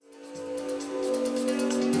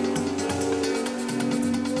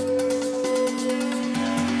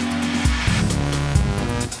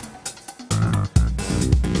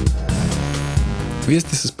Вие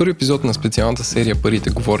сте с първи епизод на специалната серия Парите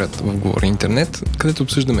говорят в Говори Интернет, където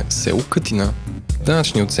обсъждаме село Кътина,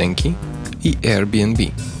 данъчни оценки и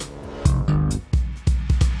Airbnb.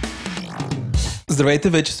 Здравейте,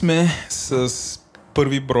 вече сме с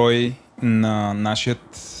първи брой на нашия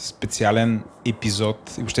специален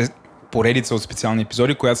епизод и въобще поредица от специални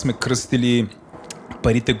епизоди, която сме кръстили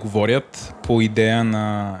Парите говорят по идея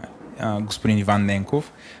на господин Иван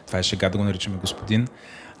Ненков. Това е шега да го наричаме господин.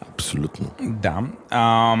 Абсолютно. Да.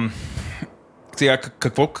 Сега,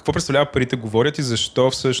 какво представлява Парите говорят и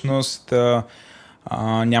защо всъщност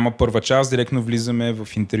няма първа част? Директно влизаме в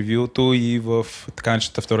интервюто и в така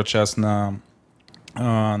начата втора част на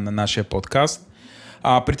нашия подкаст.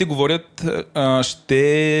 Парите говорят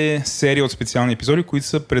ще е серия от специални епизоди, които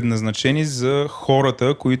са предназначени за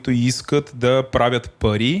хората, които искат да правят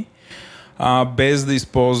пари, без да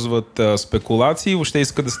използват спекулации, въобще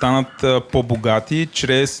искат да станат по-богати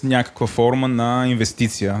чрез някаква форма на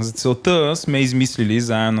инвестиция. За целта сме измислили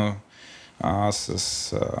заедно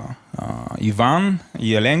с Иван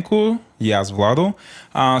и Еленко и аз, Владо,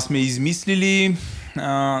 сме измислили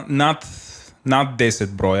над 10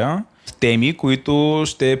 броя теми, които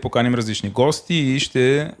ще поканим различни гости и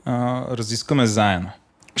ще разискаме заедно.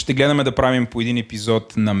 Ще гледаме да правим по един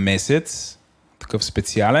епизод на месец, такъв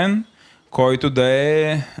специален, който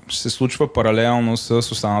ще се случва паралелно с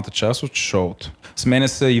останалата част от шоуто. С мене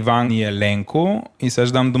са Иван и Еленко и сега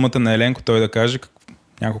ще дам думата на Еленко, той да каже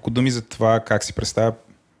няколко думи за това как си представя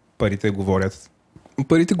Парите говорят.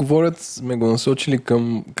 Парите говорят, сме го насочили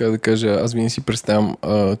към, как да кажа, аз винаги си представям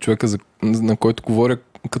човека, на който говоря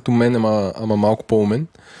като мен, ама малко по-умен.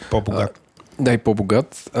 По-богат. Да, и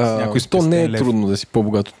по-богат. То не е трудно да си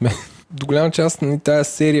по-богат от мен. До голяма част тая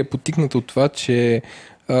серия е потикната от това, че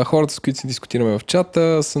хората, с които се дискутираме в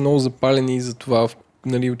чата, са много запалени за това,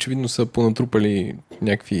 нали, очевидно са понатрупали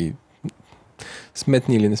някакви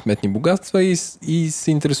сметни или несметни богатства и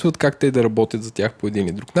се интересуват как те да работят за тях по един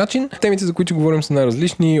или друг начин. Темите, за които говорим, са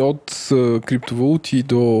най-различни, от криптовалути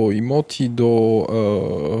до имоти,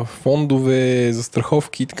 до фондове,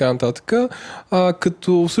 застраховки и така нататък.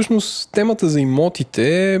 Като всъщност темата за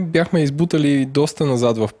имотите бяхме избутали доста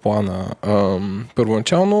назад в плана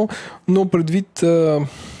първоначално, но предвид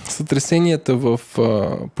сътресенията в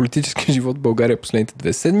политическия живот в България последните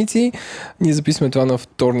 2 седмици. Ние записваме това на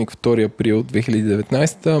вторник, 2 април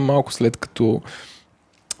 2019, малко след като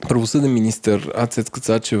правосъден министър Цецка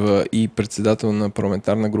Цачева и председател на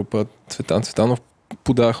парламентарна група Цветан Цветанов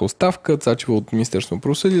подаха оставка, Цачева от Министерството на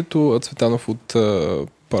правосъдието, а Цветанов от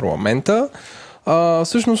парламента.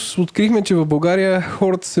 Всъщност открихме, че в България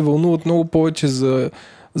хората се вълнуват много повече за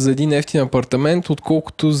един ефтин апартамент,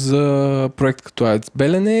 отколкото за проект като АЕЦ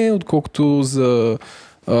Белене, отколкото за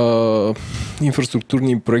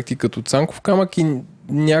инфраструктурни проекти като Цанков камък и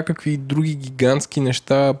някакви други гигантски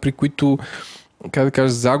неща, при които, как да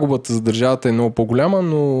кажа, загубата за държавата е много по-голяма,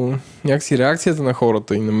 но някакси реакцията на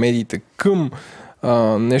хората и на медиите към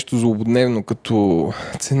нещо злободневно като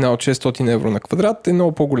цена от 600 евро на квадрат е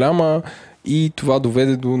много по-голяма. И това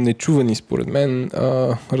доведе до нечувани, според мен,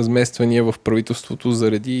 размествания в правителството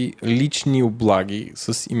заради лични облаги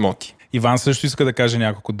с имоти. Иван също иска да каже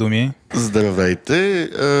няколко думи. Здравейте!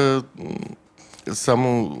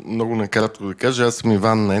 Само много накратко да кажа, аз съм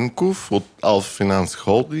Иван Ненков от Alpha Finance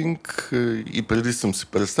Holding и преди съм се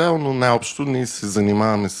представил, но най-общо ние се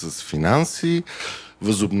занимаваме с финанси,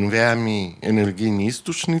 възобновяеми енергийни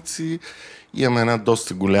източници. Имаме една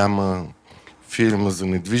доста голяма фирма за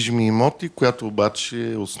недвижими имоти, която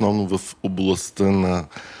обаче е основно в областта на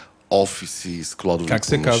офиси и складови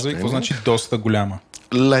помещения. Как се казва и какво значи доста голяма?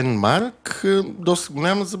 Лендмарк, доста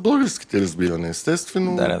голяма за българските разбиране,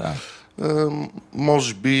 естествено. Да.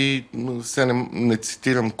 Може би, сега не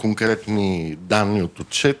цитирам конкретни данни от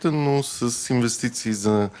отчета, но с инвестиции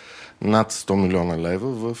за над 100 милиона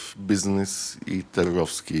лева в бизнес и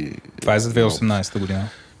търговски. Това е за 2018 година.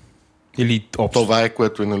 Или общо? Това е,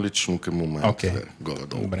 което е налично към момента.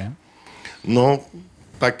 Горе-долу. Добре. Но,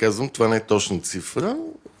 пак казвам, това не е точна цифра.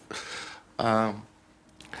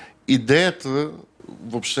 Идеята,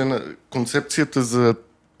 въобще на концепцията за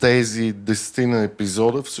тези 10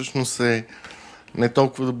 епизода всъщност е не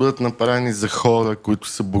толкова да бъдат направени за хора, които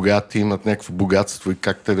са богати, имат някакво богатство и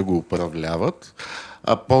как те да го управляват,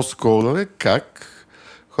 а по-скоро е как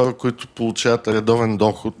хора, които получават редовен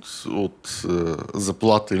доход от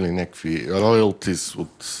заплата или някакви роялтис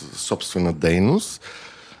от собствена дейност,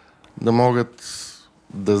 да могат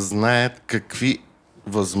да знаят какви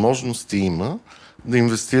възможности има да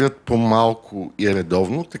инвестират по-малко и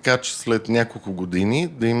редовно, така че след няколко години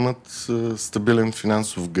да имат стабилен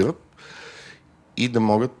финансов гръб и да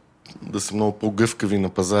могат да са много по-гъвкави на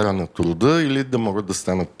пазара на труда или да могат да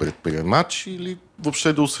станат предприемачи или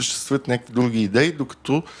въобще да осъществят някакви други идеи,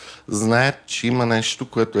 докато знаят, че има нещо,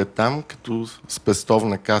 което е там като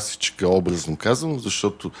спестовна касичка, образно казвам,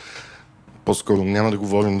 защото по-скоро няма да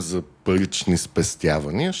говорим за парични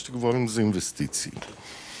спестявания, ще говорим за инвестиции.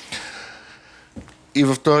 И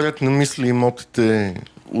във този ред на мисли имотите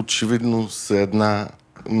очевидно са една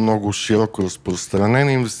много широко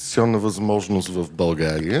разпространена инвестиционна възможност в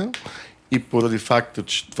България и поради факта,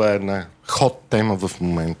 че това е една хот тема в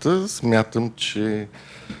момента, смятам, че е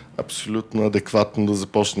абсолютно адекватно да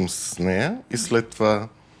започнем с нея и след това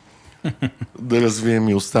да развием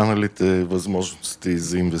и останалите възможности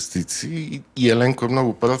за инвестиции. И Еленко е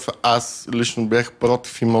много прав. Аз лично бях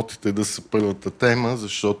против имотите да са първата тема,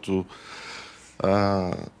 защото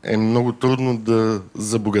е много трудно да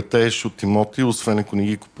забогатееш от имоти, освен ако не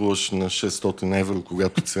ги купуваш на 600 евро,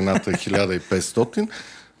 когато цената е 1500,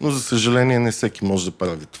 но за съжаление не всеки може да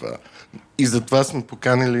прави това. И затова сме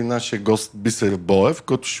поканили нашия гост Бисер Боев,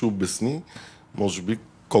 който ще обясни, може би,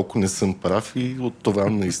 колко не съм прав и от това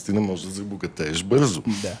наистина може да забогатееш бързо.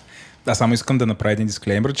 Да. Аз само искам да направя един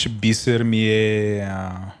дисклеймер, че Бисер ми е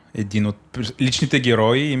един от личните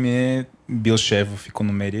герои и ми е бил шеф в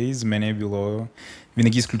икономедия и за мен е било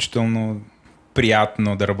винаги изключително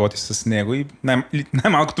приятно да работя с него и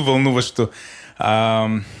най-малкото вълнуващо.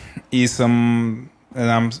 И съм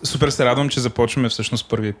супер се радвам, че започваме всъщност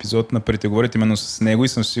първи епизод на Парите, говорят именно с него и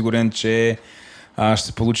съм сигурен, че ще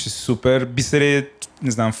се получи супер. Бисер е,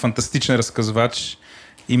 не знам, фантастичен разказвач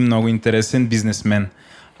и много интересен бизнесмен.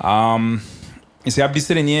 И сега,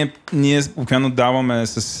 Бисере, ние обикновено даваме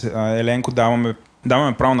с Еленко, даваме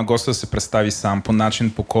право на госта да се представи сам по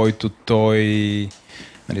начин, по който той,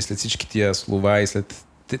 нали, след всички тия слова и след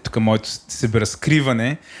тук моето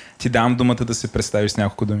себеразкриване, ти давам думата да се представиш с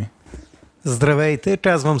няколко думи. Здравейте,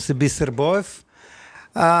 казвам се Бисер Боев.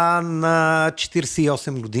 На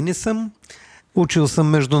 48 години съм. Учил съм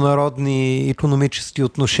международни икономически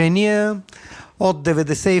отношения. От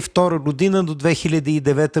 1992 година до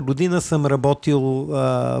 2009 година съм работил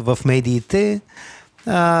в медиите.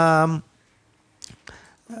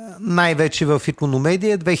 Най-вече в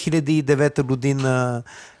икономедия. 2009 година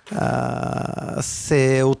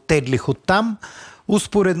се оттеглих оттам.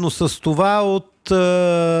 Успоредно с това от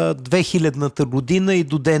 2000-та година и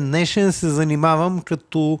до ден днешен се занимавам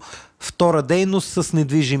като втора дейност с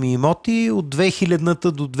недвижими имоти. От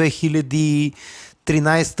 2000-та до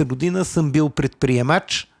 2013 година съм бил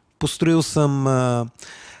предприемач. Построил съм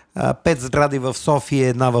 5 сгради в София,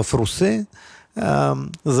 една в Русе.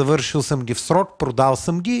 Завършил съм ги в срок, продал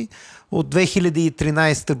съм ги. От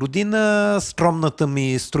 2013 година скромната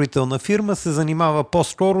ми строителна фирма се занимава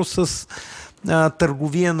по-скоро с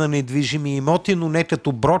търговия на недвижими имоти, но не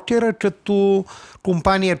като брокер, а като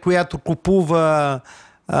компания, която купува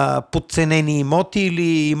подценени имоти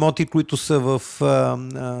или имоти, които са в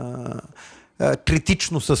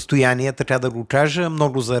критично състояние, така да го кажа,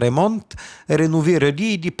 много за ремонт, реновира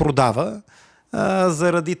ги и ги продава.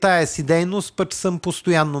 Заради тая си дейност пък съм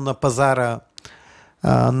постоянно на пазара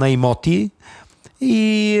на имоти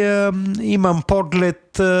и имам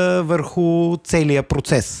поглед върху целия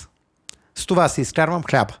процес. С това си изкарвам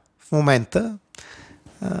хляба. В момента.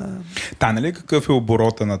 Нали какъв е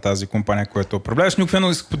оборота на тази компания, която управляваш?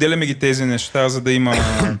 Никакво споделяме ги тези неща, за да има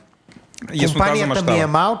компанията ми е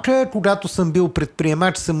малка. Когато съм бил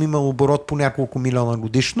предприемач, съм имал оборот по няколко милиона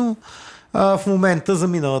годишно. В момента за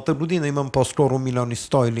миналата година имам по-скоро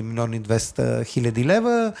 1,1 или 1,2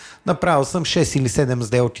 лева. Направил съм 6 или 7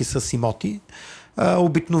 сделки с имоти.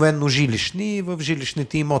 Обикновено жилищни. В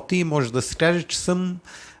жилищните имоти може да се каже, че съм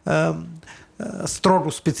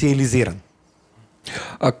строго специализиран.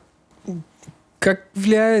 А как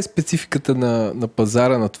влияе спецификата на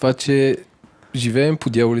пазара на това, че живеем по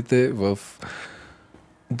дяволите в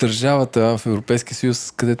държавата в Европейския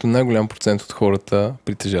съюз, където най-голям процент от хората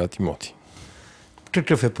притежават имоти?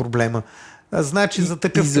 Какъв е проблема? Значи за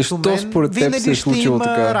такъв защо като мен според теб винаги се е ще случило има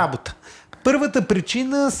така? Работа. Първата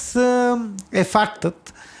причина е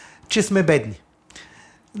фактът, че сме бедни.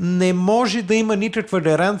 Не може да има никаква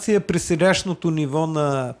гаранция при сегашното ниво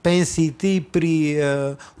на пенсиите и при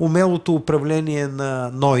умелото управление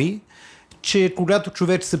на НОИ, че когато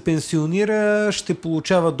човек се пенсионира, ще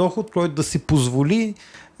получава доход, който да си позволи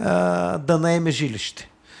да наеме жилище.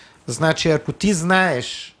 Значи, ако ти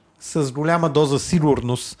знаеш с голяма доза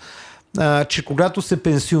сигурност, че когато се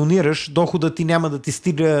пенсионираш, доходът ти няма да ти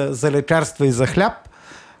стига за лекарства и за хляб,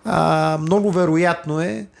 много вероятно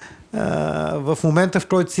е в момента, в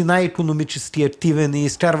който си най-икономически активен и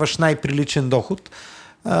изкарваш най-приличен доход,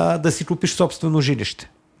 да си купиш собствено жилище.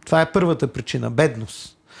 Това е първата причина –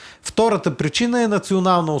 бедност. Втората причина е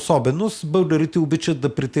национална особеност. Българите обичат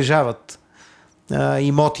да притежават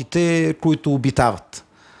имотите, които обитават.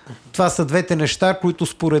 Това са двете неща, които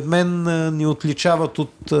според мен ни отличават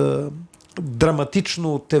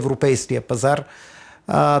драматично от европейския пазар.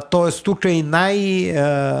 Тоест тук и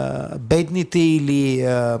най-бедните или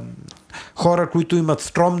хора, които имат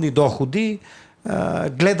скромни доходи,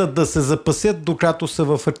 гледат да се запасят, докато са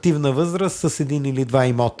в активна възраст с един или два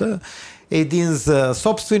имота. Един за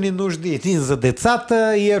собствени нужди, един за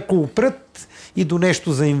децата и ако опрат и до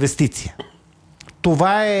нещо за инвестиция.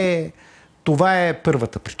 Това е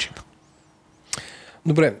първата причина.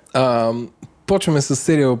 Добре, почваме с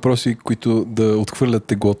серия въпроси, които да отхвърлят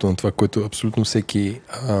теглото на това, което абсолютно всеки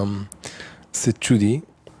се чуди.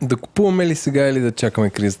 Да купуваме ли сега или да чакаме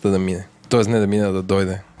кризата да мине? Тоест не да мине, а да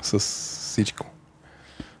дойде с всичко.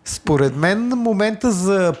 Според мен момента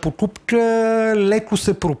за покупка леко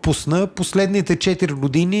се пропусна. Последните 4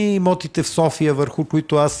 години имотите в София, върху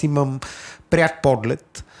които аз имам пряк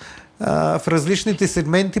поглед, в различните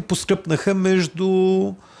сегменти поскъпнаха между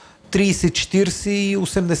 30, 40 и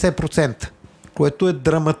 80%, което е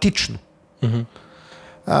драматично. Mm-hmm.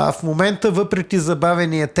 В момента, въпреки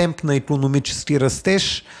забавения темп на икономически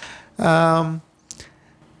растеж,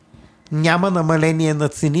 няма намаление на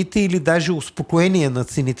цените или даже успокоение на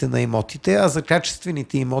цените на имотите, а за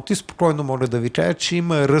качествените имоти спокойно мога да ви кажа, че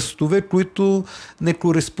има ръстове, които не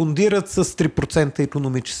кореспондират с 3%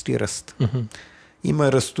 икономически ръст. Mm-hmm.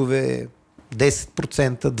 Има ръстове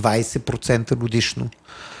 10%, 20% годишно.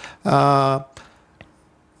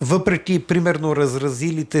 Въпреки, примерно,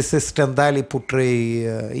 разразилите се скандали покрай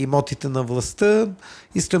имотите на властта,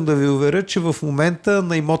 искам да ви уверя, че в момента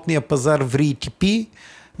на имотния пазар ври и кипи,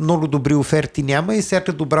 много добри оферти няма и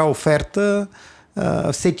всяка добра оферта,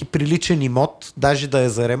 всеки приличен имот, даже да е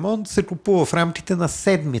за ремонт, се купува в рамките на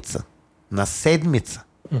седмица. На седмица.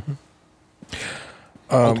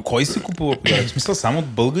 От кой се купува? В смисъл само от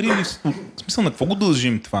българи или в смисъл на какво го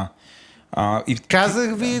дължим това?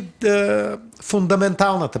 Казах ви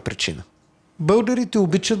фундаменталната причина. Българите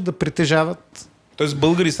обичат да притежават. Тоест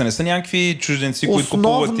българи са, не са някакви чужденци, които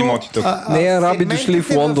купуват имотите. Не араби дошли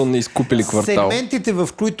в Лондон и изкупили квартал. Сегментите, в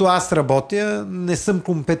които аз работя, не съм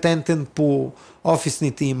компетентен по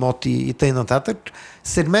офисните имоти и т.н.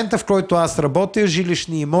 Сегмента, в който аз работя,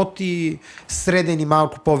 жилищни имоти, среден и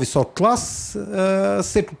малко по-висок клас,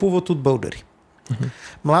 се купуват от българи.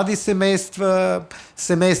 Млади семейства,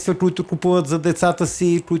 които купуват за децата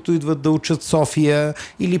си, които идват да учат София,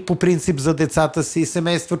 или по принцип за децата си,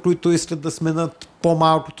 семейства, които искат да сменят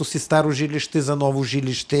по-малкото си старо жилище за ново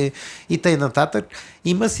жилище и т.н.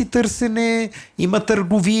 Има си търсене, има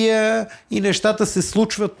търговия и нещата се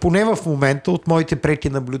случват, поне в момента, от моите преки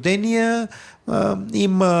наблюдения,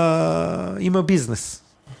 има бизнес.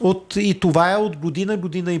 И това е от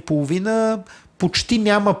година и половина. Почти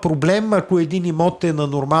няма проблем, ако един имот е на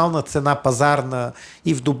нормална цена пазарна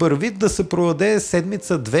и в добър вид, да се продаде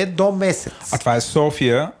седмица-две до месец. А това е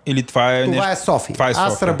София или това е... Това е София.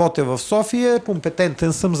 Аз работя в София,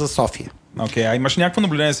 компетентен съм за София. Окей, а имаш някакво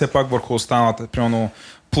наблюдение все пак върху останалата? Примерно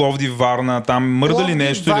Пловдив, Варна, там мърда ли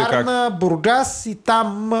нещо или как? Варна, Бургас и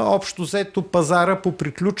там общо взето пазара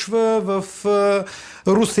поприключва. В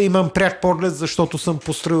Русе имам пряк поглед, защото съм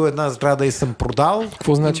построил една сграда и съм продал.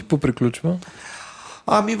 Какво значи поприключва?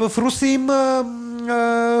 Ами в Русе има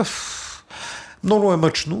много е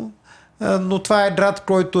мъчно, но това е град,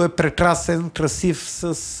 който е прекрасен, красив,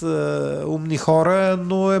 с умни хора,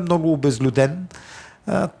 но е много обезлюден.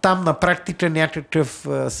 Там на практика някакъв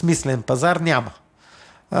смислен пазар няма.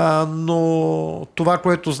 Но това,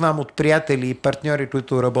 което знам от приятели и партньори,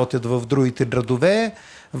 които работят в другите градове,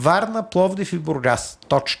 Варна, Пловдив и Бургас.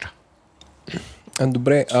 Точка.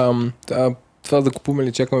 Добре, това да купуваме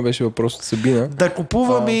или чакаме беше въпрос от Сабина. Да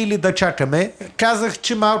купуваме или да чакаме. Казах,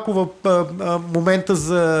 че малко в момента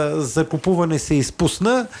за купуване се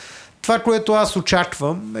изпусна. Това, което аз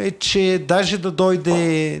очаквам е, че даже да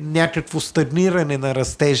дойде някакво стагниране на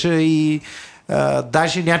растежа и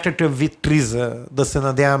даже някакъв вид криза, да се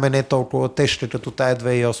надяваме не толкова тежка като тая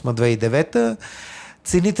 2008-2009,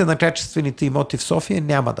 цените на качествените имоти в София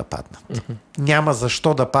няма да паднат. Uh-huh. Няма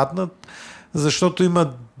защо да паднат, защото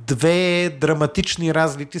има две драматични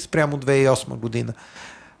разлики спрямо 2008 година.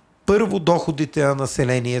 Първо, доходите на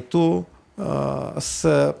населението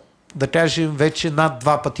са, да кажем, вече над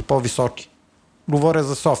 2 пъти по-високи. Говоря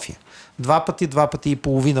за София. 2 пъти и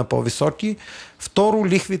половина по-високи. Второ,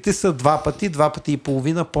 лихвите са 2 пъти и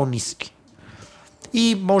половина по-ниски.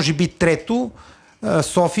 И може би трето,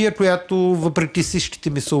 София, която въпреки всичките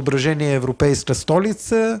ми съображения е европейска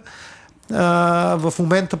столица, в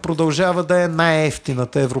момента продължава да е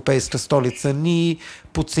най-евтината европейска столица. Ние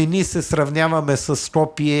по цени се сравняваме с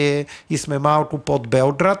Скопие и сме малко под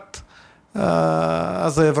Белград, а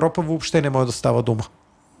за Европа въобще не може да става дума.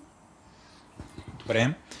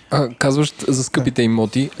 Добре. Казваш за скъпите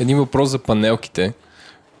имоти. Един въпрос за панелките.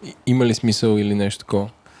 Има ли смисъл или нещо такова?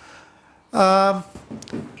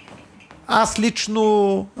 Аз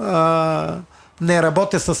лично не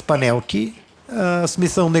работя с панелки. В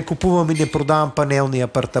смисъл не купувам и не продавам панелни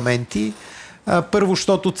апартаменти. Първо,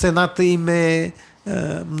 защото цената им е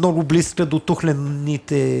много близка до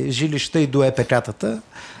тухлените жилища и до ЕПК-тата.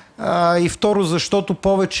 И второ, защото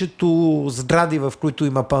повечето сгради, в които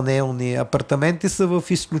има панелни апартаменти, са в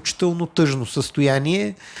изключително тъжно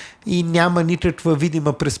състояние и няма никаква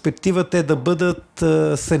видима перспектива те да бъдат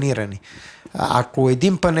санирани. Ако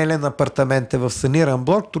един панелен апартамент е в саниран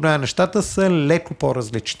блок, тогава нещата са леко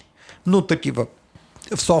по-различни. Но такива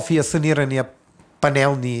в София санирани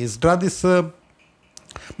панелни сгради са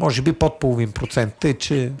може би под половин процент. Тъй,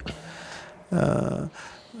 че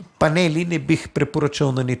панели не бих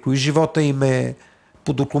препоръчал на никой. Живота им е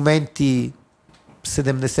по документи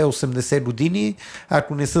 70-80 години.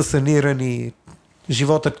 Ако не са санирани,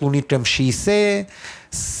 живота клони към 60.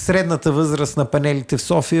 Средната възраст на панелите в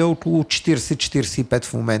София е около 40-45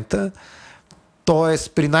 в момента.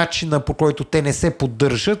 Тоест, при начина, по който те не се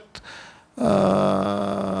поддържат,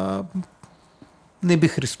 не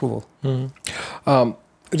бих рискувал.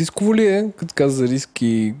 Рисково ли е, като каза за риск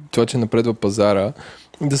и това, че напредва пазара,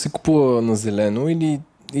 да се купува на зелено или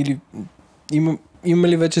има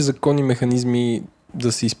ли вече законни механизми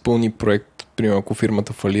да се изпълни проект, примерно ако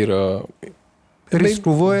фирмата фалира?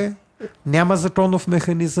 Рисково е, няма законов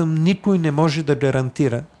механизъм, никой не може да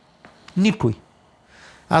гарантира. Никой.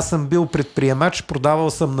 Аз съм бил предприемач, продавал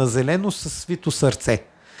съм на зелено със свито сърце.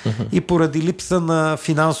 И поради липса на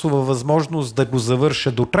финансова възможност да го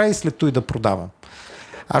завърша до край и след това и да продавам.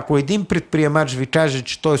 Ако един предприемач ви каже,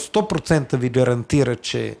 че той 100% ви гарантира,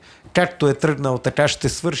 че както е тръгнал, така ще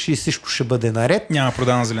свърши и всичко ще бъде наред. Няма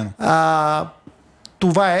прода на зелено.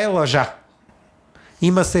 Това е лъжа.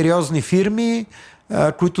 Има сериозни фирми,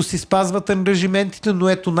 които си спазват ангажиментите, но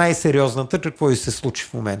ето най-сериозната, какво и се случи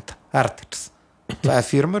в момента. Артекс. Това е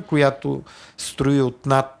фирма, която строи от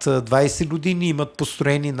над 20 години, имат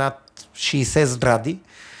построени над 60 сгради.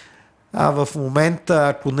 А в момента,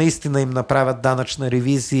 ако наистина им направят данъчна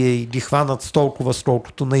ревизия и ги хванат с толкова,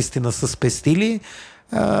 сколкото наистина са спестили,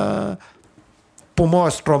 по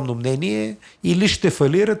мое скромно мнение, или ще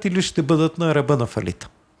фалират, или ще бъдат на ръба на фалита.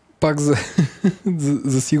 Пак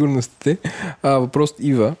за сигурностите. Въпрос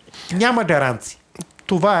Ива. Няма гаранции.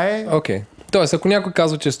 Това е... Окей. Тоест, ако някой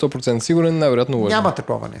казва, че е 100% сигурен, най-вероятно лъжи. Няма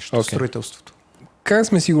такова нещо в строителството. Как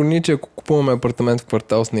сме сигурни, че ако купуваме апартамент в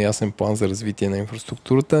квартал с неясен план за развитие на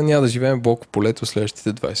инфраструктурата, няма да живеем в блок полето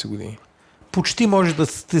следващите 20 години? Почти може да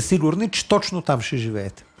сте сигурни, че точно там ще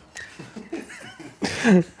живеете.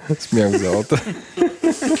 Смях в залата.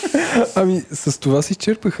 С това си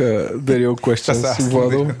черпаха Дарио questions,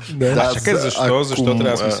 Владо. Чакай, защо трябва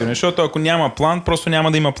да сме сигурни? Защото ако няма план, просто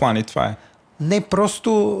няма да има план и това е. Не,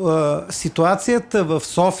 просто ситуацията в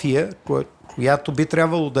София, която би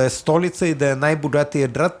трябвало да е столица и да е най-богатия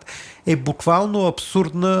град, е буквално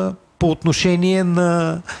абсурдна по отношение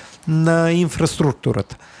на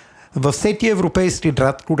инфраструктурата. Във всеки европейски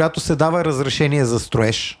град, когато се дава разрешение за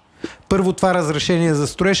строеж, първо това разрешение за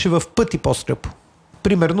строеж е в пъти по-скъпо.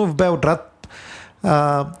 Примерно в Белград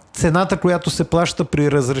цената, която се плаща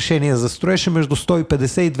при разрешение за строеж е между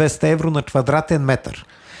 150 и 200 евро на квадратен метър.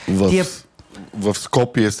 В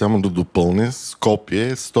Скопие, само да допълня, Скопие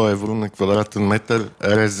е 100 евро на квадратен метър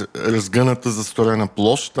разгъната застроена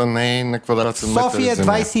площ, а не на квадратен метър. София е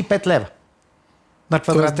 25 лева на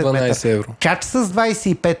квадратен метър. Евро. Как с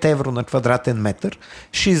 25 евро на квадратен метър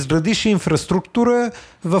ще изградиш инфраструктура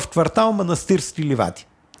в квартал Манастирски ливади?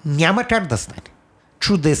 Няма как да стане.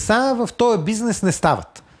 Чудеса в този бизнес не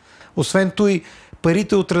стават. Освен той,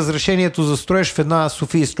 парите от разрешението за строеж в една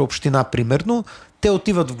софийска община, примерно, те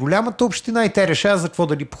отиват в голямата община и те решават за какво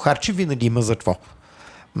да ги похарчи, винаги има за какво.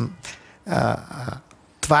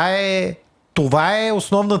 Това е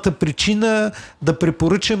основната причина да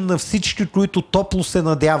препоръчам на всички, които топло се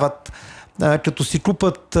надяват, като си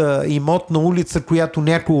купат имот на улица, която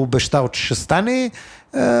някой обещал, че ще стане,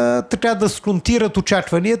 така да сконтират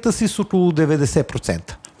очакванията си с около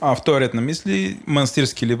 90%. Вторият на мисли,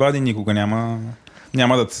 Манастирски ливади никога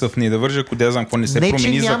няма да цъфне и да вържи, ако да знам какво не се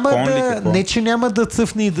промени закон или какво. Не, че няма да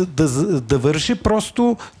цъфне и да вържи,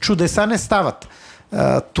 просто чудеса не стават.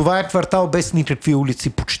 Това е квартал без никакви улици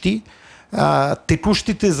почти.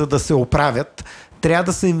 Текущите, за да се оправят, трябва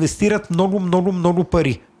да се инвестират много, много, много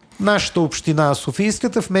пари. Нашата община,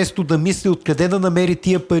 Софийската, вместо да мисли откъде да намери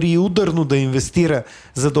тия пари и ударно да инвестира,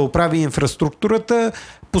 за да оправи инфраструктурата,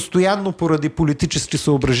 постоянно поради политически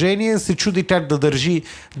съображения се чуди как да държи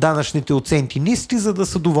данъчните оценки ниски, за да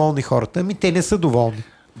са доволни хората. Ами те не са доволни.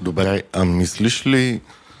 Добре, а мислиш ли,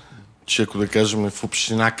 че ако да кажем в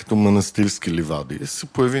община като Манастирски ливади се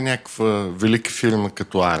появи някаква велика фирма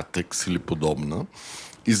като Артекс или подобна,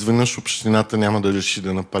 изведнъж общината няма да реши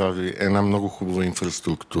да направи една много хубава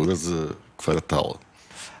инфраструктура за квартала?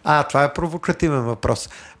 Това е провокативен въпрос.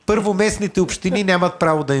 Първо, местните общини нямат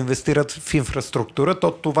право да инвестират в инфраструктура.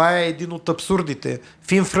 Това е един от абсурдите.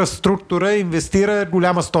 В инфраструктура инвестира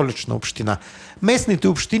голяма столична община. Местните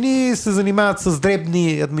общини се занимават с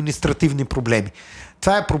дребни административни проблеми.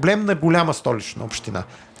 Това е проблем на голяма столична община.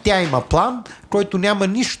 Тя има план, който няма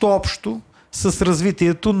нищо общо с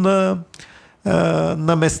развитието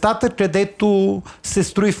на местата, където се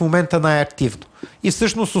строи в момента най-активно. И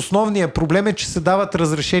всъщност основният проблем е, че се дават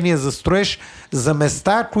разрешения за строеж за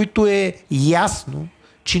места, които е ясно,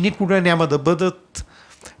 че никога няма да бъдат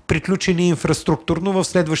приключени инфраструктурно в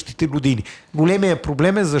следващите години. Големият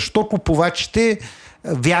проблем е защо купувачите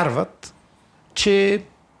вярват, че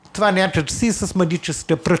това някак си с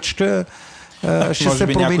магическа пръчка ще може се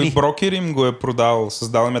би промени. Някой брокер им го е продал,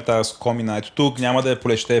 създал им тази скомина. Ето тук няма да е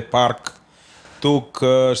поле, ще е парк. Тук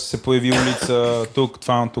ще се появи улица, тук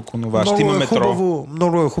това, тук онова. Ще има метро.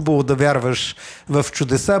 Много е хубаво да вярваш в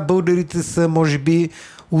чудеса. Българите са, може би,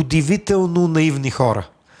 удивително наивни хора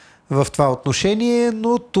в това отношение,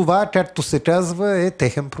 но това, както се казва, е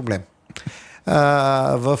техен проблем.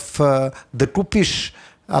 Да купиш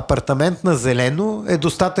апартамент на зелено е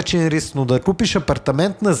достатъчен риск, но да купиш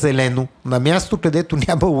апартамент на зелено на място, където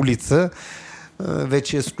няма улица,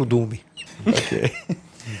 вече е скудуми. Okay.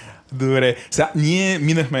 Добре. Сега, ние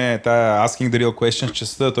минахме тая asking the real questions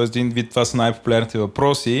частта, т.е. един вид това са най-популярните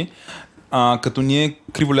въпроси, като ние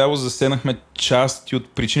криволяво засегнахме части от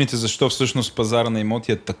причините защо всъщност пазара на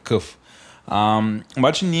имоти е такъв.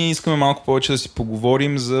 Обаче ние искаме малко повече да си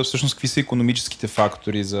поговорим за всъщност какви са икономическите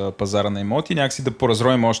фактори за пазара на имоти, някакси да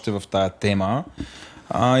поразроим още в тая тема.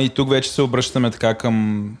 И тук вече се обръщаме така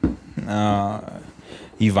към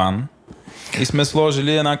Иван. И сме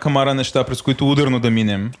сложили една камара неща, през които ударно да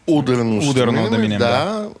минем. Ударно да минем,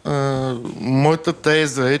 да. Моята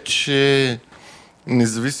теза е, че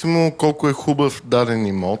независимо колко е хубав даден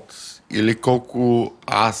имот или колко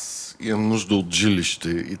аз имам нужда от жилище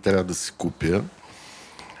и трябва да си купя,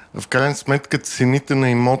 в крайна сметка цените на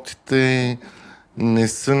имотите не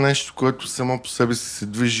са нещо, което само по себе си се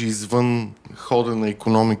движи извън хода на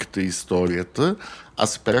икономиката и историята, а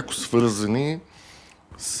са пряко свързани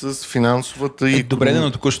с финансовата и... Добре,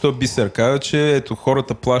 но току-що Бисер каза, че ето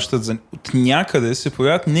хората плащат за... От някъде се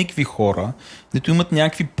появяват някакви хора, дето имат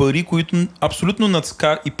някакви пари, които абсолютно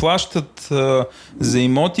и плащат за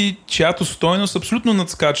имоти, чиято стойност абсолютно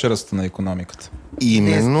надскача ръста на икономиката.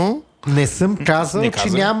 Именно... Не съм казал, че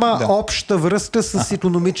няма обща връзка с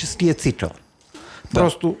икономическия цикъл.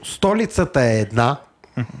 Просто столицата е една.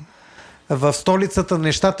 В столицата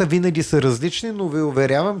нещата винаги са различни, но ви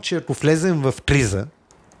уверявам, че ако влезем в криза,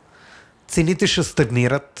 цените ще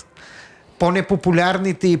стагнират,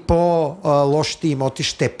 по-непопулярните и по-лошите имоти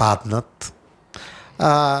ще паднат.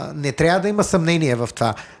 Не трябва да има съмнение в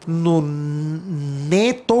това. Но не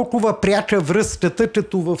е толкова пряка връзката,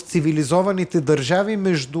 като в цивилизованите държави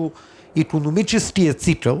между икономическия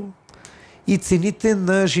цикъл и цените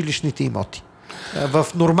на жилищните имоти. В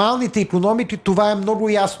нормалните икономики това е много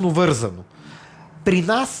ясно вързано. При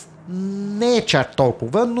нас не е чак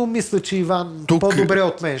толкова, но мисля, че Иван по-добре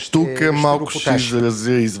от мен ще малко ще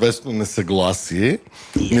изразя известно несъгласие.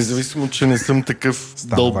 Независимо, че не съм такъв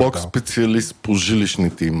дълбок специалист по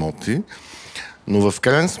жилищните имоти, но в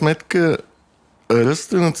крайна сметка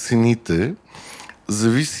ръста на цените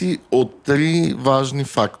зависи от три важни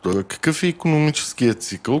фактора. Какъв е икономическият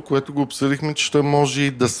цикъл, което го обсъдихме, че той може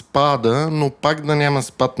и да спада, но пак да няма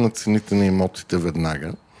спад на цените на имотите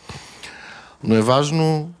веднага. Но е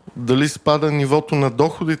важно дали спада нивото на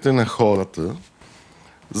доходите на хората,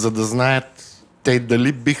 за да знаят те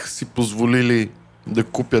дали биха си позволили да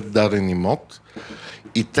купят даден имот.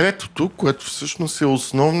 И третото, което всъщност е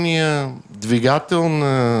основният двигател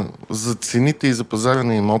за цените и за пазара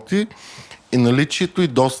на имоти, е наличието и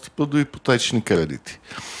достъпа до ипотечни кредити.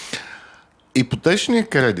 Ипотечният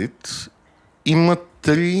кредит има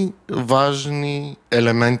три важни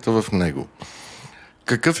елемента в него.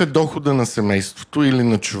 Какъв е дохода на семейството или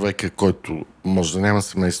на човека, който може да няма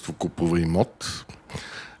семейство, купува имот?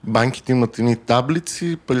 Банките имат едни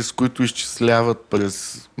таблици, през които изчисляват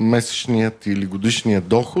през месечният или годишният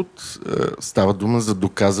доход. Става дума за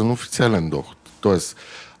доказан официален доход. Тоест,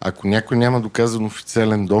 ако някой няма доказан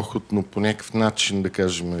официален доход, но по някакъв начин, да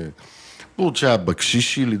кажем, получава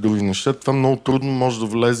бакшиши или други неща, това много трудно може да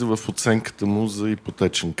влезе в оценката му за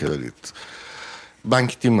ипотечен кредит.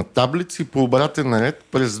 Банките имат таблици и по обратен ред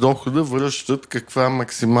през дохода връщат каква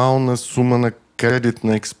максимална сума на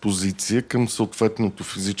кредитна експозиция към съответното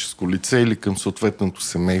физическо лице или към съответното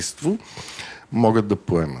семейство могат да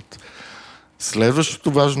поемат.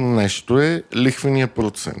 Следващото важно нещо е лихвения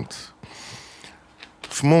процент.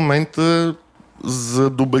 В момента за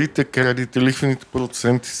добрите кредити лихвените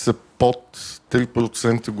проценти са под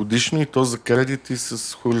 3% годишно и то за кредити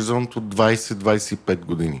с хоризонт от 20-25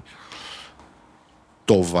 години.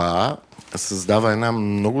 Това създава една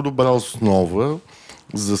много добра основа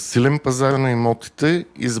за силен пазар на имотите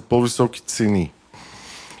и за по-високи цени.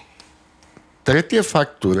 Третия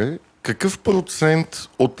фактор е какъв процент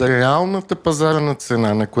от реалната пазарна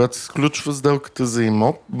цена, на която се сключва сделката за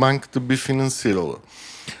имот, банката би финансирала.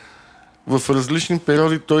 В различни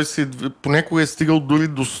периоди той понякога е стигал дори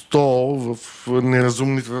до 100 в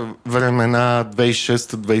неразумни времена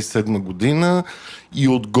 2006-2007 година и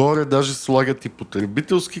отгоре даже слагат и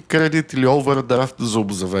потребителски кредит или овердрафт за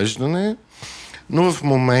обзавеждане. Но в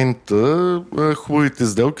момента хубавите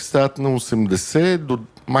сделки стават на 80 до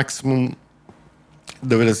максимум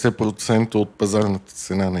 90% от пазарната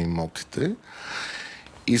цена на имотите.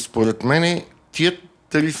 И според мен тия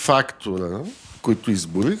три фактора, които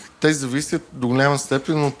изборих, те зависят до голяма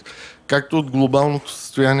степен от както от глобалното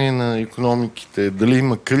състояние на икономиките, дали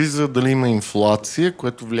има криза, дали има инфлация,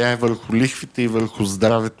 което влияе върху лихвите и върху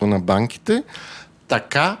здравето на банките,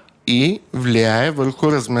 така и влияе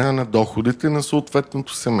върху размера на доходите на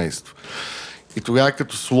съответното семейство. И тогава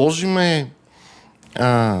като сложиме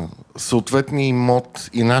съответния имот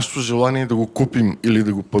и нашето желание да го купим или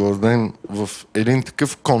да го продадем в един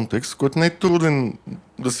такъв контекст, който не е труден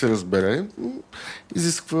да се разбере,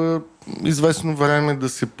 изисква известно време да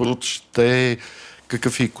се прочете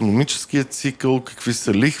какъв е икономическият цикъл, какви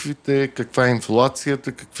са лихвите, каква е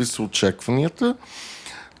инфлацията, какви са очакванията.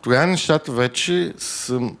 Тогава нещата вече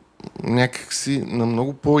са някакси на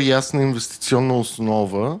много по-ясна инвестиционна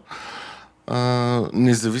основа,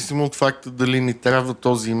 независимо от факта дали ни трябва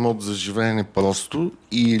този имот за живеене просто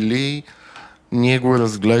или ние го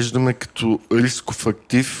разглеждаме като рисков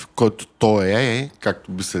актив, който той е,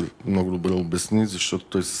 както Бисер много добре обясни, защото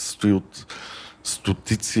той се състои от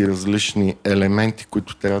стотици различни елементи,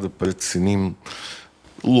 които трябва да преценим.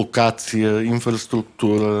 Локация,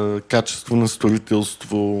 инфраструктура, качество на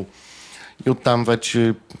строителство и оттам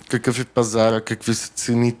вече какъв е пазара, какви са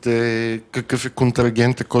цените, какъв е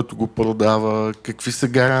контрагента, който го продава, какви са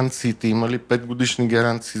гаранциите, има ли 5 годишни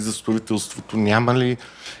гаранции за строителството, няма ли.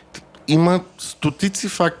 Има стотици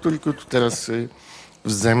фактори, които трябва да се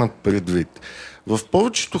вземат предвид. В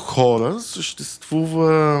повечето хора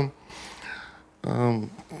съществува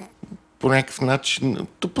по някакъв начин,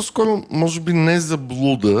 то по-скоро може би не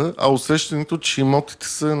заблуда, а усещането, че имотите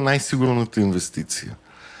са най-сигурната инвестиция.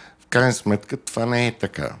 В крайна сметка това не е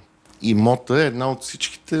така. Имота е една от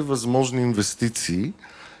всичките възможни инвестиции,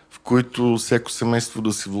 в които всяко семейство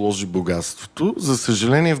да си вложи богатството. За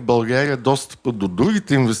съжаление в България достъпът до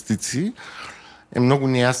другите инвестиции е много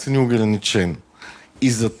неясен и ограничен.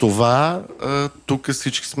 И за това тук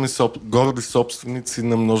всички сме горди собственици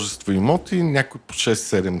на множество имоти, някои по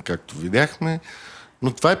 6-7, както видяхме,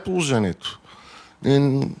 но това е положението.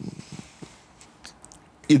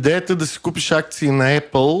 Идеята да си купиш акции на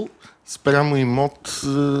Apple спрямо имот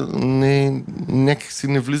някак си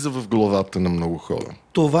не влиза в главата на много хора.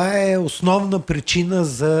 Това е основна причина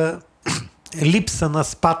за липса на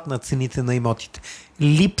спад на цените на имотите.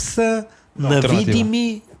 Липса на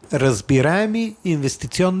видими, разбираеми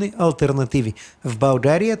инвестиционни алтернативи. В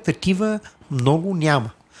България такива много няма.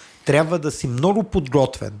 Трябва да си много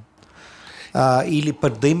подготвен. Или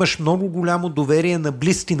пък да имаш много голямо доверие на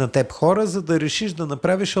близки на теб хора, за да решиш да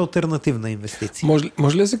направиш алтернативна инвестиция.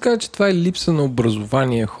 Може ли да се каже, че това е липса на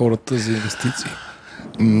образование хората за инвестиции?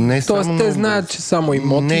 Тоест те знаят, че само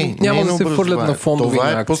имоти няма да се фърлят на фондови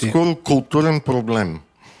това на акции. Това е по-скоро културен проблем.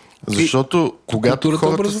 Защото когато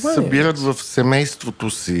хората се събират в семейството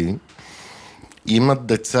си, имат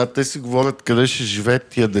деца, те си говорят къде ще живеят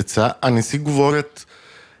тия деца, а не си говорят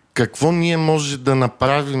какво ние може да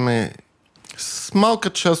направим с малка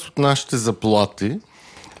част от нашите заплати,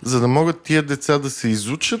 за да могат тия деца да се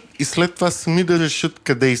изучат и след това сами да решат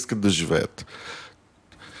къде искат да живеят.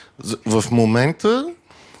 В момента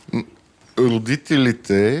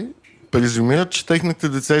родителите презюмират, че техните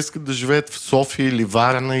деца искат да живеят в София или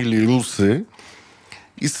Варна или Русе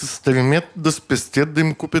и се стремят да спестят да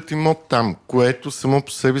им купят имот там, което само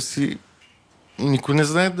по себе си никой не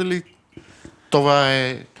знае дали това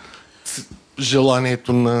е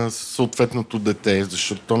желанието на съответното дете,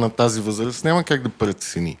 защото то на тази възраст няма как да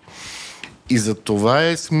прецени. И за това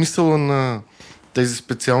е смисъла на тези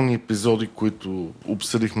специални епизоди, които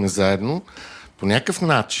обсъдихме заедно, по някакъв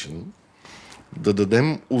начин да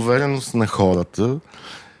дадем увереност на хората,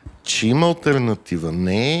 че има алтернатива.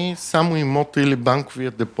 Не е само имота или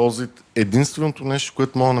банковия депозит единственото нещо,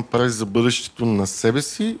 което мога да направиш за бъдещето на себе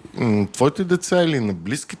си, на твоите деца или на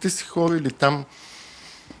близките си хора, или там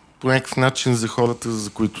по някакъв начин за хората, за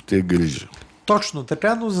които те е грижа. Точно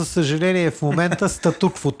така, но за съжаление в момента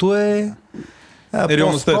статуквото е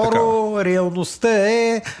реалността по-скоро реалността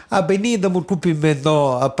е ние да му купим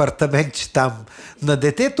едно апартаментче там на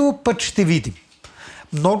детето, път ще видим.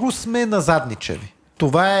 Много сме назадничави.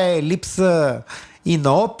 Това е липса и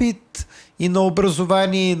на опит, и на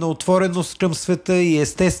образование, и на отвореност към света, и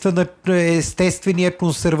естествения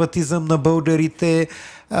консерватизъм на българите.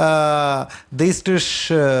 Да искаш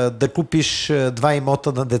да купиш 2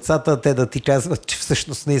 имота на децата, те да ти казват, че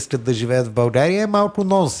всъщност не искат да живеят в България, е малко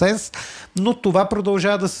нонсенс, но това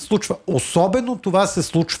продължава да се случва. Особено това се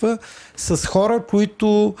случва с хора,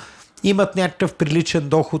 които имат някакъв приличен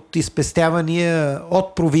доход и спестявания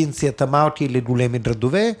от провинцията, малки или големи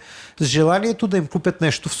градове, с желанието да им купят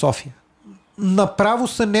нещо в София. Направо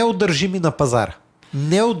са неудържими на пазара.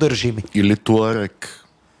 Неудържими. Или туарек.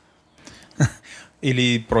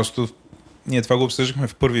 Или просто, ние това го обсъждахме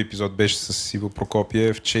в първи епизод, беше с Иво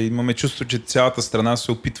Прокопиев, че имаме чувство, че цялата страна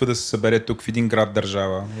се опитва да се събере тук в един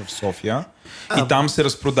град-държава, в София. И там се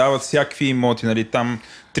разпродават всякакви имоти, нали, там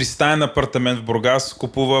 3-стаен апартамент в Бургас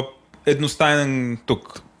купува едностаен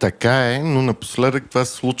тук. Така е, но напоследък това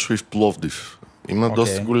се случва и в Пловдив. Има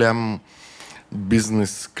доста голям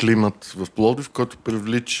бизнес климат в Пловдив, който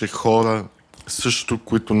привлича хора също,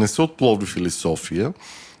 които не са от Пловдив или София.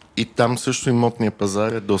 И там също имотния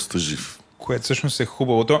пазар е доста жив. Което всъщност е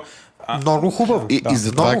хубавото. Много хубаво. И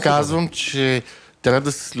затова казвам, че трябва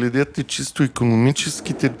да се следят и чисто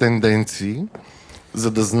икономическите тенденции,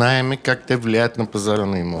 за да знаем как те влияят на пазара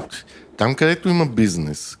на имоти. Там, където има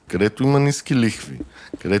бизнес, където има ниски лихви,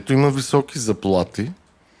 където има високи заплати,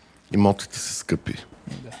 имотите са скъпи.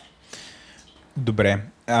 Добре.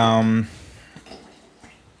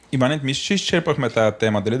 Иванет, мисля, че изчерпахме тази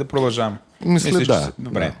тема. Дали да продължавам? Мисля, да.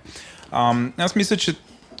 Добре. Аз мисля, че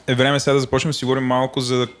е време сега да започнем да си говорим малко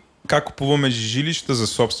за как купуваме жилища за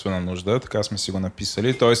собствена нужда. Така сме си го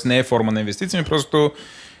написали. Тоест не е форма на инвестиции, просто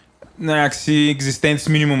някакси екзистенц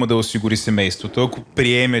минимума да осигури семейството. Ако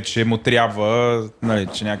приеме, че му трябва, нали,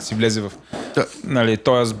 че някакси влезе в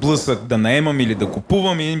този сблъсък да наемам или да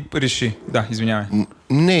купувам и реши. Да, извинявай.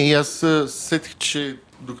 Не, и аз сетих, че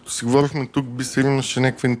докато си говорихме тук, Бисер имаше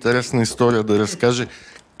някаква интересна история да разкаже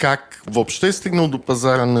как въобще е стигнал до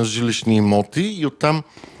пазара на жилищни имоти и оттам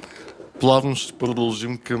плавно ще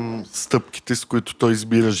продължим към стъпките, с които той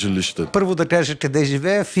избира жилища. Първо да кажа къде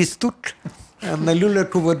живея, в изток, на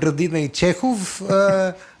Люлякова градина и Чехов,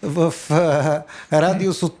 в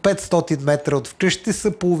радиус от 500 метра от вкъщи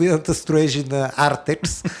са половината строежи на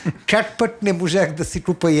Артекс. Как пък не можах да си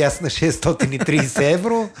купа и аз на 630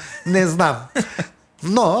 евро, не знам.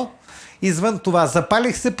 Но, извън това,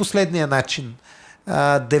 запалих се последния начин.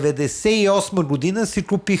 98 година си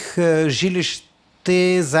купих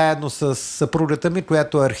жилище заедно с съпругата ми,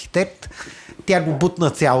 която е архитект. Тя го бутна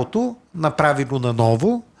цялото, направи го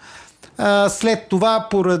наново. След това,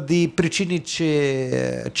 поради причини,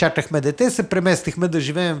 че чакахме дете, се преместихме да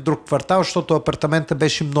живеем в друг квартал, защото апартаментът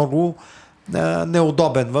беше много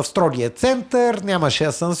неудобен. В строгия център, нямаше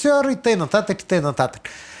асансьор и т.н.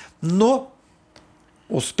 Но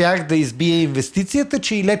успях да избия инвестицията,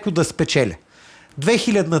 че и леко да спечеля.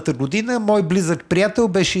 2000-та година мой близък приятел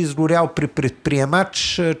беше изгорял при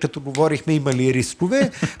предприемач, като говорихме имали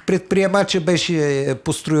рискове. Предприемачът беше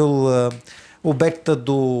построил обекта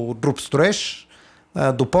до груб строеж,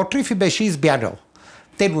 до покрив и беше избягал.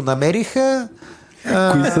 Те го намериха.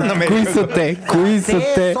 Кои са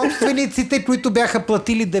те? Собствениците, които бяха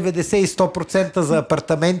платили 90 и 100% за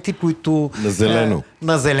апартаменти, които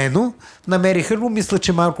на зелено, намериха го, мисля,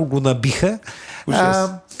 че малко го набиха.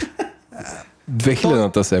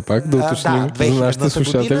 2000-та все пак, да уточним за нашите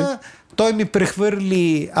слушатели. Година, той ми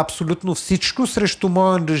прехвърли абсолютно всичко срещу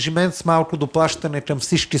моя ангажимент с малко доплащане към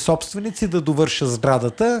всички собственици да довърша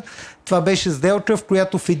сградата. Това беше сделка, в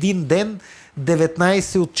която в един ден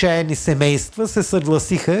 19 отчаяни семейства се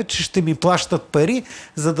съгласиха, че ще ми плащат пари,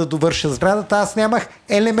 за да довърша сградата. Аз нямах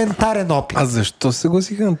елементарен опит. А защо се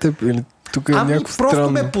съгласиха на теб? Тук е някакво просто странно.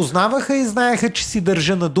 ме познаваха и знаеха, че си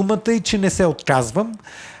държа на думата и че не се отказвам.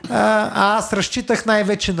 Аз разчитах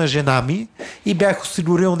най-вече на жена ми и бях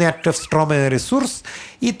осигурил някакъв скромен ресурс.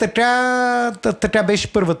 И така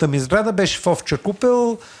беше първата ми сграда, беше в Овча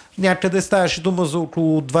купел. Някъде ставаше дума за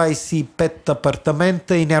около 25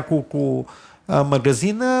 апартамента и няколко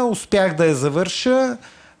магазина. Успях да я завърша,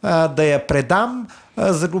 да я предам.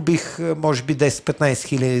 Загубих може би 10-15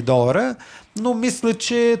 хиляди долара, но мисля,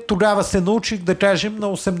 че тогава се научих да кажем на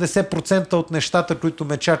 80% от нещата, които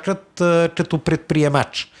ме чакат като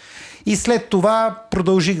предприемач. И след това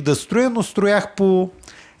продължих да строя, но строях по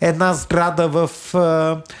една сграда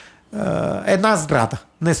една сграда.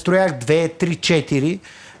 Не строях 2, 3,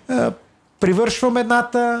 4. Привършвам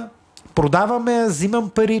едната, продаваме, взимам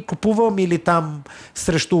пари, купувам или там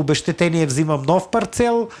срещу обезщетение взимам нов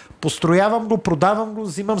парцел, построявам го, продавам го,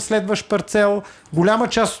 взимам следващ парцел. Голяма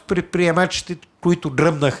част от предприемачите, които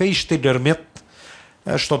дръмнаха и ще гърмят,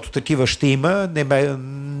 защото такива ще има,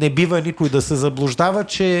 не бива никой да се заблуждава,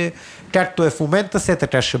 че както е в момента, все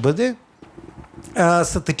така ще бъде,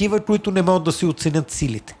 са такива, които не могат да си оценят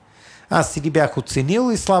силите. Аз си ги бях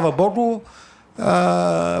оценил и слава Богу,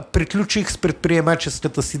 приключих с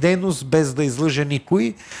предприемаческата си дейност без да излъжа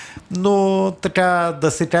никой, но така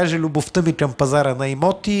да се каже, любовта ми към пазара на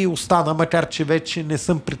имоти остана, макар че вече не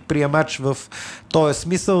съм предприемач в този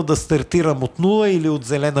смисъл да стартирам от нула или от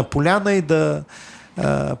зелена поляна и да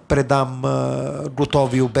предам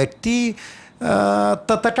готови обекти.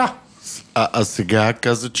 Така. А сега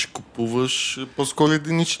каза, че купуваш по-скоро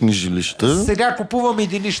единични жилища. Сега купувам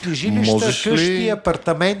единични жилища, къщи,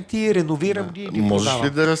 апартаменти, реновирам ги и ги можеш продавам. ли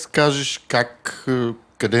да разкажеш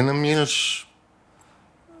къде намираш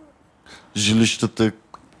жилищата,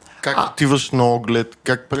 как отиваш на оглед,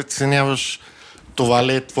 как преценяваш това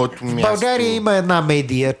ли е твоето място? В България има една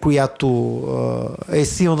медия, която е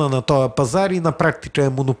силна на този пазар и на практика е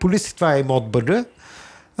монополист и това е имот.бг.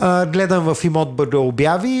 Гледам в имот.бг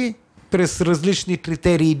обяви, през различни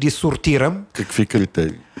критерии ги сортирам. Какви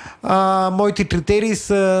критерии? Моите критерии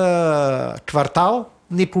са квартал.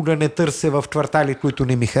 Никога не търся в квартали, които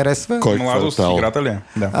не ми харесва. Кой Младост квартал? играта ли е?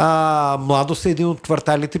 Да. Младост е един от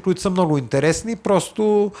кварталите, които са много интересни.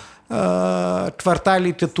 Просто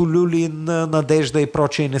квартали като Люлин, Надежда и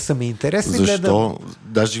прочее не са ми интересни. Защо?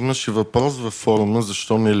 Даже имаше въпрос във форума,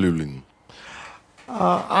 защо не Люлин?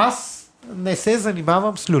 Аз не се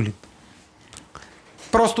занимавам с Люлин.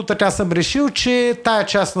 Просто така съм решил, че тая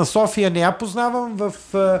част на София не я познавам. В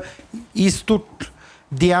изток,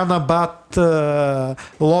 Дианабад,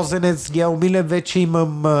 Лозенец, Гео Милев вече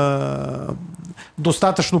имам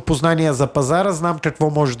достатъчно познания за пазара, знам какво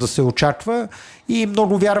може да се очаква и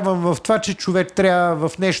много вярвам в това, че човек трябва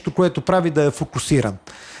в нещо, което прави, да е фокусиран.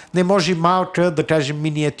 Не може малка, да кажем,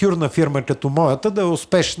 миниатюрна фирма като моята да е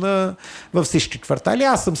успешна във всички квартали.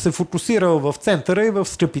 Аз съм се фокусирал в центъра и в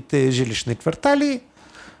скъпите жилищни квартали.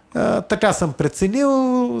 Така съм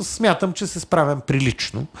преценил, смятам, че се справям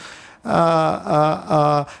прилично.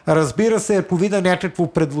 Разбира се, ако видя някакво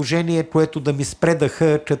предложение, което да ми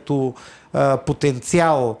спредаха като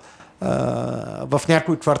потенциал в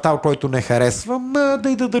някой квартал, който не харесвам, да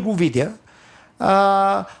ида да го видя.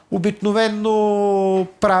 Обикновено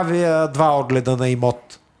правя 2 огледа на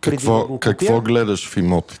имот. Какво гледаш в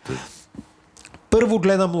имотите? Първо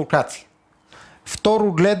гледам локация.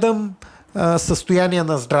 Второ гледам състояние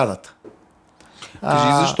на сградата.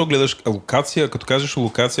 Кажи защо гледаш локация, като кажеш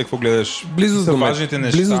локация, какво гледаш? Близост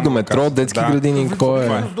до метро, детски градини, какво е?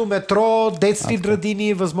 Близост до метро, детски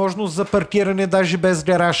градини, възможност за паркиране даже без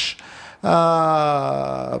гараж,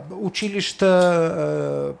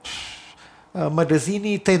 училища,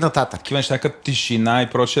 магазини и т.н. Такива неща като тишина и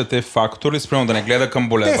прочее, те фактори, спрямо да не гледа към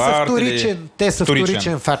булевард. Те са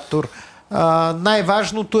вторичен фактор.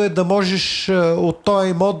 Най-важното е да можеш от този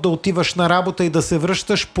имот да отиваш на работа и да се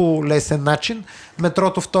връщаш по лесен начин.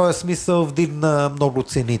 Метрото в този смисъл вдигна много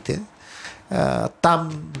цените. Там,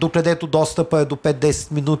 докъдето достъпа е до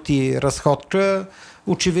 5-10 минути разходка,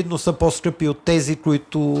 очевидно са по-скъпи от тези,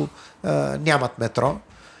 които нямат метро.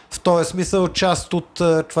 В този смисъл част от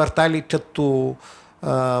квартали като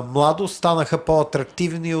Младост станаха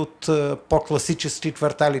по-атрактивни от по-класически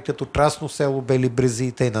квартали като Красно село, Бели брези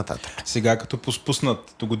и т.н. Сега като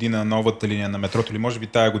пуснат до година новата линия на метрото, или може би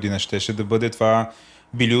тая година щеше да бъде това,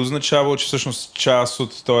 би ли означавало, че всъщност част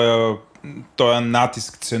от този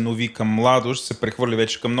натиск ценови към Младост се прехвърли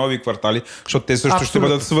вече към нови квартали, защото те също ще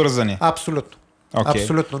бъдат свързани? Абсолютно.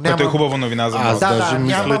 Абсолютно. Което е хубава новина за нас. Даже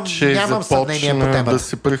мисля, че започна да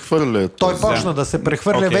се прехвърля. Той почна да се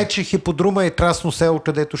прехвърля. Вече Хиподрума и Красно село,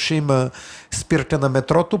 където ще има спирка на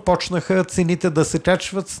метрото, почнаха цените да се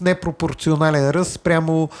качват с непропорционален ръст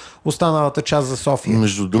прямо останалата част за София.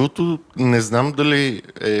 Между другото, не знам дали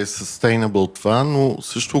е sustainable това, но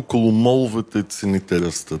също около моловете цените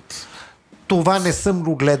растат. Това не съм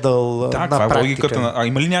го гледал на практика.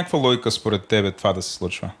 Има ли някаква логика според тебе това да се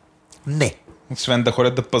случва? Не. Освен да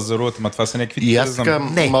ходят да пазаруват, ама това са някакви... И аз така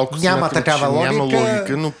малко няма такава логика. Няма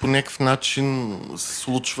логика, но по някакъв начин се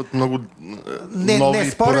случват много нови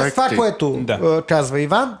Не споря с това, което казва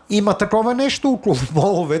Иван. Има такова нещо около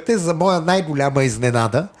моловете, за моя най-голяма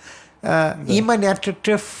изненада. Има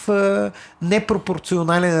някакъв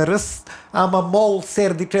непропорционален ръст, ама мол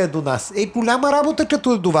сердика е до нас. Голяма работа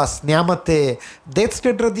като е до вас. Нямате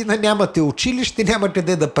детска градина, нямате училище, няма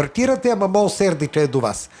къде да паркирате, ама мол сердика е до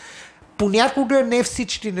вас. Понякога не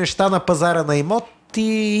всички неща на пазара на имоти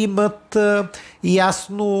имат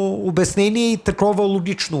ясно обяснение и такова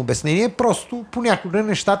логично обяснение. Просто понякога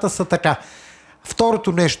нещата са така.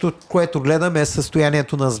 Второто нещо, което гледаме, е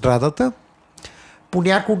състоянието на сградата.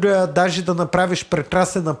 Понякога даже да направиш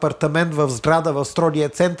прекрасен апартамент в сграда в строгия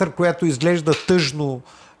център, която изглежда тъжно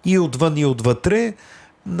и отвън и отвътре,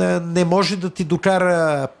 не може да ти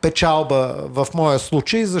докара печалба в моя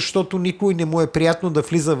случай, защото никой не му е приятно да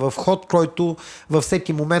влиза в ход, който във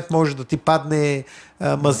всеки момент може да ти падне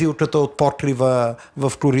мазилката от покрива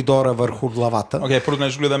в коридора върху главата. Първо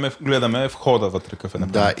нещо гледаме входа вътре какъв е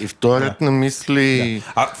направен. Да, и вторият на мисли...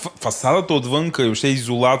 Фасадата отвънка и въобще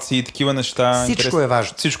изолации и такива неща... Всичко е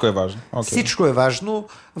важно. Всичко е важно. Всичко е важно.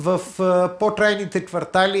 В по-трайните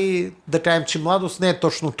квартали, да кажем, че Младост не е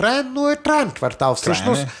точно траен, но е траен квартал.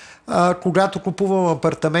 Всъщност, когато купувам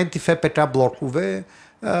апартаменти в ЕПК блокове,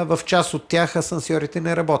 в част от тях асансьорите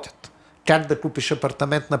не работят. Как да купиш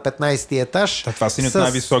апартамент на 15-ти етаж? Това са от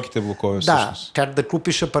най-високите блокове всъщност. Как да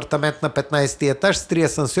купиш апартамент на 15-ти етаж с 3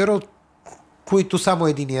 асансьора, от които само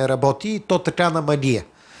единия работи, и то така на магия.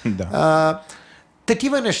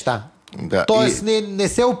 Такива неща. Тоест не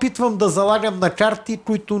се опитвам да залагам на карти,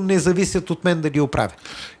 които не зависят от мен да ги оправя.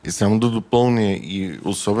 И само да допълня, и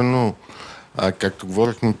особено както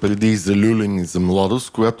говорихме преди и за Люлин и за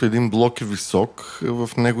Младост, когато един блок е висок, в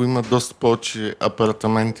него има доста повече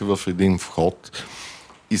апартаменти в един вход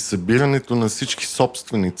и събирането на всички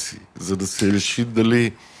собственици, за да се реши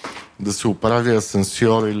дали да се оправи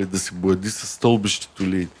асансьор или да се бояди със стълбището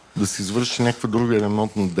или да се извърши някаква друга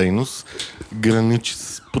ремонтна дейност, граничи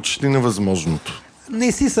с почти невъзможното.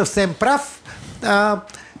 Не си съвсем прав.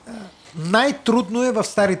 Най-трудно е в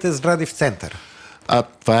старите сгради в центъра.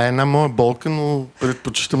 Това е една моя болка, но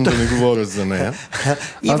предпочитам да не говоря за нея.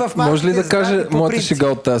 Може ли да кажа моята шега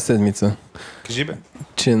от тази седмица? Кажи бе.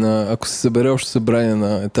 Че ако се събере общо събрание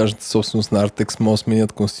на етажната собственост на Артекс, може да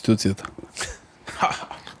сменят Конституцията.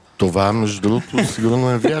 Това, между другото, сигурно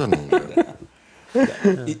е вярно.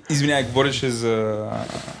 Извинявай, говореше за...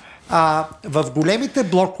 В големите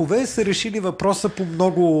блокове са решили въпроса по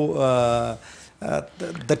много,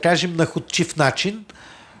 да кажем, находчив начин.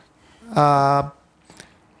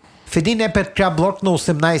 В един ЕПК блок на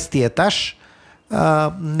 18-ти етаж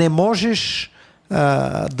не можеш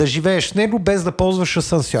да живееш в него без да ползваш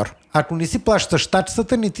асансьор. Ако не си плащаш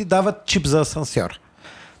таксата, не ти дават чип за асансьор.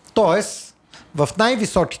 Тоест, в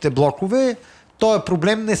най-високите блокове този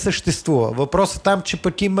проблем не съществува. Въпросът там, че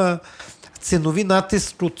пък има ценови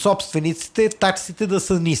натиск от собствениците, таксите да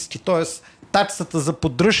са ниски. Тоест, таксата за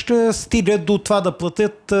поддръжка стига до това да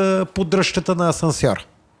платят поддръжката на асансьор.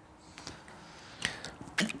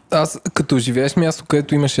 Аз като живееш място,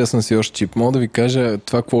 където имаше асансьор с чип, мога да ви кажа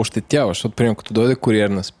това какво ощетява, защото примерно като дойде куриер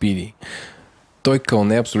на Спиди, той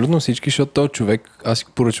кълне абсолютно всички, защото този човек, аз си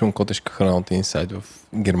поръчвам котешка храна от един сайт в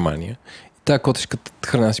Германия. И тази котешка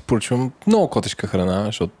храна си поръчвам много котешка храна,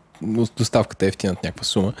 защото доставката е ефтина от някаква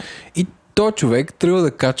сума. И този човек трябва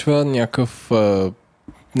да качва някакъв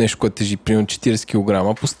нещо, което тежи примерно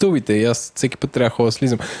 40 кг по стълбите и аз всеки път трябва да ходя да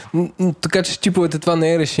слизам. Така че с чиповете това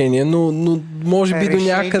не е решение, но може би до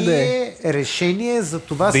някъде. Решение за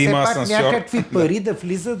това да все пак асансьор. Някакви пари да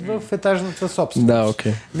влизат в етажната собственост. Да,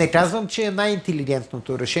 okay. Не казвам, че е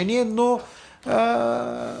най-интелигентното решение, но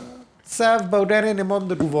сега в България не можем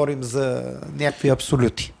да говорим за някакви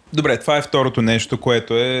абсолюти. Добре, това е второто нещо,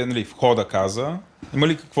 което е входа каза. Има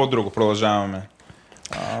ли какво друго? Продължаваме.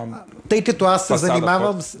 Тъй като аз се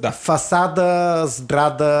занимавам с фасада,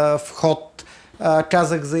 сграда, вход,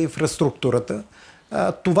 казах за инфраструктурата.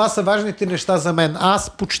 Това са важните неща за мен. Аз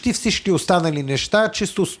почти всички останали неща,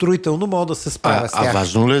 чисто строително, мога да се справя с тях.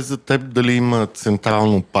 Важно ли е за теб дали има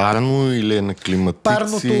централно парно или е на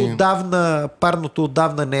климатици? Парното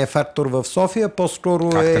отдавна не е фактор в София, по-скоро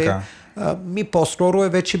по-скоро е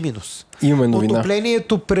вече минус.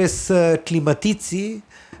 Отоплението през климатици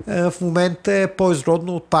в момента е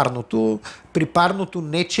по-изгодно от парното. При парното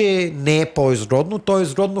не, че не е по-изгодно, то е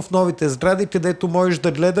изгодно в новите сгради, където можеш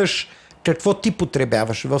да гледаш какво ти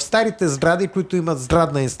потребяваш. В старите сгради, които имат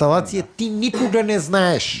сградна инсталация, ти никога не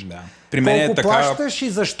знаеш колко плащаш и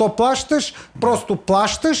защо плащаш. Просто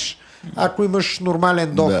плащаш, ако имаш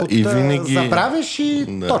нормален доход, и винаги, забравиш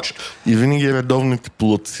и точно. И винаги редовните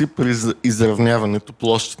платци при изравняването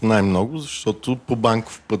плащат най-много, защото по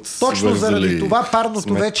банков път са точно заради това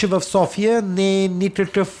парното вече в София не е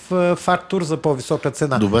никакъв фактор за по-висока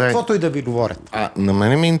цена. Добре. Каквото и да ви говорят. На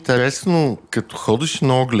мен ми е интересно, като ходиш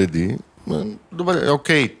на огледи, добре,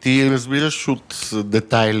 окей, ти разбираш от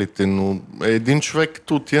детайлите, но един човек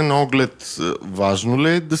като отиде на оглед, важно ли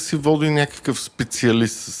е да си води някакъв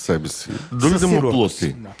специалист със себе си? Дори да му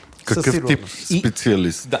плати. Какъв тип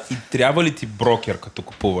специалист? И трябва ли ти брокер като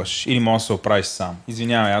купуваш? Или можеш да се оправиш сам?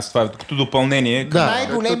 Извинявай, аз това е като допълнение.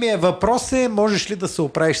 Най-големият въпрос е, можеш ли да се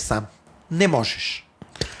оправиш сам? Не можеш.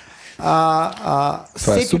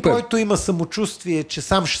 Всеки, който има самочувствие, че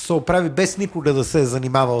сам ще се оправи без никога да се е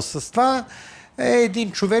занимавал с това, е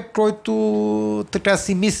един човек, който така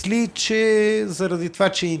си мисли, че заради това,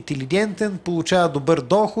 че е интелигентен, получава добър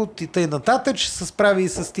доход и тъй нататък, ще се справи и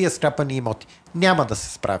с тия скапани имоти. Няма да се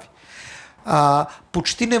справи.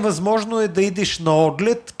 Почти невъзможно е да идеш на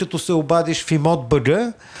оглед, като се обадиш в имот БГ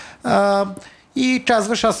и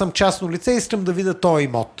казваш, аз съм частно лице, искам да видя този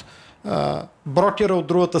имот. Брокера от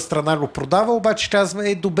другата страна го продава, обаче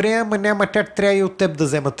казва, добре, ама няма как, трябва и от теб да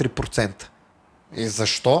взема 3%. И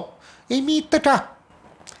защо? Така.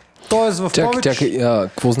 Тоест в повече... Чакай,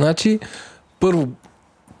 какво значи? Първо,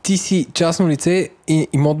 ти си частно лице и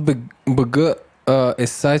имот БГ е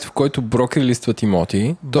сайт, в който брокери листват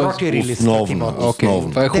имоти. Брокери листват имоти.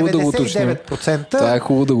 Това е хубаво да го уточним. 99% това е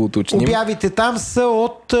хубаво да го уточним. Обявите там са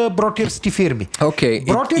от брокерски фирми.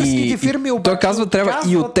 Брокерските фирми обаче... Той казва, трябва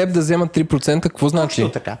и от теб да вземат 3%. Какво значи?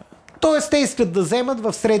 Точно така. Тоест, те искат да вземат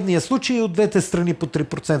в средния случай от двете страни по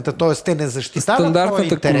 3%. Тоест, те не защитават.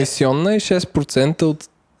 Стандартната комисионна е 6%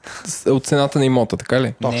 от цената на имота, така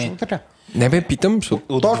ли? Точно така. Не бе, питам, защото...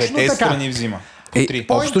 От двете страни взима.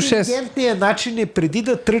 По-интелигентният начин е преди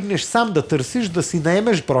да тръгнеш сам да търсиш, да си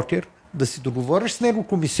наемеш брокер, да си договориш с него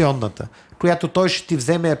комисионната, която той ще ти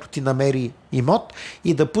вземе, ако ти намери имот,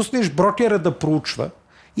 и да пуснеш брокера да проучва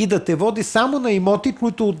и да те води само на имоти,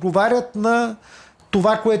 които отговарят на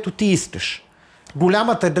това, което ти искаш.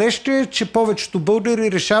 Голямата грешка е, че повечето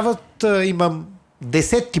българи решават, имам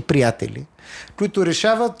десетки приятели, които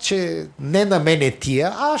решават, че не на мен е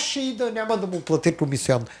тия, аз ще и да няма да му платя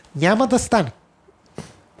комисион. Няма да стане.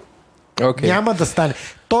 Няма да стане.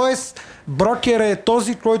 Тоест, брокера е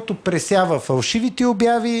този, който пресява фалшивите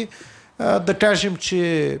обяви. Да кажем,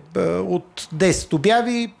 че от 10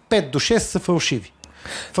 обяви, 5 до 6 са фалшиви.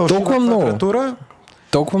 Толкова много?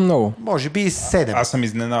 Толкова много? Може би и 7. Аз съм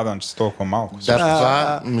изненадан, че са толкова малко.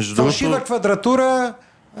 Фалшива квадратура,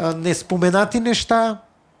 неспоменати неща,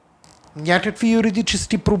 някакви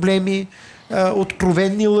юридически проблеми,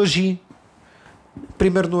 откровенни лъжи.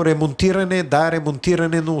 Примерно ремонтиране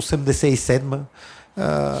на 87-ма.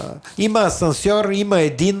 Има асансьор, има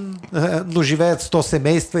един, но живеят 100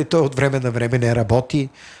 семейства и той от време на време не работи.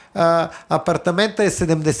 Апартамента е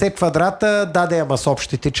 70 квадрата, ама с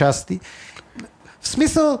общите части. В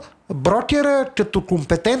смисъл, брокера като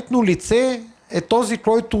компетентно лице е този,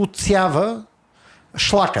 който отсява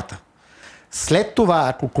шлаката. След това,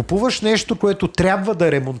 ако купуваш нещо, което трябва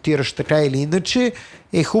да ремонтираш така или иначе,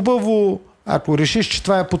 е хубаво, ако решиш, че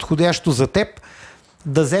това е подходящо за теб,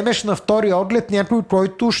 да вземеш на втори оглед някой,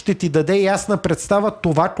 който ще ти даде ясна представа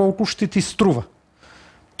това колко ще ти струва.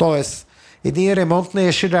 Тоест, един ремонт не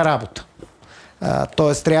е шега работа.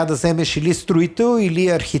 Тоест, трябва да вземеш или строител, или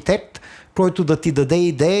архитект, който да ти даде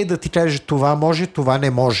идея и да ти каже това може, това не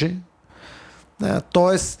може.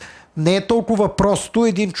 Тоест, не е толкова просто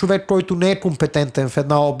един човек, който не е компетентен в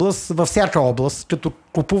една област, във всяка област, като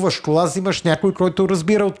купуваш кола, взимаш някой, който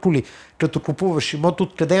разбира от коли. Като купуваш имот,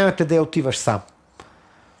 откъде на къде отиваш сам.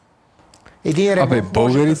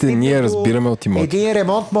 Българите ние разбираме от имоти. Един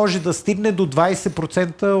ремонт може да стигне до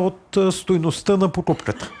 20% от стойността на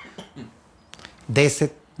покупката.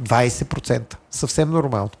 10-20%. Съвсем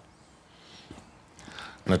нормално.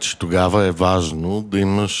 Значи тогава е важно да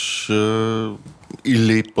имаш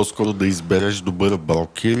Или по-скоро да избереш добър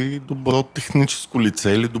брокер и добро техническо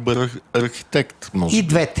лице или добър архитект. Може И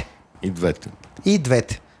двете. И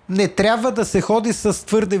двете. Не трябва да се ходи с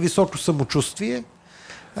твърде високо самочувствие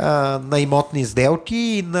на имотни сделки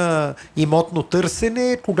и на имотно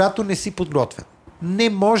търсене, когато не си подготвен. Не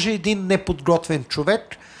може един неподготвен човек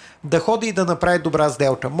да ходи и да направи добра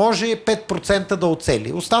сделка. Може 5% да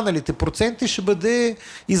оцели. Останалите проценти ще бъде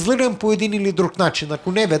излъган по един или друг начин.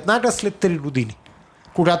 Ако не веднага, след 3 години.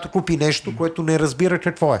 Когато купи нещо, което не разбира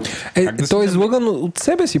какво е. Той е излъган от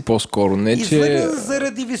себе си по-скоро. Не, излъган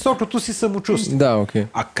заради високото си самочувствие. Да, окей.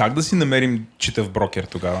 А как да си намерим читав брокер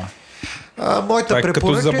тогава? Моята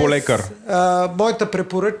Моята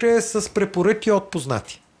препоръка е с препоръки от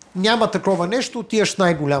познати. Няма такова нещо, отиваш в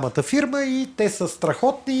най-голямата фирма и те са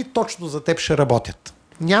страхотни и точно за теб ще работят.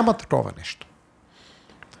 Няма такова нещо.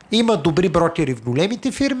 Има добри брокери в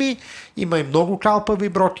големите фирми, има и много калпави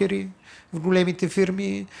брокери в големите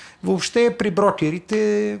фирми. Въобще при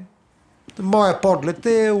брокерите моя поглед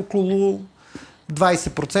е около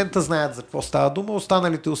 20% знаят за какво става дума,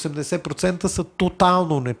 останалите 80% са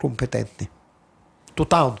тотално некомпетентни.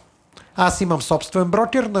 Тотално. Аз имам собствен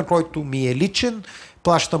брокер, на който ми е личен,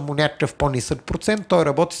 плащам му някакъв по-нисък процент, той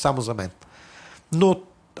работи само за мен. Но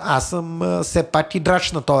аз съм все пак и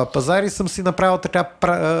драч на този пазар и съм си направил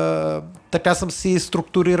така съм си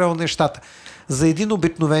структурирал нещата. За един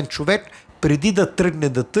обикновен човек, преди да тръгне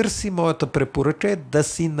да търси, моята препоръка е да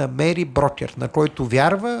си намери брокер, на който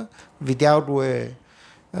вярва, видял го е,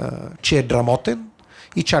 че е грамотен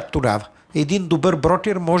и чак тогава. Един добър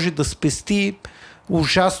брокер може да спести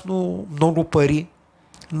ужасно много пари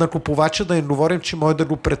на купувача, да не говорим, че може да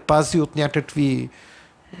го предпази от някакви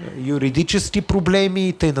юридически проблеми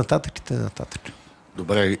и т.н.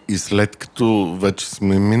 Добре, и след като вече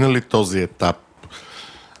сме минали този етап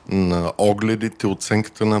на огледите,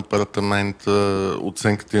 оценката на апартамента,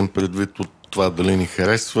 оценката им предвид от това дали ни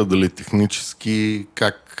харесва, дали технически,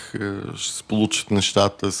 как ще се получат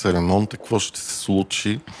нещата, с ремонта, какво ще се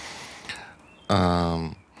случи.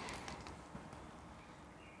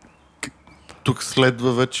 Тук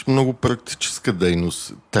следва вече много практическа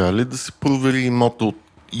дейност. Трябва ли да се провери имота от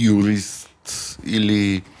юрист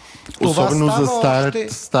или особено за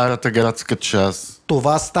старата градска част?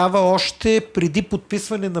 Това става още преди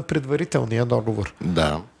подписване на предварителния договор.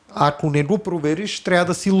 Да. Ако не го провериш, трябва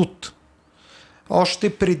да си луд. Още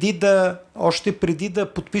преди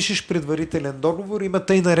да подпишеш предварителен договор, има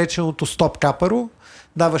тъй нареченото стоп капаро,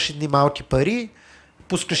 даваш едни малки пари,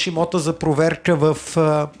 пускаш имота за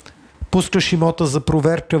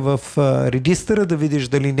проверка в регистъра, да видиш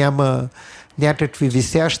дали няма някакви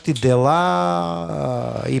висящи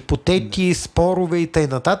дела, ипотеки, спорове и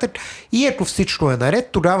т.н. И ако всичко е наред,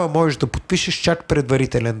 тогава можеш да подпишеш чак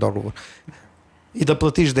предварителен договор и да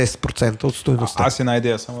платиш 10% от стойността. Аз една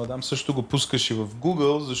идея само да дам. Също го пускаш и в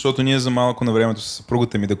Google, защото ние за малко на времето с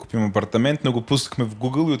съпругата ми да купим апартамент, но го пускахме в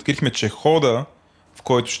Google и открихме, че хода, в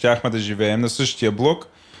който щяхме да живеем на същия блок,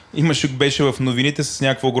 беше в новините с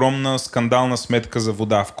някаква огромна скандална сметка за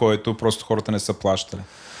вода, в който просто хората не са плащали.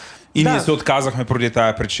 И ние се отказахме поради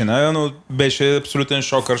тая причина, но беше абсолютен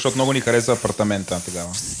шокър, защото много ни хареса апартамента тогава.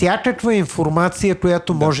 Всякаква информация,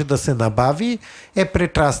 която може да се набави, е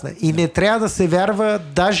прекрасна. И не трябва да се вярва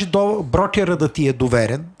даже до брокера да ти е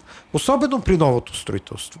доверен, особено при новото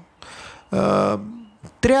строителство.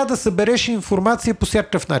 Трябва да събереш информация по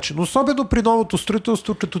всякакъв начин. Особено при новото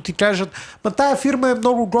строителство, като ти кажат, тая фирма е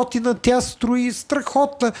много готина, тя строи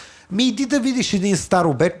страхотна. Иди да видиш един стар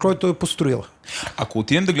обект, който е построила. Ако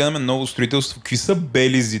отидем да гледаме ново строителство, какви са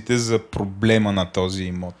белезите за проблема на този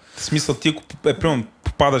имот? В смисъл, ти ако примерно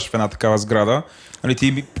попадаш в една такава сграда, нали,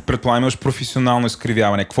 ти предполагам имаш професионално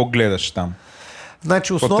изкривяване. Какво гледаш там?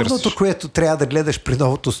 Значи основното, което трябва да гледаш при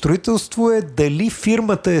новото строителство е дали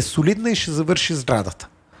фирмата е солидна и ще завърши сградата.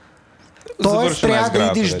 Тоест трябва да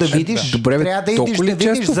идиш да видиш,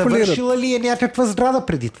 завършила ли е някаква сграда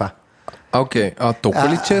преди това. Окей, толкова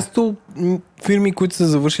ли често фирми, които са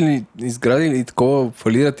завършили изгради или такова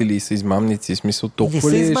фалират или са измамници? В смисъл,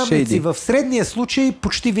 толкова ли е шейди? В средния случай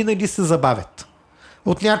почти винаги се забавят.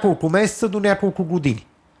 От няколко месеца до няколко години.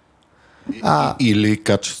 Или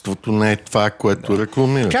качеството не е това, което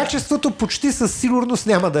рекламират. Качеството почти със сигурност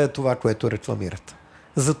няма да е това, което рекламират.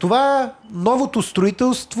 Затова новото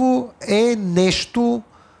строителство е нещо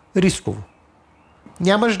рисково.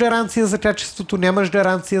 Нямаш гаранция за качеството, нямаш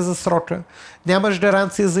гаранция за срока, нямаш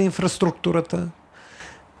гаранция за инфраструктурата.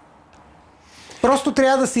 Просто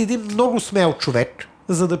трябва да си един много смел човек,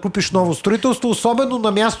 за да купиш ново строителство, особено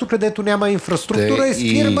на място, където няма инфраструктура и с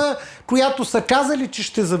фирма, която са казали, че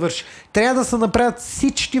ще завърши. Трябва да се направят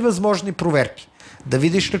всички възможни проверки. да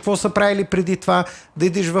видиш какво са правили преди това, да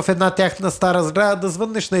идиш в една тяхна стара сграда, да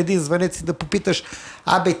звъннеш на един звънец и да попиташ: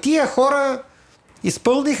 тия хора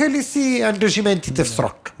изпълниха ли си ангажиментите в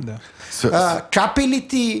срок? Капи ли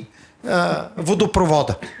ти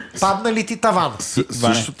водопровода? Падна ли ти тавана?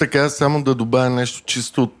 Също така, само да добавя нещо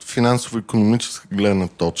чисто от финансово-икономическа гледна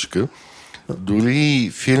точка.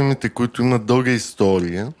 Дори фирмите, които имат дълга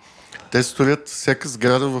история, те строят всяка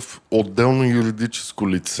сграда в отделно юридическо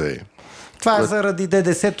лице. Това е заради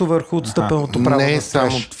ДДС-то върху отстъпеното право не на е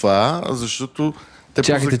строеж. само това, защото те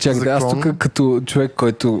Чакайте, аз тук като човек,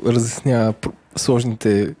 който разяснява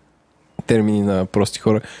сложните термини на прости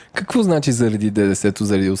хора, какво значи заради ДДС-то,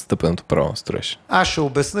 заради отстъпеното право на строеж? Аз ще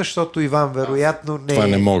обясня, защото Иван вероятно не Това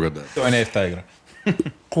не мога да. Той не е в тази игра.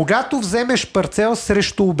 Когато вземеш парцел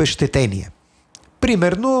срещу обезщетение,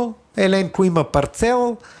 примерно Еленко има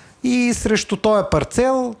парцел и срещу този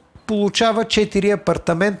парцел получава 4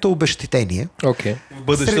 апартамента обезщетение. Okay. В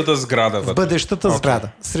бъдещата сграда. В бъдещата сграда.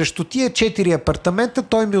 Срещу тия 4 апартамента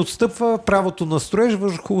той ми отстъпва правото на строеж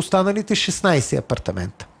върху останалите 16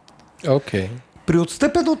 апартамента. Okay. При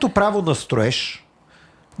отстъпеното право на строеж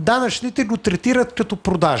данъчните го третират като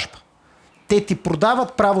продажба. Те ти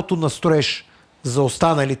продават правото на строеж за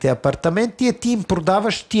останалите апартаменти, а ти им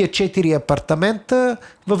продаваш тия 4 апартамента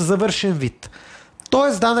в завършен вид.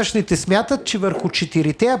 Тоест данъчните смятат, че върху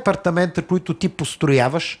 4-те апартамента, които ти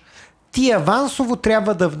построяваш, ти авансово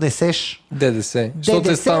трябва да внесеш ДДС,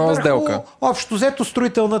 защото е станала сделка. Общо взето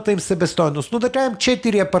строителната им себестойност. Но да кажем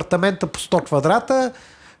 4 апартамента по 100 квадрата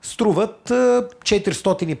струват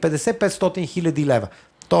 450-500 хиляди лева.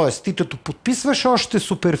 Тоест, ти като подписваш още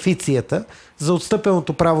суперфицията за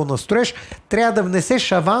отстъпеното право на строеж, трябва да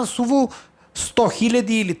внесеш авансово 100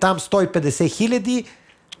 хиляди или там 150 хиляди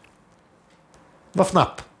в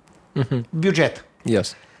НАП. Бюджета.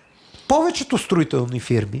 Yes. Повечето строителни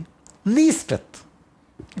фирми не искат.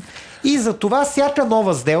 И затова всяка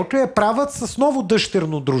нова сделка я правят с ново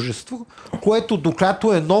дъщерно дружество, което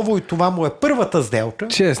докато е ново и това му е първата сделка.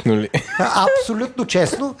 Честно ли? Абсолютно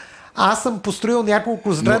честно. Аз съм построил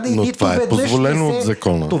няколко сгради и нито това е веднъж позволено от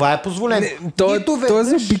закона. Това е позволено. То е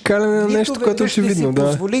за обикаляне на нещо, което е очевидно. Да.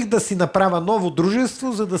 Позволих да си направя ново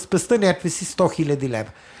дружество, за да спеста някакви си 100 хиляди лева.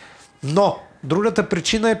 Но другата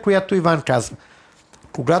причина е, която Иван казва.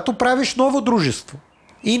 Когато правиш ново дружество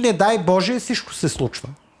и не дай Боже, всичко се случва.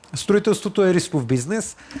 Строителството е рисков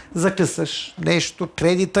бизнес, закъсаш нещо,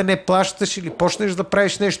 кредита не плащаш или почнеш да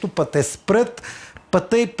правиш нещо, път те спрат,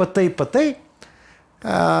 пътай.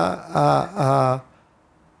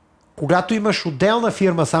 Когато имаш отделна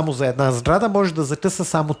фирма само за една сграда, може да закъса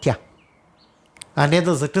само тя, а не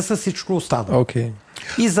да закъса всичко останало. Okay.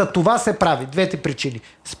 И за това се прави. Двете причини.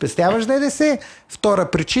 Спестяваш ДДС,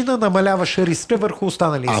 втора причина намаляваш риска върху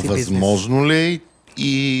останалия си бизнес. Възможно ли е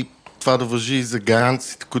и това да важи и за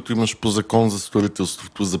гаранциите, които имаш по закон за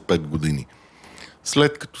строителството за 5 години?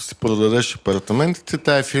 След като си продадеш апартаментите,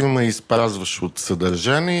 тая фирма изпразваш от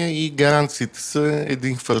съдържание и гаранциите са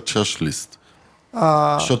един хвърчаш лист.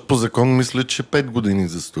 Защото по закон мисля, че 5 години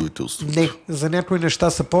за строителството. Не, за някои неща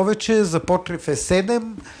са повече. За покрив е 7,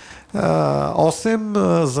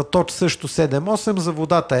 8, за точ също 7-8, за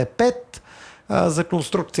водата е 5, за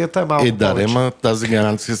конструкцията е малко повече. Ама тази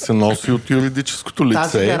гаранция се носи от юридическото лице.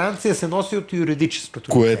 Тази гаранция се носи от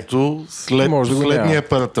юридическото лице. Което след последния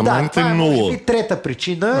апартамент е 0. Може би трета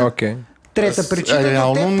причина. Okay. Трета причина.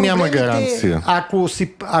 Реално няма гаранция.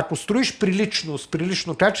 Ако строиш прилично, с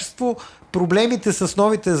прилично качество, проблемите с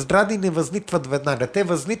новите сгради не възникват веднага. Те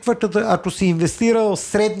възникват, ако си инвестирал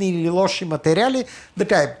средни или лоши материали, да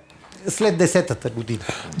кажем, след 10-та година.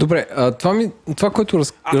 Добре, това, което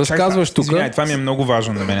разказваш тук... Извиняй, това ми е много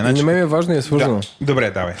важно на мен. На мен е важно и е свързано. Да.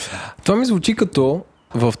 Добре, давай. Това ми звучи като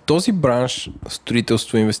в този бранш,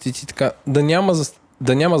 строителство, инвестиции, така,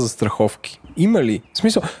 да няма застраховки. Има ли? В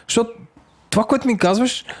смисъл, защото това, което ми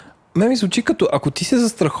казваш, мен ми звучи като ако ти се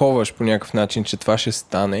застраховаш по някакъв начин, че това ще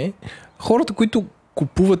стане, хората, които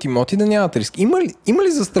купуват имоти, да нямат риск. Има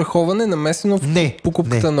ли застраховане намесено в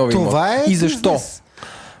покупката на нови имоти? Това е и защо? Бизнес.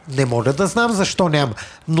 Не мога да знам защо няма.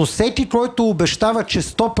 Но всеки, който обещава, че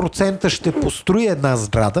 100% ще построи една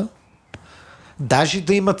сграда, даже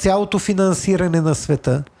да има цялото финансиране на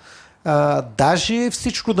света, даже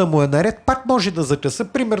всичко да му е наред, пак може да закъса.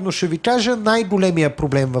 Примерно ще ви кажа, най-големия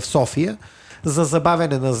проблем в София за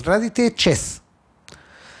забавяне на сградите е ЧЕЗ.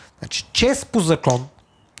 Значи, ЧЕЗ по закон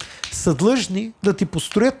са длъжни да ти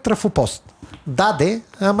построят трафопост.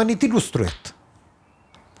 Ама не ти го строят.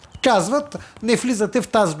 казват, не влизате в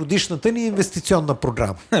тази годишната ни инвестиционна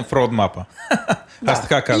програма. В родмапа. Аз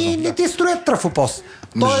така казвам. И не ти строят трафопост.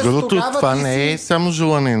 Между другото, това не е само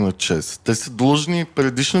желание на ЧЕЗ. Те са длъжни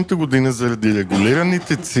предишната година заради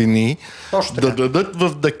регулираните цени да дадат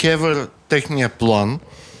в ДКЕВР техния план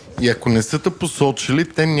и ако не са те посочили,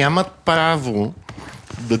 те нямат право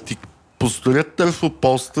да ти построят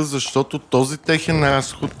трафопоста, защото този техен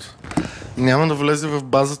разход няма да влезе в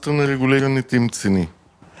базата на регулираните им цени.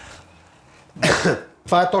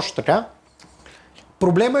 Това е точно така.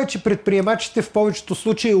 Проблема е, че предприемачите в повечето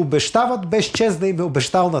случаи обещават без ЧЕЗ да им е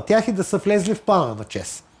обещал на тях и да са влезли в плана на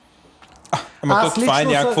ЧЕЗ. Ама това е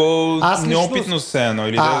някакво неопитно се едно,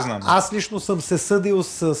 или да знам. Аз лично съм се съдил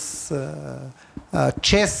с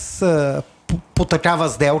ЧЕЗ по такава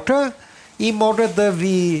сделка и мога да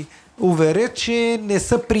ви уверя, че не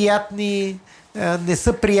са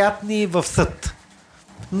приятни в съд.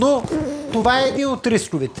 Но това е един от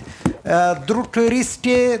рисковете. Друг риск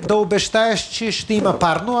е да обещаеш, че ще има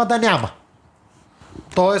парно, а да няма.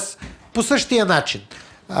 Тоест, по същия начин.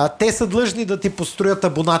 Те са длъжни да ти построят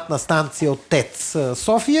абонатна станция от ТЕЦ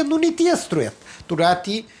София, но не ти я строят. Тогава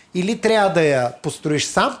ти или трябва да я построиш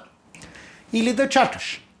сам, или да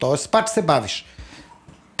чакаш. Тоест, пак се бавиш.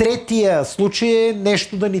 Третия случай е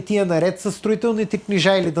нещо да не ти е наред с строителните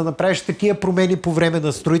книжа или да направиш такива промени по време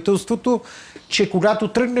на строителството, че когато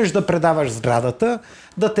тръгнеш да предаваш сградата,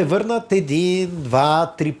 да те върнат 1,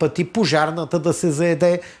 2, 3 пъти, пожарната да се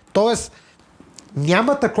заеде. Тоест,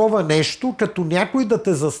 няма такова нещо, като някой да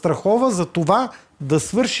те застрахова за това да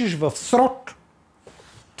свършиш в срок.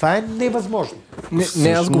 Това е невъзможно. Не,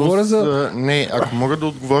 аз говоря за... Не, ако мога да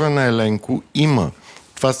отговоря на Еленко, има.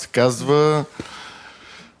 Това се казва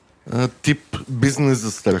тип бизнес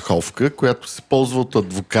застраховка, която се ползва от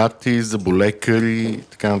адвокати, зъболекари и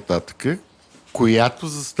така нататък, която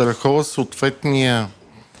застрахова съответния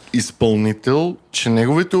изпълнител, че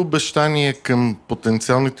неговите обещания към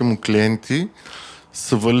потенциалните му клиенти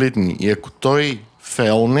са валидни. И ако той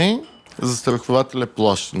фейлне, застрахователя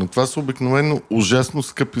плаща. Но това са обикновено ужасно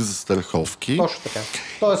скъпи застраховки. Точно така.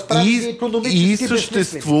 Тоест, и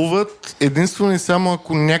съществуват единствено и само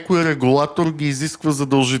ако някой регулатор ги изисква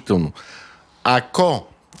задължително. Ако,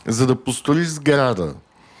 за да построиш сграда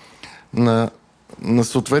на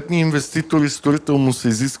съответни инвеститори, строител му се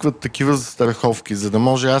изискват такива застраховки, за да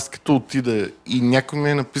може аз като отида и някой ми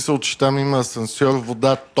е написал, че там има асансьор,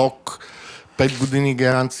 вода, ток, 5 години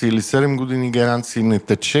гаранция или 7 години гаранция не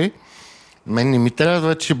тече, мен не ми трябва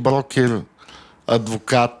вече брокер,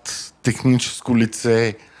 адвокат, техническо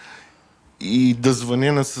лице и да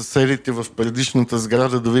звъня на съседите в предишната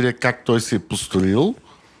сграда да видя как той се е построил,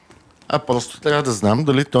 а просто трябва да знам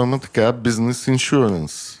дали той има така бизнес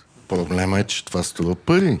иншуренс. Проблема е, че това струва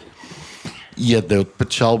пари. Яде от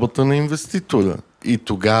печалбата на инвеститора. И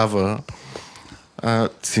тогава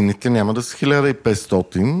цените няма да са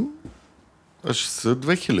 1500, а ще са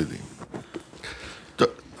 2000.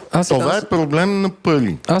 Това е проблем на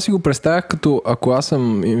пари. Аз си го представях като ако аз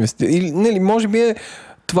съм инвеститор. Или може би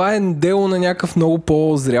това е дело на някакъв много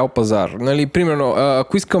по-зрял пазар. Нали, примерно,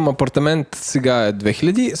 ако искам апартамент сега е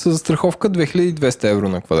 2000, с застраховка 2200 евро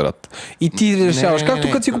на квадрат. И ти решаваш,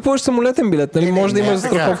 както като си купуваш самолетен билет, нали, може да имаш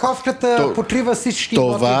застраховка. Застраховката покрива всички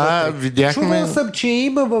това имоти. Видяхме... Чувал съм, че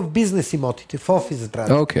има в бизнес имотите, в офис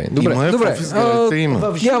сгради. Окей, добре.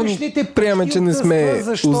 В жилищните приемаме, че не сме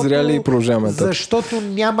озряли и продължаваме. Защото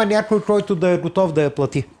няма някой, който да е готов да я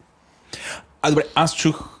плати. Добре,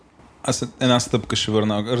 аз една стъпка ще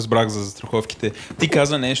върна, разбрах за застраховките. Ти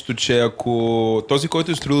каза нещо, че ако този,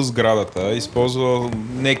 който е строил сградата, използва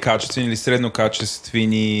некачествени или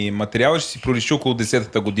среднокачествени материали, ще си проличи около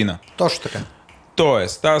 10-та година. Точно така.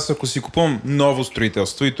 Тоест, аз ако си купувам ново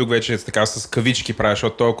строителство и тук вече така с кавички правя,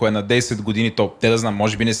 защото то ако е на 10 години, то те да знам,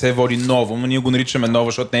 може би не се води ново, но ние го наричаме ново,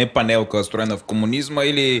 защото не е панелка, строена в комунизма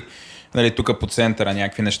или нали, тук по центъра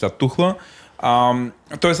някакви неща тухла.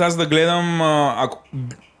 Тоест аз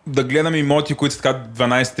да гледам имоти, които са така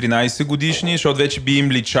 12-13 годишни, защото вече би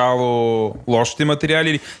им личало лошите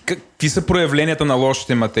материали. Какви са проявленията на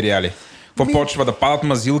лошите материали? Какво почва да падат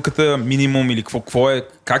мазилката минимум или какво е?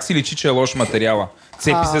 Как си личи, че е лош материала?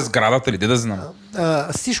 Цепи се сградата ли? Да знам.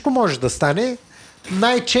 Всичко може да стане.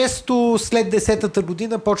 Най-често след 10-та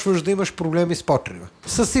година почваш да имаш проблеми с покрива.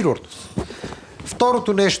 Със сигурност.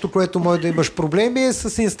 Второто нещо, което може да имаш проблеми е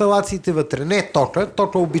с инсталациите вътре. Не тока.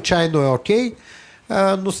 Тока обичайно е окей.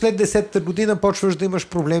 Но след 10-та година почваш да имаш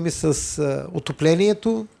проблеми с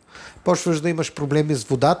отоплението, почваш да имаш проблеми с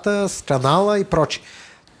водата, с канала и прочее.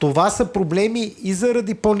 Това са проблеми и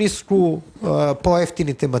заради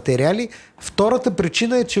по-евтините материали. Втората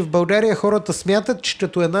причина е, че в България хората смятат, че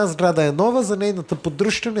като една сграда е нова, за нейната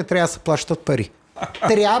поддръжка не трябва да се плащат пари.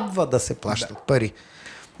 Трябва да се плащат пари.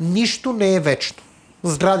 Нищо не е вечно.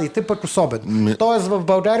 Сградите пък особено. Тоест в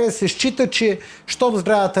България се счита, че щом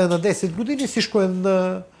сградата е на 10 години, всичко е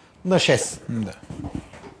на 6. Да.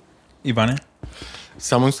 Иване?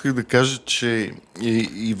 Само исках да кажа, че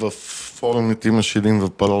и в форумите имаше един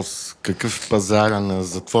въпрос, какъв пазара на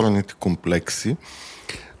затворените комплекси.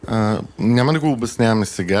 Няма да го обясняваме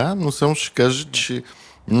сега, но само ще кажа, че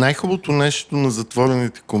най-хубавото нещо на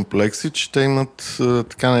затворените комплекси, че те имат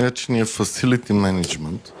така наречения facility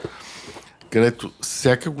management, където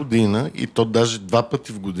всяка година, и то даже 2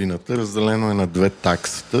 пъти в годината, разделено е на 2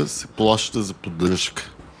 таксата, се плаща за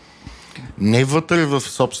поддръжка. Не вътре в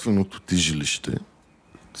собственото ти жилище,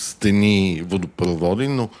 стени, водопроводи,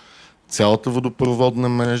 но цялата водопроводна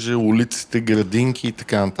мрежа, улиците, градинки и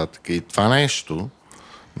така нататък. И това нещо,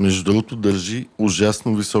 между другото, държи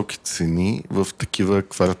ужасно високи цени в такива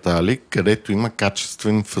квартали, където има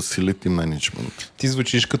качествен facility management. Ти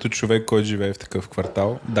звучиш като човек, който живее в такъв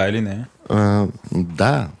квартал. Да или не?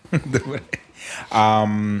 Да. Добре.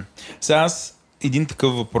 Сега аз един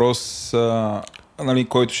такъв въпрос,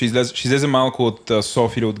 който ще излезе малко от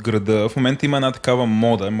София, от града. В момента има една такава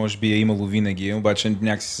мода, може би е имало винаги, обаче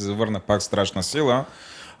някакси се завърна пак страшна сила,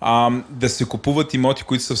 да се купуват имоти,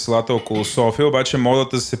 които са в селата около София, обаче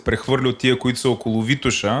модата се прехвърли от тия, които са около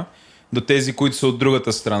Витоша, до тези, които са от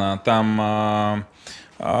другата страна. Там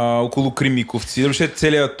около Кримиковци. Въобще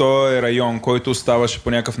целият този район, който оставаше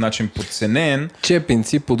по някакъв начин подценен.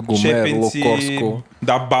 Чепинци, Подгомер, Локорско.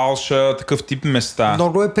 Да, Балша, такъв тип места.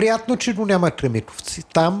 Много е приятно, че го няма Кремиковци.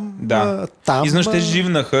 Там... И знаеш, те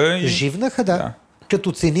живнаха. Живнаха, да.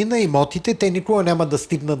 Като цени на имотите, те никога няма да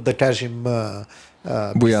стигнат, да кажем,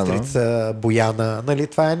 Бистрица, Бояна. Нали,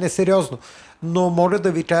 това е несериозно. Но моля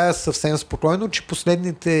да ви кажа съвсем спокойно, че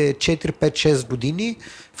последните 4, 5, 6 години,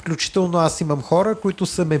 включително аз имам хора, които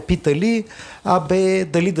са ме питали,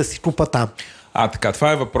 дали да си купа там. Така,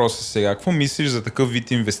 това е въпросът сега. Какво мислиш за такъв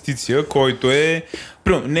вид инвестиция, който е...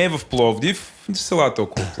 Не е в Пловдив, в селата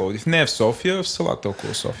около Пловдив. Не е в София, в селата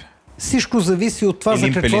около София. Всичко зависи от това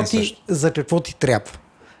за какво ти трябва.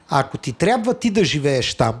 Ако ти трябва ти да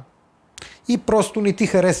живееш там и просто не ти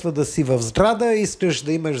харесва да си в сграда, искаш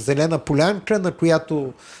да имаш зелена полянка, на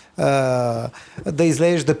която да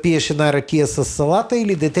излезеш да пиеш една ракия с салата,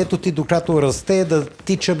 или детето ти, докато расте, да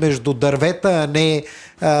тича между дървета, а не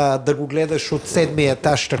да го гледаш от 7-ми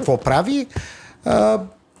етаж какво прави,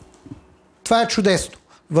 това е чудесно.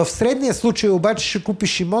 В средния случай обаче ще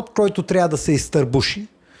купиш имот, който трябва да се изтърбуши,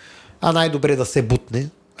 а най-добре да се бутне,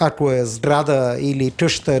 ако е сграда или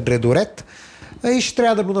къща редоред, и ще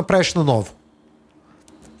трябва да го направиш наново.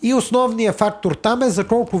 И основният фактор там е за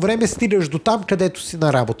колко време стигаш до там, където си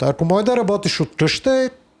на работа. Ако може да работиш от къща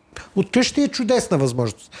е чудесна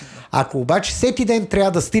възможност. Ако обаче всеки ден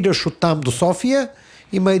трябва да стигаш от там до София,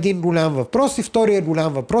 има един голям въпрос, и втория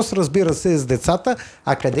голям въпрос, разбира се, е с децата.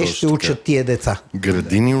 А къде ще учат тия деца?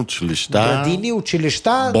 Градини,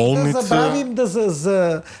 училища, болница. Да забравим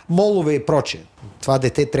за молове и прочее. Това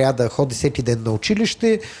дете трябва да ходи всеки ден на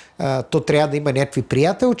училище, то трябва да има някакви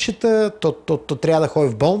приятелчета, то трябва да ходи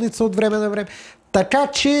в болница от време на време. Така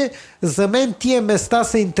че за мен тия места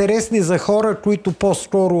са интересни за хора, които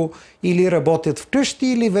по-скоро или работят вкъщи,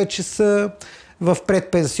 или вече са в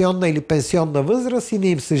предпенсионна или пенсионна възраст и не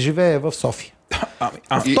им се живее в София.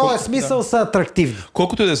 В този смисъл са атрактивни.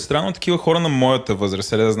 Колкото и да е странно, такива хора на моята възраст,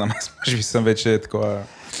 да знам, аз може би съм вече такова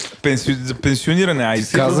за пенсиониране.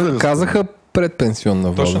 Казаха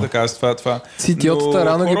предпенсионна възраст. Точно така, това. Ситиотата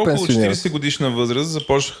рано ги пенсионират. 40 годишна възраст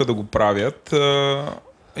започнаха да го правят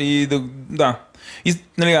и да. И,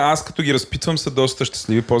 нали, аз като ги разпитвам са доста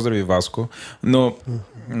щастливи. Поздрави, Васко. Но,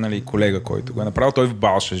 нали, колега, който го е направил, той в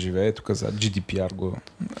Балша живее, тук за GDPR го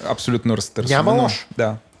абсолютно разтърсва. Няма лошо.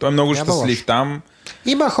 Да, той е много щастлив там.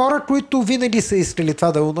 Има хора, които винаги са искали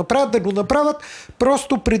това да го направят,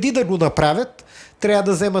 просто преди да го направят, трябва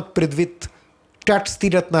да вземат предвид как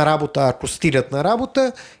стигат на работа, ако стигат на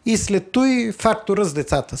работа, и след той фактора с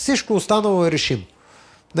децата. Всичко останало е решимо.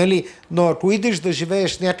 Нали? Но ако идеш да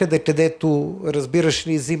живееш някъде, където, разбираш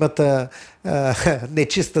ли, зимата не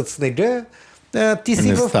чистат снега, ти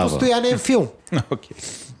си в постоянен филм. Okay.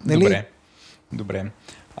 Нали? Добре.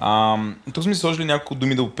 Тук сме сложили няколко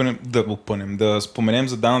думи да споменем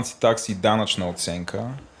за данъци, такси и данъчна оценка.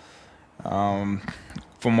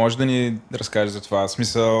 Какво може да ни разкажеш за това? В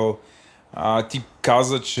смисъл, ти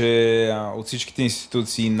каза, че от всичките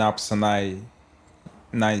институции НАП са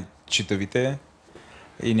най-читавите.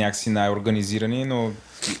 и някакси най-организирани, но...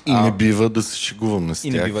 И не бива да се шегуваме с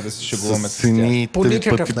тях. И не бива да се шегуваме с цени тях.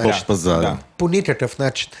 3 пъти под пазара. Да. По никакъв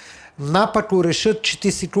начин. Напако решат, че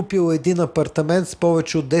ти си купил един апартамент с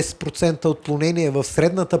повече от 10% отклонение в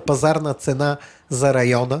средната пазарна цена за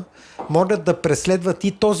района, могат да преследват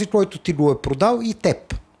и този, който ти го е продал, и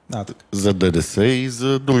теб. За ДДС и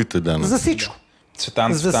за другите данъци. За всичко.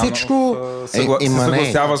 Цветан за всичко се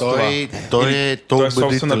съгласява с това. Той е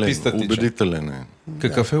убедителен.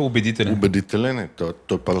 Какъв е убедителен? Убедителен е.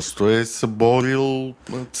 Той просто е съборил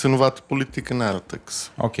ценовата политика на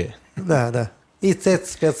Артекс. Окей. Да. И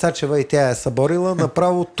Цецка Цачева и тя е съборила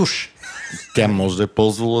направо туш. Тя може да е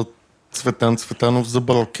ползвала Цветан Цветанов за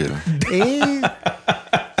брокер.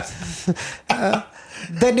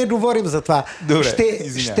 Да не говорим за това. Добре,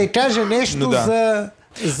 ще кажа нещо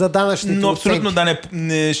за данъчните оценки. Но абсолютно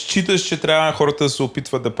не считаш, че трябва хората да се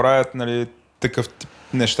опитват да правят такъв тип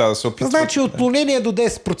неща, да се опитват. Значи отклонения до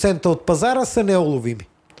 10% от пазара са неуловими.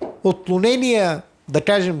 Отклонения, да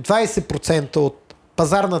кажем 20% от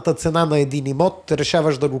пазарната цена на един имот,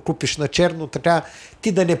 решаваш да го купиш на черно, така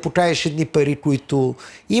ти да не покажеш едни пари, които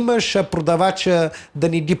имаш, а продавача да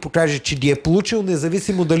не ги покаже, че ги е получил,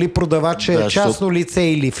 независимо дали продавача е частно лице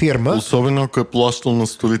или фирма. Особено ако е плащал на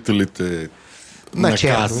строителите на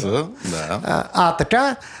каса.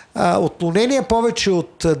 Така, отклонения повече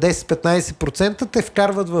от 10-15% те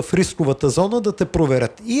вкарват в рисковата зона да те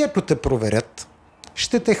проверят. И ако те проверят,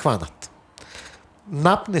 ще те хванат.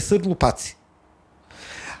 НАП не са глупаци.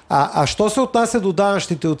 Що се отнася до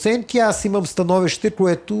данъчните оценки, аз имам становище,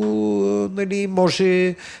 което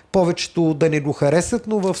може повечето да не го харесат,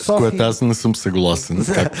 но в София... С което аз не съм съгласен,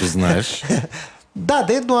 както знаеш.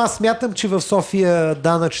 Но аз смятам, че в София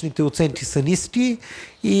данъчните оценки са ниски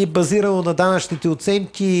и базирано на данъчните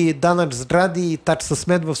оценки, данъч сгради и такса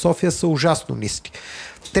смет в София са ужасно ниски.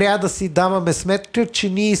 Трябва да си даваме сметка, че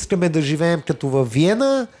ние искаме да живеем като във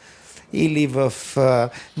Виена или в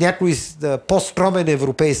някой по-скромен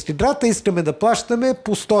европейски град, а искаме да плащаме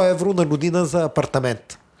по 100 евро на година за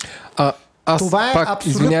апартамент. Това е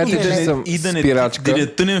абсолютно и да не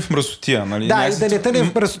тънем в мръсотия. Нали? И да не тънем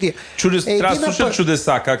в мръсотия. Трябва да слушат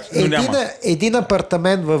чудеса, както няма. Един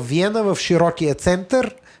апартамент в Виена, в широкия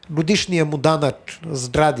център, годишния му данък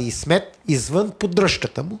сгради и смет, извън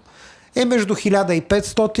поддръжката му, е между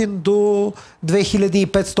 1500 до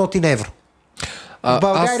 2500 евро. В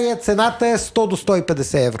България цената е 100 до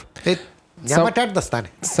 150 евро. Няма как да стане.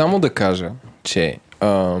 Само да кажа, че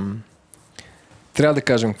трябва да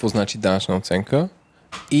кажем какво значи данъчна оценка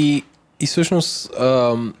и всъщност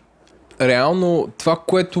реално това,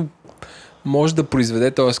 което може да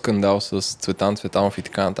произведе този скандал с Цветан Цветанов и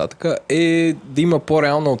така нататък, е да има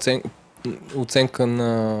по-реална оценка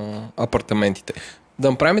на апартаментите.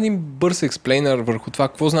 Да направим един бърз експлейнер върху това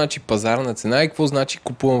какво значи пазарна цена и какво значи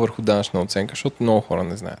купувам върху данъчна оценка, защото много хора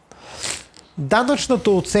не знаят.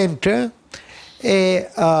 Данъчната оценка е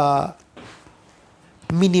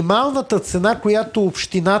минималната цена, която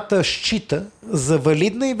общината счита за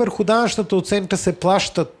валидна, и върху данъчната оценка се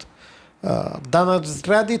плащат данък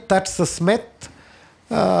сгради, такса смет,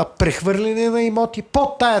 прехвърляне на имоти.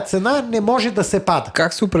 Под тая цена не може да се пада.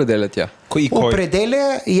 Как се определя тя?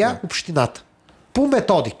 Определя я общината. По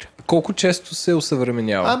методика. Колко често се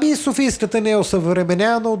осъвременява? Софийската не е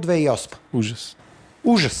осъвременявана от 2008.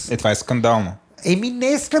 Ужас. Това е скандално. Не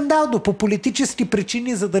е скандално. По политически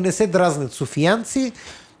причини, за да не се дразнят софиянци,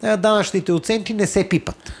 данъчните оценки не се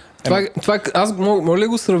пипат. Аз мога ли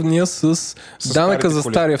го сравня с данъка за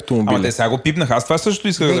стари автомобили? Ама те сега го пипнаха. Аз това също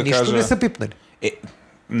исках да кажа. Нищо не са пипнали.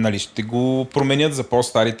 Ще го променят за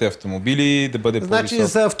по-старите автомобили, да бъде по-висок. Значи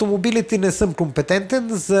за автомобилите не съм компетентен,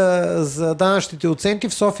 за данъчните оценки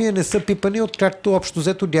в София не са пипани, откакто общо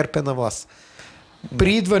взето ГЕРБ е на власт.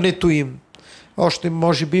 При идването им, още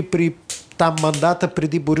може би при там мандата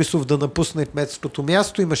преди Борисов да напусне кметското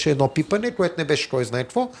място, имаше едно пипане, което не беше кой знае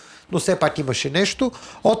какво, но все пак имаше нещо.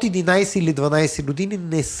 От 11 или 12 години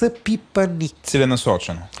не са пипани.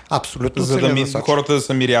 Целенасочено. Абсолютно за целенасочено. Да хората да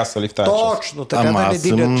са мирясали в тази част. Точно, така да не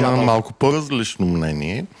дигат джаба. Аз съм малко по-различно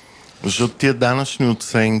мнение, защото тия данъчни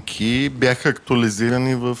оценки бяха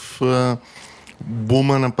актуализирани в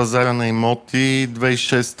бума на пазара на имоти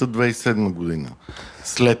 2006-2007 година.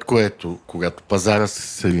 След което, когато пазара се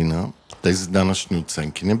срина, тези данъчни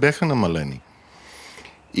оценки не бяха намалени.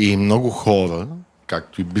 И много хора,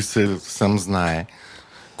 както и Бисер сам знае,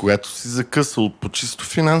 когато си закъсал по чисто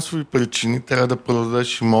финансови причини, трябва да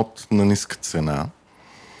продадеш имот на ниска цена.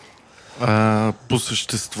 По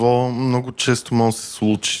същество много често може да се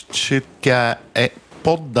случи, че тя е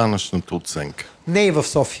под данъчната оценка. Не и в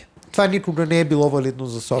София. Това никога не е било валидно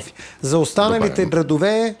за София. За останалите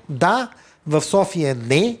градове, да, В София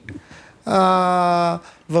не.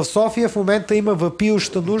 В София в момента има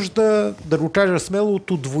въпиюща нужда, да го кажа смело,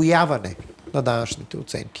 от удвояване на данъчните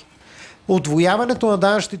оценки. Удвояването на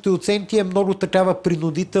данъчните оценки е много такава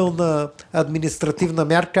принудителна административна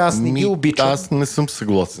мярка. Аз не ги обичам. Аз не съм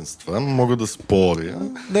съгласен с това. Мога да споря.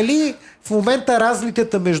 Нали, в момента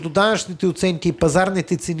разликата между данъчните оценки и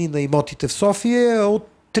пазарните цени на имотите в София е от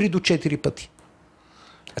 3 до 4 пъти.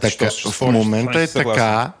 Така, в момента е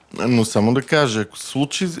така, но само да кажа, ако се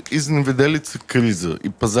случи изневиделица криза и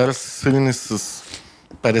пазара се срине с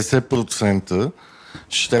 50%,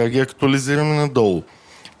 ще трябва да ги актуализираме надолу.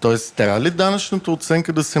 Тоест, трябва ли данъчната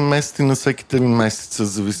оценка да се мести на всеки 3 месеца, в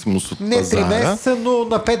зависимост от пазара? Не 3 месеца, но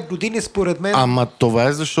на 5 години според мен. Ама това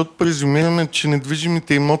е защото презюмираме, че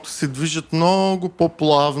недвижимите имоти се движат много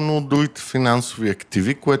по-плавно от другите финансови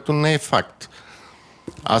активи, което не е факт.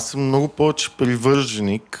 Аз съм много повече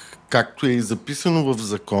привърженик, както е и записано в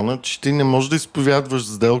закона, че ти не можеш да изповядваш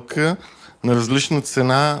сделка на различна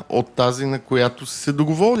цена от тази, на която си се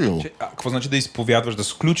договорил. Какво значи да изповядваш? Да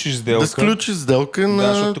сключиш сделка? Да сключиш сделка на...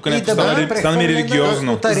 Да, защото тук не стана ми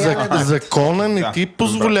религиозно. Закона не ти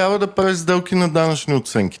позволява да правиш сделки на данъчни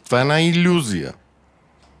оценки. Това е една илюзия.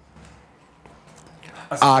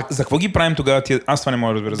 За какво ги правим тогава? Аз това не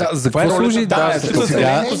мога да разбера. За какво служи?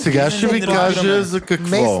 Сега ще ви кажа за какво.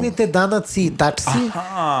 Местните данъци и такси.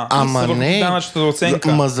 Ама не.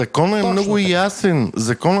 Ма законът е много ясен.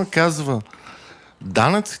 Законът казва,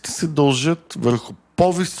 данъците се дължат върху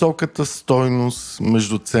по-високата стойност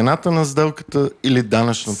между цената на сделката или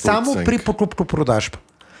данъчната оценка. Само при покупко-продажба.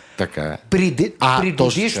 Така е. При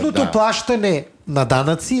годишното плащане на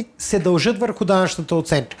данъци се дължат върху данъчната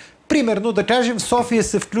оценка. Примерно, да кажем, в София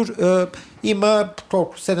има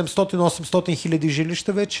 700-800 хиляди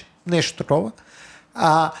жилища вече, нещо такова,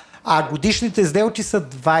 а годишните сделки са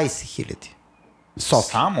 20 хиляди.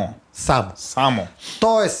 Само.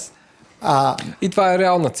 Тоест... И това е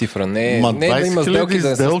реална цифра. Не да има сделки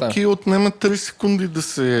да сделки отнемат 3 секунди да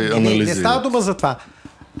се анализират. Не става дума за това.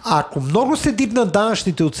 Ако много се дигнат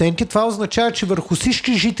данъчните оценки, това означава, че върху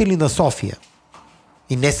всички жители на София,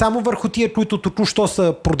 и не само върху тия, които току-що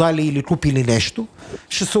са продали или купили нещо,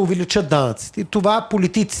 ще се увеличат данъците. И това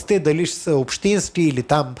политиците, дали ще са общински или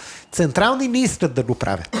там централни, не искат да го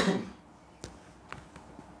правят.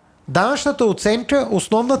 Данъчната оценка,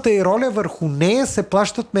 основната ѝ роля, върху нея се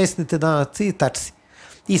плащат местните данъци и такси.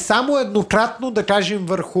 И само еднократно, да кажем,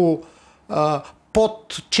 върху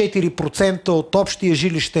под 4% от общия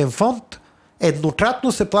жилищен фонд,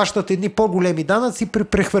 еднократно се плащат едни по-големи данъци при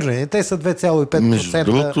прехвърляне. Те са 2,5%. Между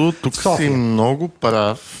другото, тук си много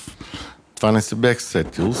прав. Това не се бях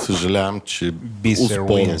сетил. Съжалявам, че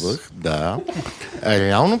успорвах. Да.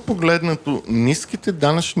 Реално погледнато, ниските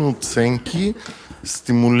данъчни оценки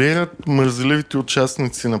стимулират мързеливите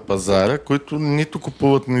участници на пазара, които нито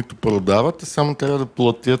купуват, нито продават, а само трябва да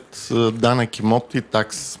платят данък имоти и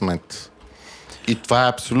такси смет. И това е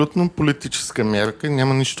абсолютно политическа мярка и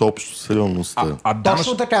няма нищо общо с реалността.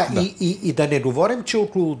 Точно така. Да. И да не говорим, че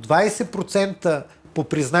около 20% по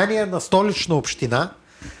признание на Столична община,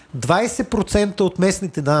 20% от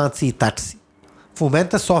местните данъци и такси в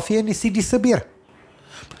момента София не си ги събира.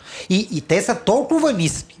 И те са толкова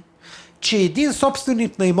ниски, че един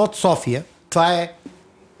собственик на имот София, това е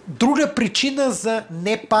друга причина за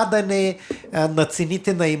непадане на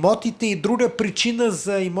цените на имотите и друга причина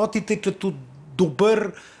за имотите като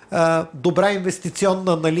добра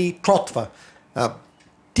инвестиционна клотва.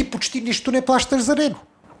 Ти почти нищо не плащаш за него.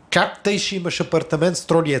 Как тъй ще имаш апартамент в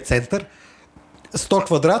строгия център, 100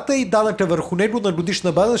 квадрата и данъка върху него на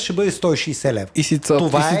годишна база ще бъде 160 лева. И си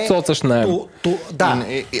цоцаш наем.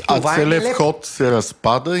 А целият вход се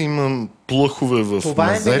разпада, има плъхове в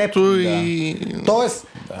мазето и... Тоест,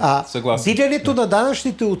 дигането на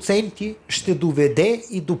данъчните оценки ще доведе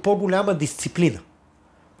и до по-голяма дисциплина.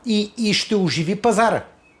 И ще оживи пазара.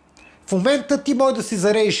 В момента ти може да си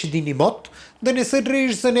зарееш един имот, да не се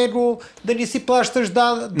дрееш за него, да не си плащаш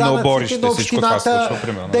данъците на общината,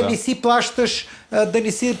 да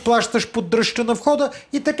не си плащаш поддръжка на входа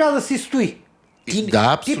и така да си стои.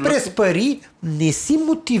 Ти през пари не си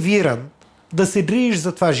мотивиран да се дрееш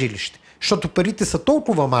за това жилище, защото парите са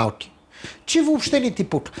толкова малки, че въобще не ти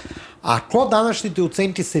пука. Ако данъчните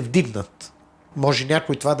оценки се вдигнат, може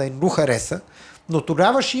някой това да му хареса, но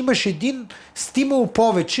тогава ще имаш един стимул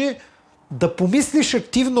повече да помислиш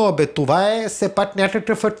активно, това е все пак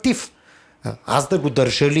някакъв актив. Аз да го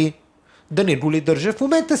държа ли, да не го ли държа. В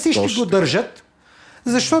момента всички го държат,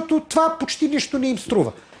 защото това почти нищо не им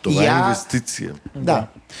струва. Това е инвестиция. Да.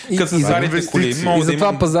 И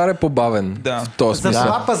затова пазар е побавен.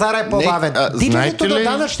 Затова пазар е побавен. Дигането на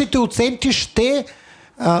данъчните оценки ще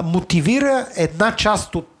мотивира една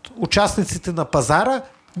част от участниците на пазара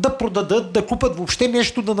да продадат, да купат, въобще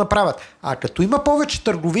нещо да направят. А като има повече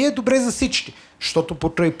търговия, е добре за всички. Защото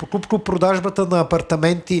покрай покупко-продажбата на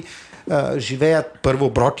апартаменти живеят първо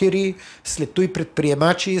брокери, след това и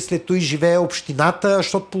предприемачи, след това и живее общината,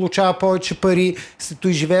 защото получава повече пари, след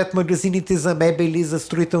това и живеят магазините за мебели, за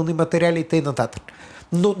строителни материали и т.н.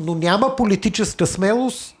 Но няма политическа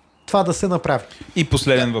смелост това да се направи. И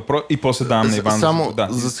последен въпрос, и после давам на Иван. Само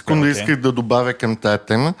за секунда исках да добавя към тая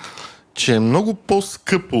тема, че е много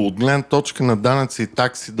по-скъпо от гледна точка на данъци и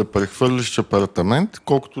такси да прехвърлиш апартамент,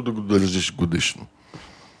 колкото да го държиш годишно.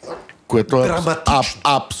 Което е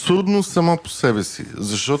абсурдно само по себе си.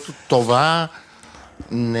 Защото това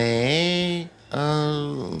не е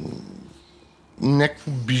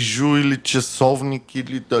някакво бижу или часовник,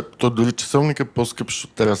 или то дори часовник е по-скъп,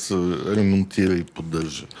 защото трябва да се ремонтира и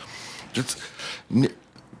поддържа.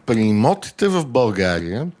 При имотите в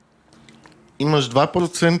България имаш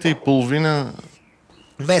 2,5%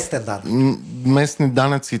 местни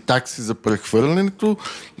данъци и такси за прехвърлянето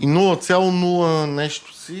и 0,0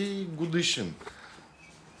 нещо си годишен.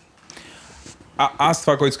 Аз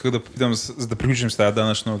това, което исках да попитам, за да приключим с тази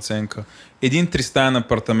данъчна оценка. Един 3-стаен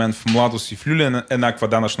апартамент в Младост и в Люлин еднаква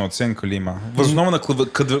данъчна оценка ли има? Възнова на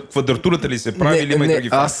квадратурата ли се прави или има и други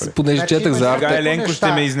фактори? Аз понеже четах за Артекс. Еленко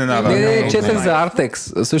ще ме изненада. Не, четах за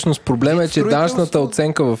Артекс. Всъщност проблема е, че данъчната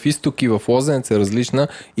оценка в Изток и в Лозенец е различна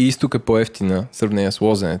и Изток е по-евтина в сравнение с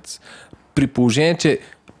Лозенец. При положение, че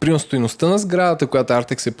при стойността на сградата, която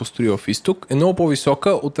Артекс е построил в Изток, е много по-висока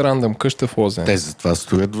от рандъм къща в Лозенец. Те затова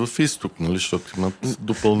строят в Изток, нали, защото имат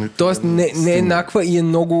допълнително. Тоест не е еднаква и е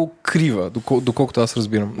много крива, доколкото аз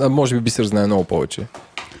разбирам. Може би Бисер знае много повече.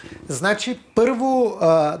 Значи, първо,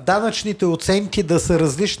 данъчните оценки да са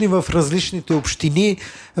различни в различните общини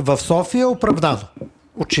в София е оправдано.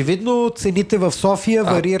 Очевидно цените в София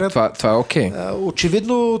варират. Това е окей.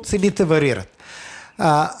 Очевидно цените варират.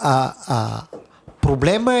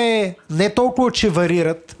 Проблема е не толкова, че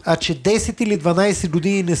варират, а че 10 или 12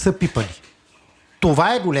 години не са пипани.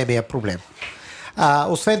 Това е големия проблем.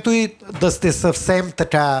 Освен това и да сте съвсем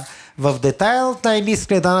така в детайл,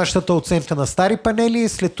 най-ниска е данъчната оценка на стари панели,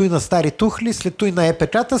 след това и на стари тухли, след това и на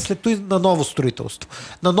ЕПК-та, след това и на ново строителство.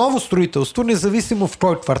 На ново строителство, независимо в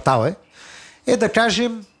кой квартал е да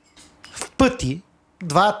кажем в пъти,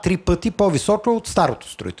 2-3 пъти по-високо от старото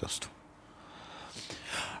строителство.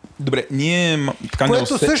 Добре, ние...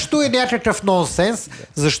 Което също е някакъв нонсенс,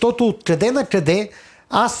 защото откъде на къде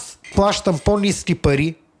аз плащам по-ниски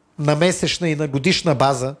пари на месечна и на годишна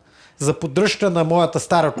база за поддръжка на моята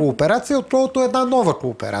стара кооперация, отколкото една нова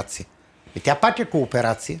кооперация. И тя пак е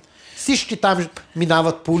кооперация. Всички там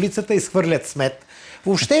минават по улицата и схвърлят смет.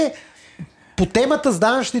 Въобще, по темата с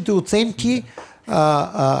данъчните оценки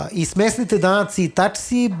и с местните данъци и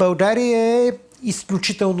такси, България е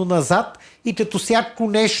изключително назад и като всяко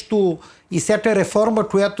нещо и всяка реформа,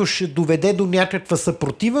 която ще доведе до някаква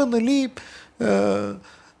съпротива, нали,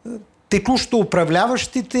 текущо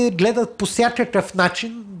управляващите гледат по всякакъв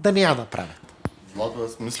начин да не я направят. Владо,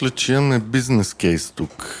 аз мисля, че имаме бизнес кейс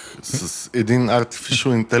тук. С един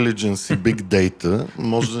Artificial Intelligence и Big Data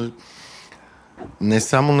може не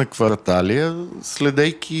само на квартали,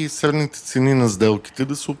 следейки средните цени на сделките,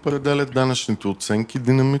 да се определят данъчните оценки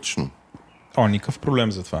динамично. Никакъв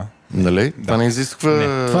проблем за това. Нали? Да. Това не изисква...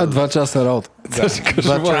 Не. Това е 2 часа работа.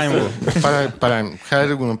 Хайде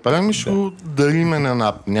да го направим и ще го дариме на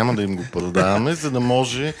НАП. Няма да им го продаваме, за да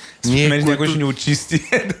може... Някой ще ни очисти.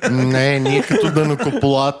 Ние като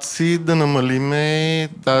данъкоплатци да намалиме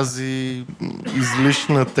тази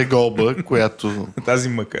излишна тегоба, която... Тази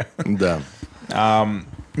мъка. Да.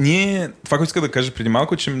 Ние, това, което иска да кажа преди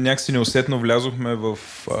малко, че някакси неусетно влязохме в,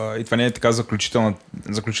 и това не е така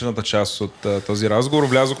заключителната част от този разговор,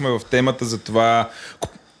 влязохме в темата за това,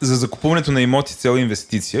 за закупуването на имоти с цел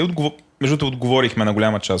инвестиция. Между другото, отговорихме на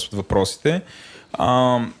голяма част от въпросите,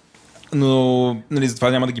 но нали, за това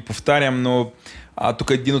няма да ги повтарям, но тук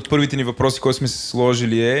един от първите ни въпроси, който сме се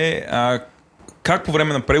сложили е как по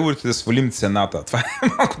време на преговорите да свалим цената? Това е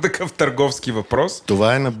малко такъв търговски въпрос.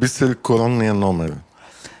 Това е на Бисер коронния номер.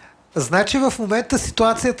 Значи в момента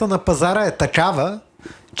ситуацията на пазара е такава,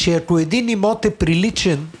 че ако един имот е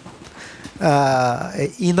приличен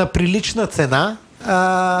и на прилична цена,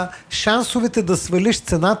 шансовете да свалиш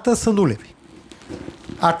цената са нулеви.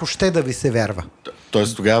 Ако ще да ви се вярва.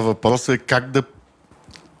 Тоест тогава въпросът е как да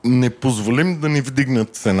не позволим да ни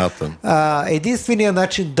вдигнат цената. Единственият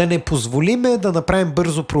начин да не позволим е да направим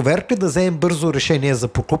бързо проверка, да вземем бързо решение за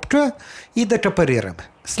покупка и да капарираме.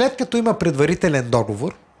 След като има предварителен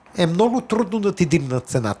договор, е много трудно да ти дигнат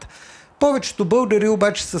цената. Повечето българи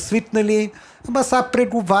обаче са свикнали, ама сега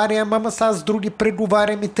преговарям, ама сега с други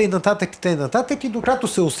преговарям и тъй нататък, и докато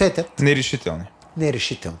се усетят...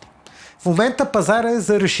 Нерешителни. В момента пазара е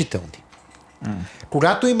за решителни.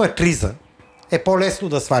 Когато има криза, е по-лесно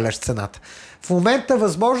да сваляш цената. В момента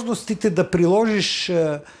възможностите да приложиш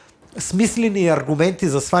смислени аргументи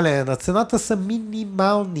за сваляне на цената са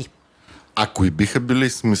минимални. А кои биха били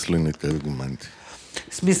смислените аргументи?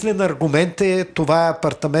 Смислен аргумент е: това е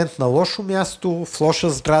апартамент на лошо място, в лоша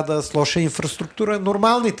сграда, с лоша инфраструктура,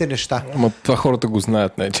 нормалните неща. Ама това хората го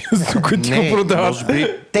знаят най-често, които го продават.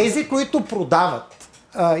 Тези, които продават,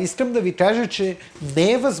 искам да ви кажа, че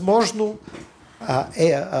не е възможно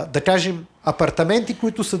да кажем апартаменти,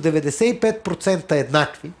 които са 95%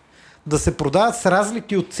 еднакви, да се продават с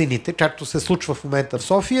разлики от цените, както се случва в момента в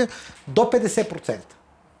София, до 50%.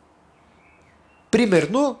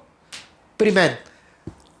 Примерно, при мен,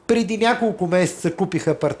 преди няколко месеца купих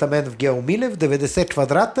апартамент в Геомилев, 90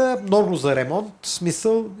 квадрата, много за ремонт,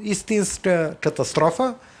 смисъл, истинска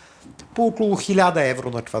катастрофа, по около 1000 евро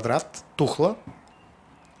на квадрат, тухла.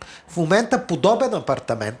 В момента подобен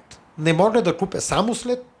апартамент не мога да купя само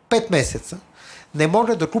след 5 месеца, не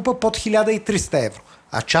мога да купя под 1300 евро.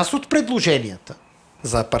 А част от предложенията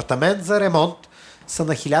за апартамент за ремонт са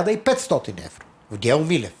на 1500 евро в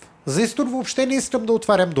Геомилев. За Истор въобще не искам да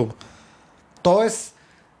отварям дума. Тоест,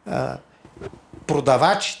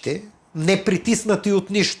 продавачите, не притиснати от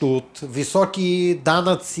нищо, от високи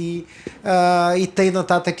данъци и тъй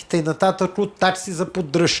нататък, от такси за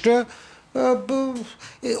поддръжка,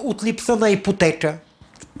 от липса на ипотека,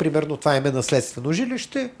 примерно това е наследствено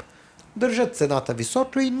жилище, държат цената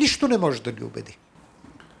висока и нищо не може да ги убеди.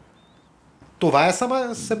 Това е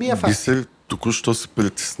самия факт. Бисер, току-що се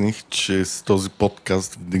притесних, че с този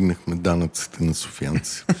подкаст вдигнахме данъците на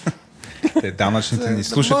софиянци. Данъчните ни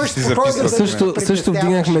слушат и си записват. Също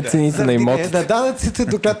вдигнахме цените на имотите. На данъците,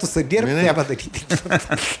 докато са ГЕРБ, няма да ги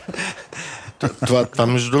дигнат. Това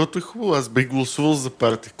между другото е хубаво. Аз бих гласувал за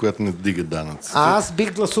партия, която не вдига данъците. Аз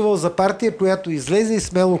бих гласувал за партия, която излезе и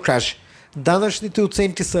смело каже: данъчните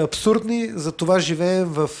оценки са абсурдни, затова живеем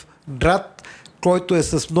в град, който е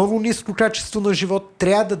с много ниско качество на живот,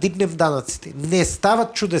 трябва да дигнем данъците. Не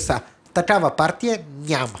стават чудеса. Такава партия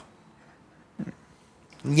няма.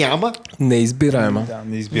 Няма. Неизбираема. Да,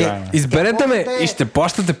 неизбираема. Изберете ме и ще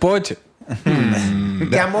плащате повече.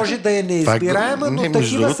 Тя може да е неизбираема, но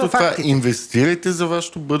такива са фактите. Инвестирайте за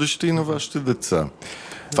вашето бъдеще и на вашите деца.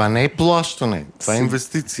 Това не е плащане, това е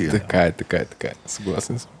инвестиция. Така е.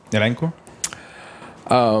 Съгласен съм. Еленко?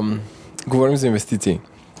 Говорим за инвестиции.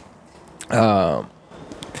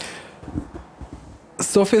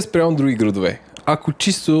 София спрямо други градове. Ако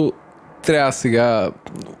чисто трябва сега,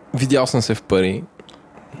 видял съм се в пари,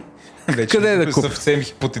 вече къде да купя? Съвсем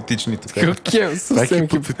хипотетични тук. Съвсем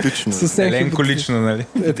хипотетично. Еленко лично, нали?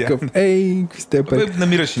 Какви сте пари?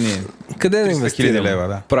 Намираш и ние. Къде да инвестирам? Лева,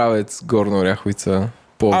 да. Правец, Горна Оряховица,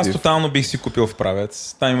 Пловдив. Аз тотално бих си купил в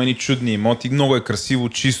Правец. Там има ни чудни имоти, много е красиво,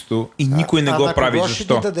 чисто и никой не го прави. Защо?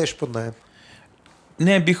 Защо? Ще дадеш под наем?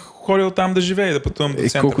 Не, бих ходил там да живея и да пътувам до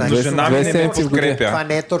центъра. Но жена ми не ме подкрепя. Това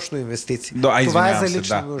не е точно инвестиция. Това е за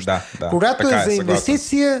лична нужда. Когато е за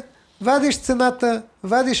инвестиция, вадиш цената,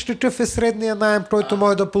 вадиш какъв е средния наем, който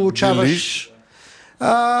може да получаваш.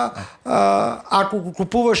 Ако го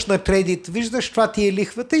купуваш на кредит, виждаш това ти е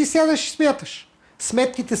лихвата и сядаш и смяташ.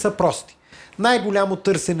 Сметките са прости. Най-голямо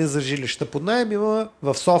търсене за жилища под наем има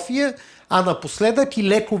в София, а напоследък и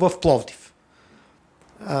леко в Пловдив.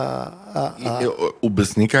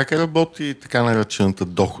 Обясни как работи така наречената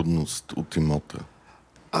доходност от имота.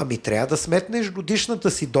 Ами трябва да сметнеш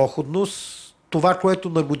годишната си доходност, това, което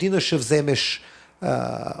на година ще вземеш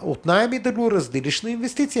от наем и да го разделиш на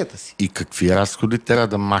инвестицията си. И какви разходи трябва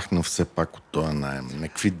да махна все пак от този наем?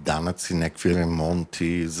 Някакви данъци, някакви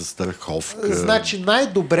ремонти, застраховка? Значи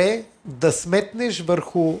най-добре да сметнеш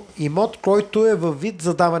върху имот, който е във вид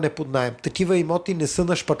за даване под наем. Такива имоти не са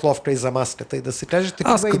на шпатловка и за маската. И да се каже,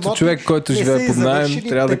 такива аз като имоти човек, който живее под наем,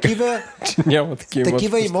 трябва да кажа, че няма такива имоти.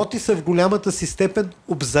 Такива имоти са в голямата си степен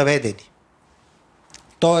обзаведени.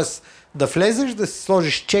 Тоест да влезеш, да си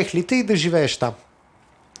сложиш чехлите и да живееш там.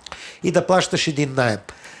 И да плащаш един наем.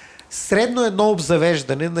 Средно едно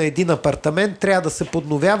обзавеждане на един апартамент трябва да се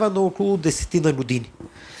подновява на около 10 на години.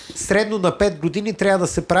 Средно на 5 години трябва да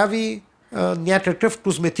се прави някакъв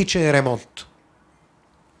козметичен ремонт.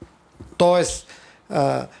 Тоест,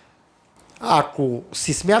 ако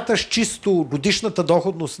си смяташ чисто годишната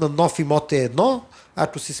доходност на нов имот е едно,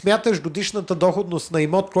 ако си смяташ годишната доходност на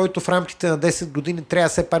имот, който в рамките на 10 години трябва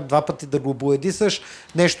все пак 2 пъти да го обоедисаш,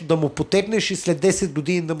 нещо да му потегнеш и след 10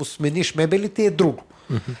 години да му смениш мебелите, е друго.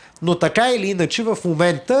 Но така или иначе в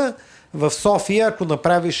момента в София, ако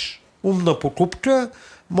направиш умна покупка,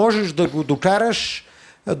 можеш да го докараш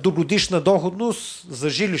до годишна доходност за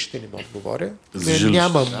жилищен имот, говоря.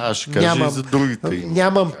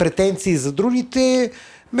 Нямам претенции за другите,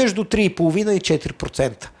 между 3,5 и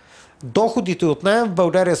 4%. Доходите от наем в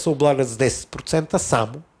България се облагат с 10%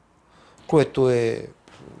 само, което е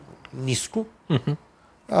ниско.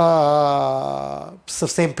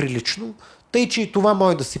 Съвсем прилично. Тъй, че и това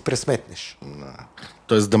може да си пресметнеш.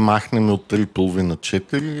 Тоест да махнем от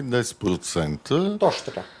 3,5-4 10%. Точно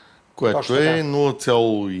така. Което е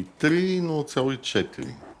 0,3-0,4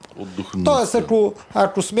 от доходността. Тоест,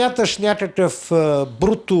 ако смяташ някакъв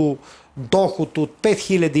бруто доход от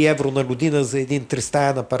 5000 евро на година за един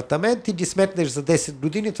 3-стаен апартамент и ги сметнеш за 10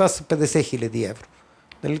 години, това са 50 000 евро.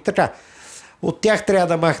 Нали така? От тях трябва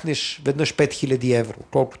да махнеш веднъж 5000 евро,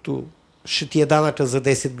 колкото ще ти е данъка за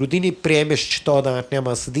 10 години, приемеш, че този данък няма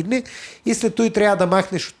да се дигне и след това трябва да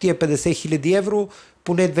махнеш от тия 50 000 евро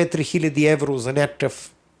поне 2-3 хиляди евро за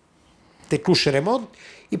някакъв текущ ремонт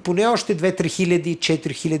и поне още 2-3 хиляди,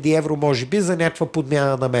 4 хиляди евро може би за някаква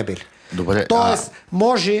подмяна на мебели. Добре, тоест,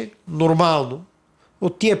 може нормално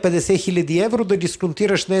от тия 50 хиляди евро да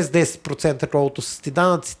дисконтираш не с 10%, колкото са ти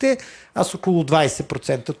данъците, а с около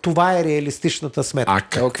 20%. Това е реалистичната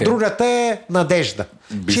сметка. Другата е надежда,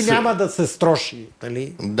 че няма да се строши.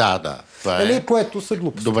 Нали? Да. Това е. Което са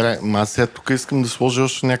глупости. Добре, аз сега тук искам да сложа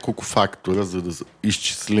още няколко фактора, за да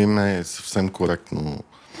изчислиме съвсем коректно.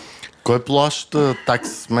 Кой плаща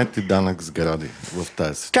такса, смет и данък сгради в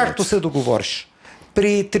тази ситуация? Както се договориш.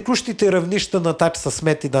 При текущите равнища на такса,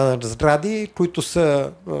 смет и данък сгради, които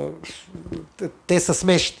са те са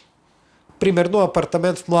смешни. Примерно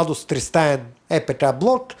апартамент в Младост 3-стаен ЕПК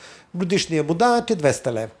блок, годишният му данък е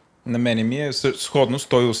 200 лева. На мене ми е сходно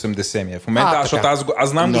 180 ми е. В момента, аз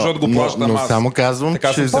знам, защото го плащам. Но само казвам,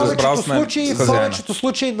 така че в повечето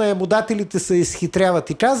случаи наемодателите се изхитряват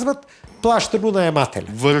и казват, плаща го наемателя.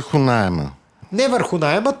 Върху наема. Не върху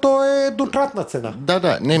наема, то е двукратна цена.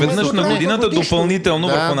 Да. Веднъж на годината допълнително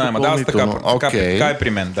върху наема. Да, така е при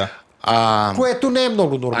мен, да. Което не е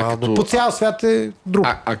много нормално. По цял свят е друг.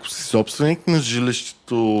 Ако си собственик на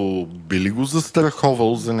жилището, би ли го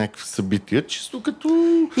застраховал за някакви събития, чисто като...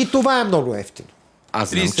 И това е много ефтино.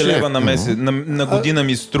 30 лева на месец. На година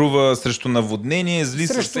ми струва срещу наводнение, зли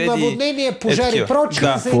съседи. Срещу наводнение, пожари и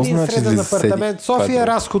прочее. За един среден апартамент в София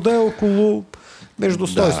разхода е около между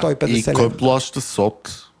 100 и 150 лева. И кой плаща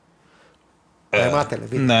СОТ?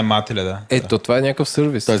 Наемателя, да. Ето, това е някакъв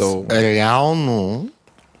сервис. Реално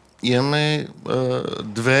имаме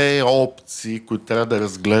две опции, които трябва да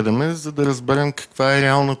разгледаме, за да разберем каква е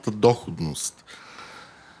реалната доходност.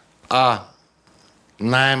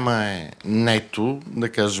 Наема е нето, да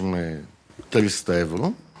кажем 300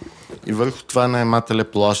 евро и върху това наемателя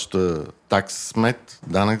плаща такса смет,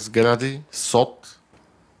 данък сгради, СОТ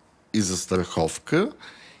и застраховка.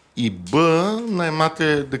 И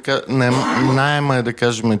наема е да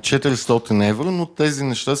кажем 400 евро, но тези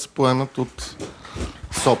неща се поемат от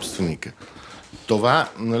собственика. Това,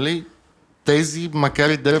 нали, тези, макар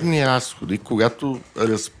и дребни разходи, когато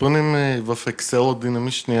разпънеме в Excel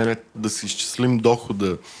динамичния ред да си изчислим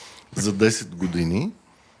дохода за 10 години,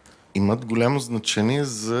 имат голямо значение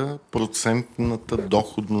за процентната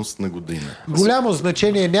доходност на година. Голямо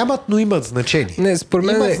значение нямат, но имат значение. Не, според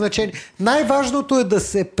мен имат значение. Най-важното е да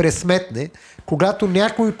се пресметне, когато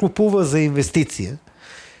някой купува за инвестиция,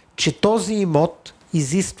 че този имот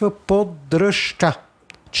изисква поддръжка,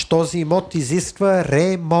 че този имот изисква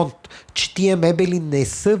ремонт, че тия мебели не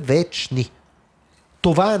са вечни.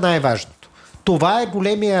 Това е най-важното. Това е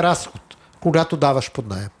големия разход, когато даваш под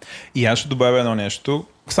наем. И аз ще добавя едно нещо.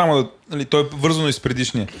 Само той е вързано и с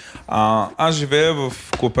предишния. Аз живея в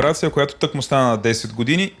кооперация, която тъкмо стана на 10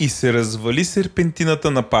 години и се развали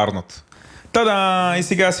серпентината на парната. Та-да! И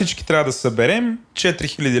сега всички трябва да съберем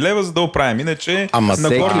 4000 лева, за да оправим. Иначе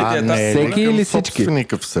всеки или всички?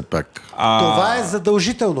 Собственика все пак. Това е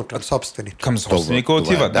задължително към собственика. Към собственика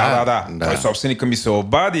отива. Да. Той собственика ми се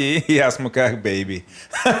обади и аз му казах, бейби.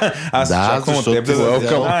 Аз чакам от теб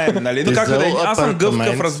аз съм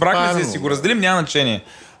гъвкав, разбрахме се, си го разделим, няма значение.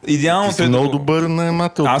 Идеално ти си много добър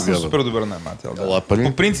наемател. Аз съм супер добър наемател. Да.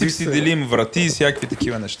 По принцип си делим врати и всякакви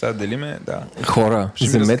такива неща. Делиме, да. Хора,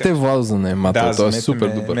 вземете Владо за наемател, той е супер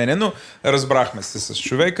добър. Но разбрахме се с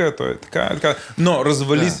човека, той е така. Но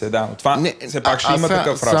развали се, да. Това все пак ще има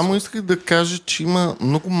такъв разход. Само исках да кажа, че има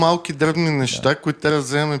много малки дребни неща, които трябва да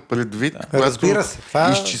вземем предвид, когато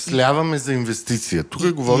изчисляваме за инвестиция.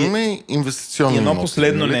 Тук говорим инвестиционни имоти. Едно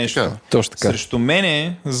последно нещо. Точно така. Срещу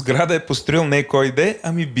мене сграда е построил не кой де,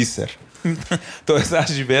 ами Бисер. Тоест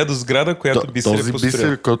аз живея до сграда, която Бисер е построил. Този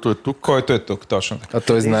Бисер, който е тук? Който е тук, точно така. А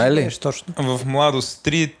той знае ли? Точно. В Младост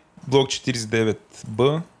 3, блок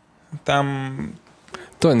 49Б, там...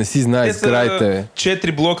 Той не си знае сградите.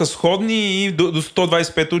 4 блока сходни и до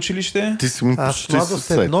 125 училище. Ти си ми почти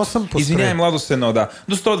съсед. Съм построил. Извинявай, Младост 1, да.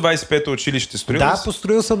 До 125 училище строил. Да,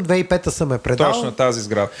 построил съм, 2005-та съм предал. Точно тази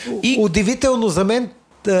сграда. И... Удивително за мен,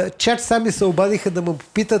 чак сами се обадиха да му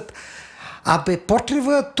попитат,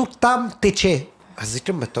 потрива тук там тече. Аз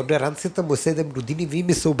викам, то гаранцията му е 7 години, вие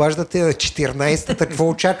ми се обаждате на 14-та, какво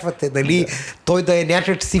очаквате, нали? Той да е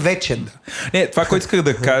някак си вечен. Не, това, което исках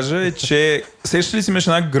да кажа е, че сещаш ли си имаш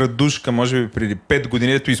една градушка, може би преди 5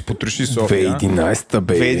 години, ето изпотроши София. 2011-та,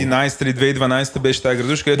 бе. 2011 или 2012-та беше тази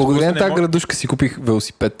градушка. Благодаря на тази градушка си купих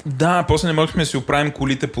велосипед. Да, после не можехме да си оправим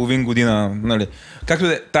колите половин година, нали. Както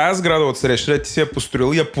да е, тази сграда от среща, ти си я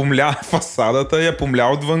построил, я помля фасадата, я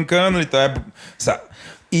помля отвънка, нали, тая...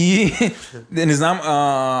 И не знам,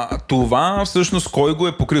 това всъщност кой го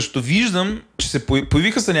е покрил, защото виждам, че се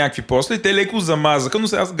появиха са някакви после и те леко замазаха, но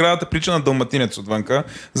сега сградата прича на далматинец отвънка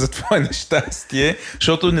за твое нещастие,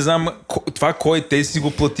 защото не знам това кой те си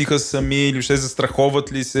го платиха сами или ще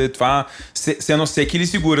застраховат ли се, това едно всеки ли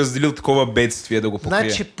си го е разделил такова бедствие да го покрие?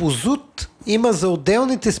 Значи по ЗУТ има за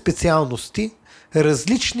отделните специалности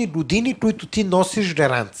различни години, които ти носиш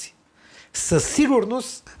гаранции. Със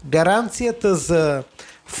сигурност гаранцията за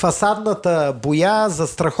фасадната боя, за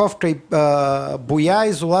страховка и боя,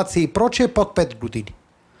 изолация и прочее е под 5 години.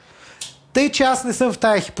 Тъй, че аз не съм в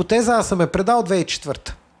тая хипотеза, аз съм предал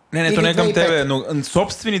 2004. Не, то не е към тебе, но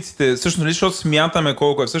собствениците, всъщност, защото смятаме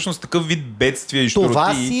колко е всъщност такъв вид бедствия и щуротии.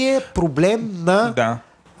 Това си е проблем на... Да.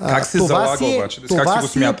 Как се залага обаче? Как си го смяташ? Това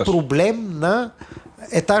си е проблем на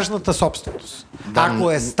етажната собственост. Да,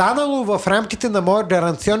 ако е станало в рамките на моя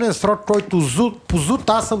гаранционен срок, който по ЗУТ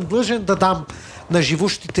аз съм длъжен да дам на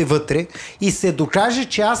живущите вътре и се докаже,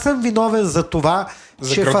 че аз съм виновен за това,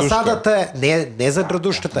 че фасадата е... Не за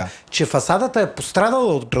градушката. Че фасадата е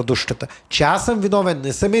пострадала от градушката. Че аз съм виновен.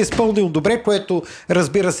 Не съм я изпълнил добре, което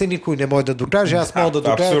разбира се никой не може да докаже. Аз мога да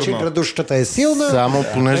докажа, че градушката е силна. Само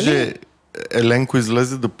понеже Еленко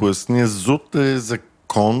излезе да поясни, ЗУТ е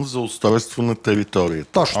закон за устройство на територията.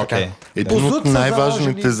 Точно така. Един от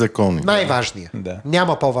най-важните закони. Най-важният.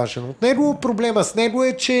 Няма по-важен от него. Проблема с него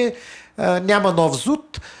е, че няма нов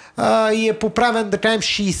ЗУТ и е поправен, да кажем,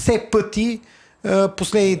 60 пъти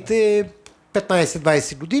последните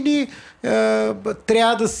 15-20 години.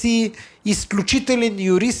 Трябва да си изключителен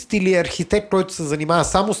юрист или архитект, който се занимава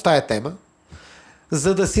само с тая тема,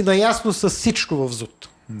 за да си наясно с всичко в ЗУТ.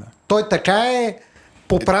 Той така е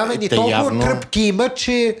поправен и толкова кръпки има,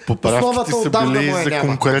 че условата отдавна му е няма. Поправките са били за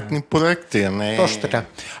конкретни проекти, а не... Точно така.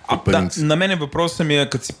 На мен въпросът ми е,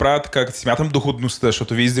 като си правя така, като си смятам доходността,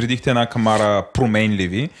 защото ви изредихте една камара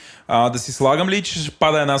променливи, да си слагам ли, че ще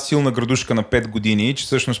пада една силна градушка на 5 години, че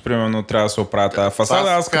всъщност, примерно, трябва да се оправя тази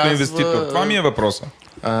фасада, аз като инвеститор. Това ми е въпросът.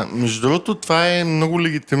 Между другото, това е много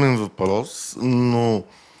легитимен въпрос, но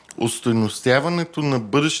устойностяването на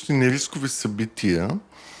бъдещи нерискови събития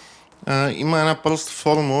има една проста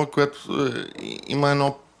формула, която има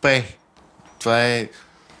едно П. Това е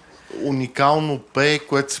уникално П,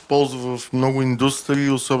 което се ползва в много индустрии,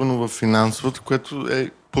 особено в финансовата, което е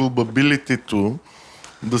probability-то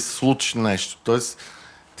да се случи нещо. Тоест,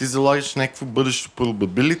 ти залагаш някакво бъдещо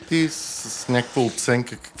probability с някаква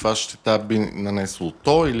оценка каква щета би нанесло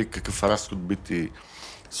то или какъв разход би ти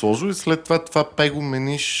сложил и след това П го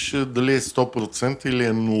мениш дали е 100% или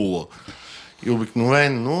е 0%. И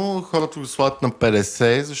обикновено хората го слагат на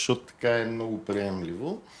 50, защото така е много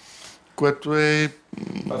приемливо, което е...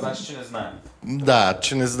 Това значи, че не знаем. Да,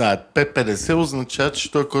 че не знаят. П50 означава,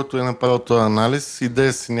 че той, който е направил този анализ,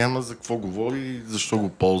 идея си няма за какво говори и защо го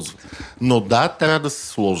ползва. Но да, трябва да се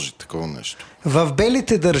сложи такова нещо. В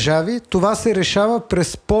белите държави това се решава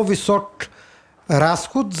през по-висок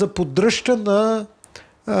разход за поддръжка на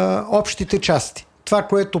общите части. Това,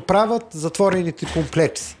 което правят затворените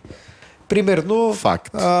комплекси. Примерно,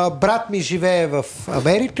 брат ми живее в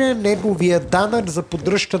Америка, неговия данък за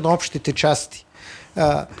поддръжка на общите части.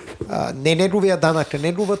 Не неговия данък, а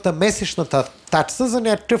неговата месечната такса за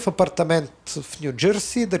някакъв апартамент в Ню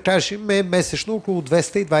Джерси, да кажем, е месечно около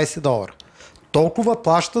 $220. Толкова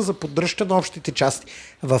плаща за поддръжка на общите части.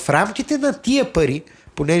 В рамките на тия пари,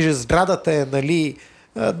 понеже сградата е, нали,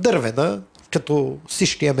 дървена, като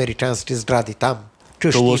всички американски сгради там,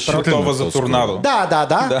 готова за торнадо.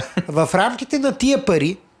 Да. В рамките на тия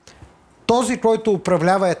пари, този, който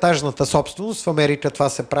управлява етажната собственост, в Америка това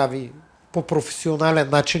се прави по професионален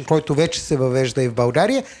начин, който вече се въвежда и в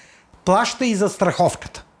България, плаща и за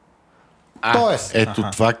страховката.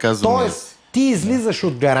 Това казвам. Тоест, Ти излизаш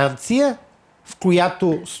от гаранция, в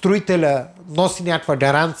която строителя носи някаква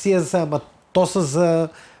гаранция, то са за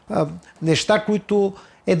неща, които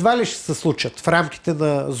едва ли ще се случат в рамките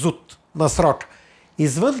на ЗУТ, на срок.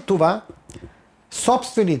 Извън това,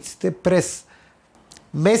 собствениците през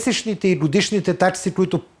месечните и годишните такси,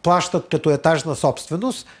 които плащат като етажна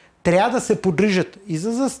собственост, трябва да се подгрижат и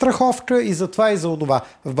за застраховка, и за това, и за онова.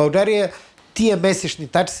 В България тия месечни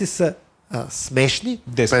такси са смешни.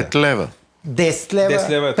 5 лева. 10 лева, 10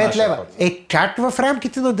 лева 5 лева. Как в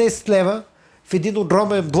рамките на 10 лева в един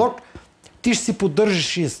огромен блок ти ще си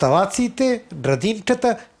поддържаш инсталациите,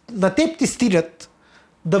 градинката, на теб ти стилят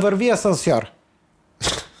да върви асансьор.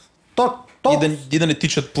 И да не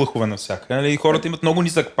тичат плъхове навсякъде. Нали? Хората имат много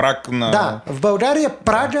нисък праг на... Да, в България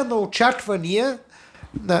прага на очаквания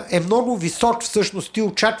е много висок, всъщност ти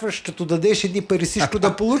очакваш, като дадеш едни пари всичко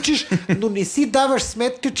да получиш, но не си даваш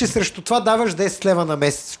сметка, че срещу това даваш 10 лева на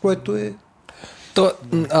месец, което е...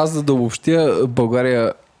 Аз за да обобщя,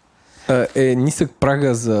 България е нисък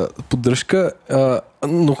прага за поддръжка,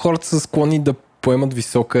 но хората са склонни да поемат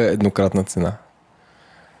висока еднократна цена.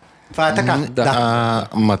 Това е така.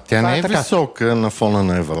 Ма тя не е висока на фона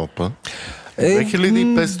на Европа.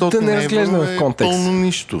 2500 евро е пълно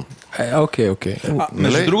нищо. Окей.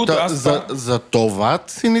 Между другото, за това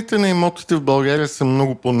цените на имотите в България са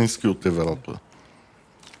много по-ниски от Европа.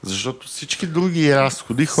 Защото всички други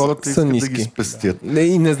разходи хората искат да ги спестят.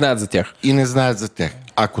 И не знаят за тях.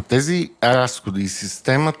 Ако тези разходи и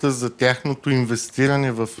системата за тяхното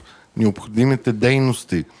инвестиране в необходимите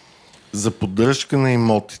дейности за поддръжка на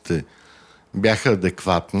имотите бяха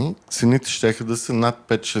адекватни, цените щяха да са над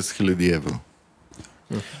 5-6 хиляди евро.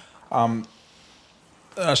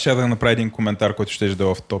 Аз ще да направя един коментар, който ще да е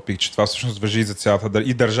в топик, че това всъщност важи за цялата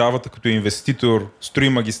и държавата като инвеститор строи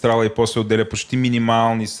магистрала и после отделя почти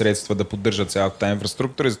минимални средства да поддържа цялата тази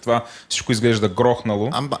инфраструктура и затова всичко изглежда грохнало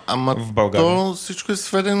в България. То всичко е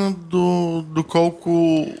сведено до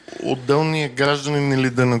колко отделният гражданин или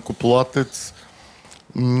данъкоплатец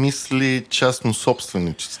мисли частно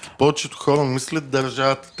собственически. Повечето хора мислят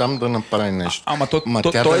държавата там да направи нещо.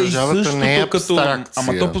 Тя държавата не е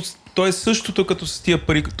абстракция. То е същото като с тия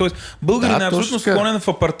пари. Тоест, българин е абсолютно склонен в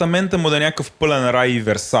апартамента му да е някакъв пълен рай и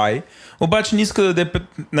Версай, обаче не иска да даде,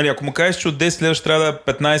 нали, ако му кажеш, че от 10 лева ще трябва да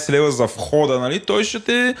е 15 лева за входа, нали, той ще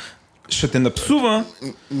те напсува.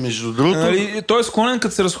 Между другото... Нали, той е склонен,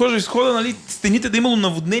 като се разхожда из хода, нали, стените да имало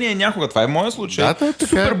наводнение някога. Това е моя случай.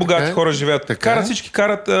 Супер богати хора живеят. Всички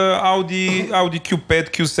карат Audi Q5,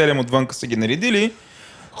 Q7 отвънка са ги наредили.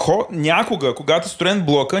 Някога, когато строен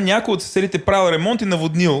блока, някой от съседите правил ремонт и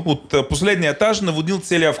наводнил от последния етаж, наводнил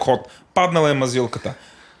целия вход. Паднала е мазилката.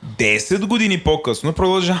 10 години по-късно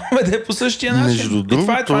продължаваме да е по същия начин. И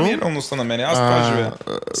това е реалността на мен. Аз това живея.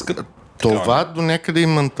 Това до някъде и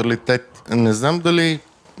менталитет. Не знам дали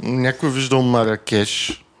някой виждал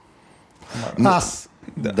Маракеш. Аз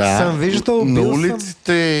съм виждал. На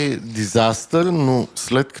улиците е дизастър, но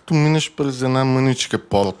след като минеш през една мъничка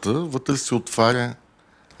порта, вътре се отваря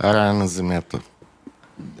рая на земята.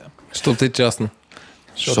 Защото е частно.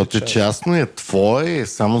 Защото е частно, е твое, е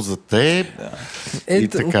само за теб. И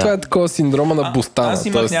така. Това е такова синдрома на Бустана. Аз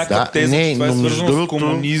имах някаква теза, че това е свързано с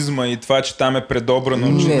комунизма и това, че там е предобрано.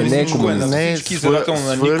 Не е комунизм. Всички задателно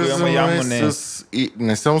на никой, ама явно не е.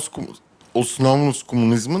 Не само основно с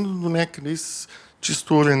комунизма, но до някъде и с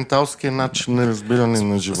чисто ориенталския начин на разбиране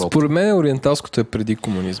на живота. Според мен ориенталското е преди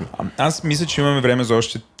комунизма. Аз мисля, че имаме време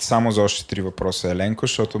само за още 3 въпроса, Еленко,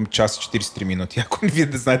 защото час и 43 минути, ако не вие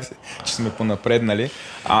да знаете, че сме понапреднали.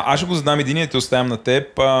 Аз ще го задам един и те оставям на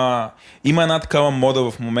теб. Има една такава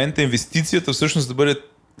мода в момента, инвестицията всъщност да бъде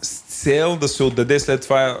с цел да се отдаде след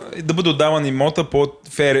това, да бъде отдаван имота по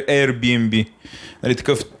Airbnb. Нали,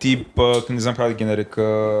 такъв тип, не знам как да ги нарека,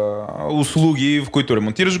 услуги, в които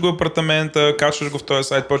ремонтираш го апартамента, качваш го в този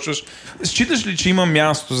сайт, почваш. Считаш ли, че има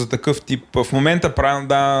място за такъв тип? В момента правим,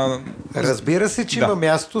 Разбира се, че има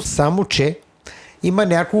място, само че има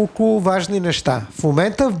няколко важни неща. В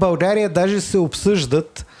момента в България даже се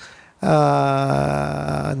обсъждат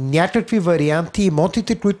някакви варианти,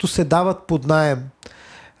 имотите, които се дават под наем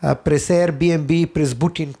през Airbnb и през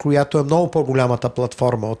Booking, която е много по-голямата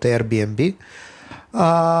платформа от Airbnb,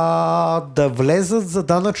 да влезат за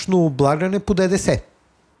данъчно облагане по ДДС.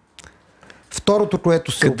 Второто,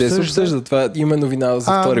 което се обсъжда... Къде се обсъжда? Това има новина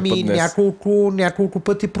за втори път днес. Няколко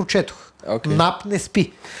пъти прочетох. НАП не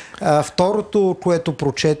спи. Второто, което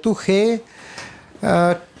прочетох е,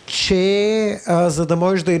 че за да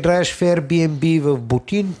можеш да играеш в Airbnb в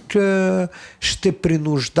Бутинг, ще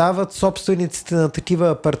принуждават собствениците на такива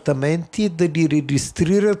апартаменти да ги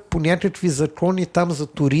регистрират по някакви закони там за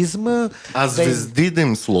туризма. Звезди да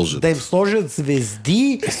им сложат. Да им сложат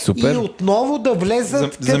звезди и отново да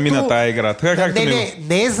влезат Замина тая игра.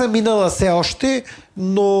 Не е заминала все още,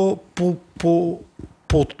 но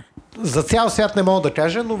за цял свят не мога да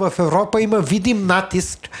кажа, но в Европа има видим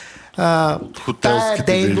натиск тая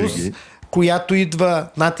дейност, която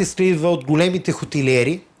натиска идва от големите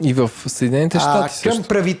хотелиери и в Съединените щати към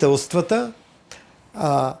правителствата,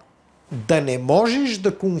 да не можеш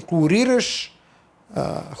да конкурираш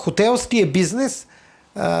хотелския бизнес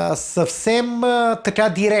съвсем така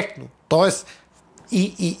директно. Тоест,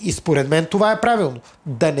 и според мен това е правилно.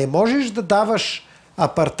 Да не можеш да даваш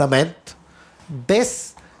апартамент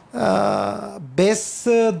без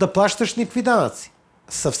да плащаш никакви данъци.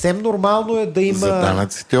 Съвсем нормално е да има... За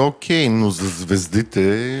данъците окей, но за звездите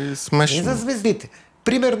е смешно. Не за звездите.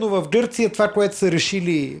 Примерно в Гърция това, което са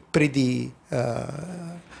решили преди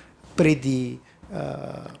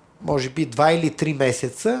може би 2 или 3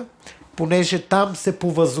 месеца, понеже там се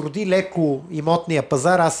повъзроди леко имотния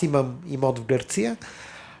пазар, аз имам имот в Гърция,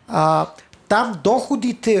 там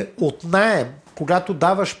доходите от наем, когато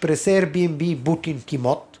даваш през Airbnb и Booking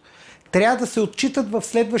имот, трябва да се отчитат в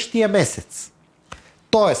следващия месец.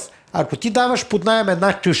 Тоест, ако ти даваш под наем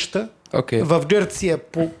една къща в Гърция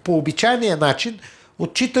по обичайния начин,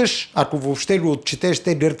 отчиташ, ако въобще го отчитеш,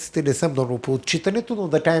 те гърците не са много по отчитането, но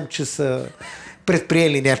да кажем, че са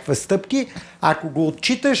предприели някакви стъпки, ако го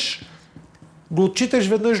отчиташ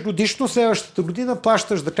веднъж годишно, следващата година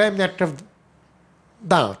плащаш, да кажем, някакъв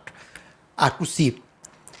данък. Ако си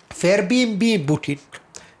в Airbnb и Booking,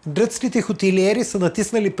 гръцките хотелиери са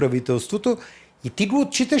натиснали правителството и ти го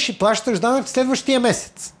отчиташ и плащаш данък в следващия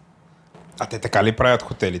месец. А те така ли правят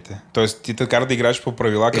хотелите? Тоест ти така да играеш по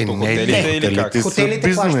правила като хотелите или как?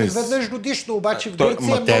 Хотелите плащат веднъж годишно, обаче в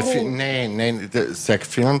Гърция много... Не, всяка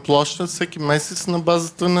фирма плаща всеки месец на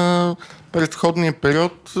базата на предходния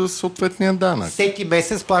период съответния данък. Всеки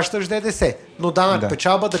месец плащаш ДДС, но данък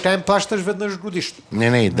печалба, да кажем, плащаш веднъж годишно.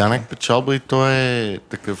 Не, данък печалба и то е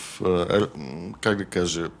такъв, как да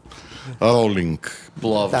кажа, ролинг,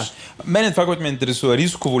 плаващ. Да. Мене това, което ме интересува,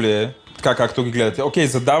 рисково ли е, така както ги гледате? Окей,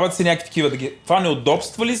 задават се някакви такива, това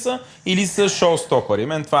неудобства ли са или са шоу-стопъри?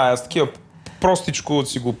 Мен това е, аз такива простичко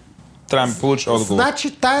си го трябва да ми получа отговор.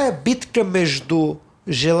 Значи тая битка между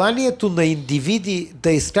желанието на индивиди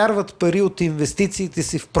да изкарват пари от инвестициите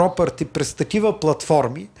си в пропърти през такива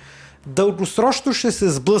платформи, дългосрочно ще се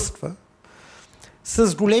сблъсква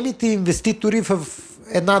с големите инвеститори в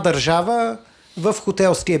една държава в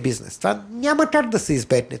хотелския бизнес. Това няма как да се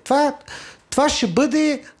избегне. Това ще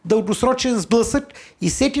бъде дългосрочен сблъсък и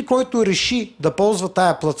всеки, който реши да ползва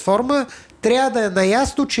тая платформа, трябва да е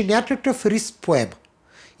наясно, че някакъв риск поема.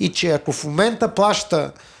 И че ако в момента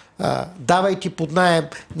плаща, давайки под наем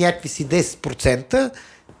някакви си 10%,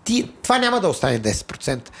 това няма да остане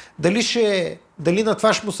 10%. Дали на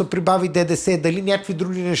това ще му се прибави ДДС, дали някакви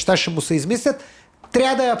други неща ще му се измислят,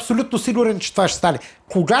 трябва да е абсолютно сигурен, че това ще стане.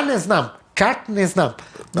 Кога не знам, как не знам,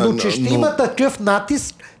 но че ще има такъв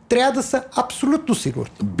натиск, трябва да са абсолютно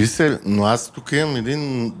сигурни. Бисер, но аз тук имам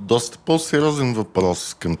един доста по-сериозен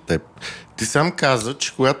въпрос към теб. Ти сам каза,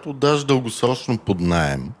 че когато отдаш дългосрочно под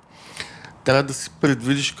наем, трябва да си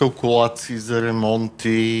предвидиш калкулации за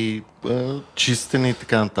ремонти, чистене и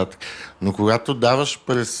така нататък. Но когато даваш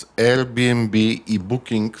през Airbnb и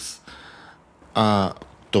Bookings,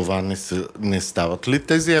 това не стават ли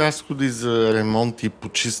тези разходи за ремонти,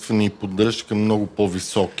 почистване и поддръжка много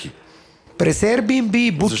по-високи? През Airbnb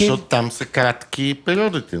и Booking... Защото там са кратки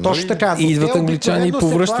периодите. Точно така. И идват англичани и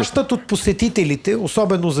повръщат. Се плащат от посетителите,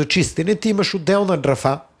 особено за чистене. Ти имаш отделна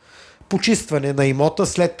графа, почистване на имота,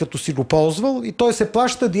 след като си го ползвал, и той се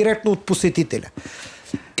плаща директно от посетителя.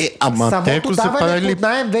 Ама те, ако са правили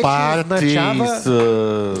парти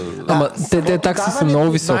те такси са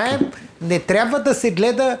много високи. Не трябва да се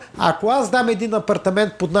гледа, ако аз дам един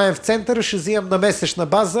апартамент под наем в центъра, ще взимам на месечна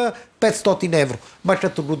база 500 евро. Ма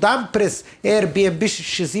като го дам през Airbnb,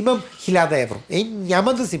 ще взимам 1000 евро.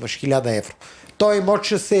 Няма да взимаш 1000 евро. Той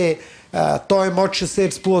имот ще се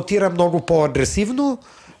експлоатира много по-агресивно.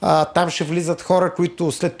 Там ще влизат хора,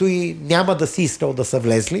 които след това няма да си искал да са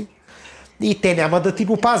влезли и те няма да ти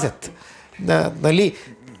го пазят. Нали?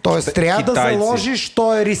 Тоест трябва да заложиш,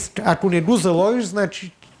 то е риск. Ако не го заложиш,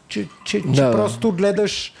 значи че просто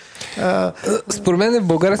гледаш... Според мен в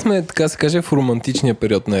България сме, така се каже, в романтичния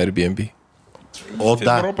период на Airbnb.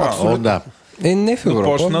 Да. Не в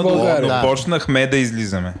Европа, в България. Но почнахме да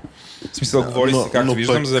излизаме. В смисъл, говори се, както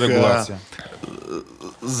виждам, за регулация.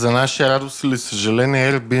 за наша радост или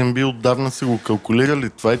съжаление, Airbnb отдавна са го калкулирали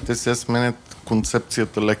това и те сега сменят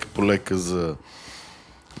концепцията лека по лека за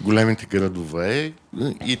големите градове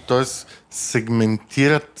и т.е.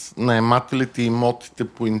 сегментират наемателите и имотите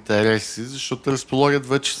по интереси, защото разполагат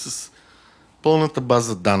вече с пълната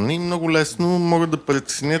база данни и много лесно могат да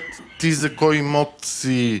преценят ти за кой имот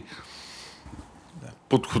си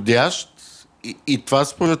подходящ и това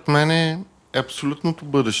според мен е абсолютното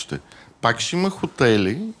бъдеще. Пак ще има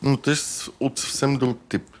хотели, но те са от съвсем друг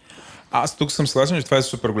тип. Аз тук съм съгласен, че това е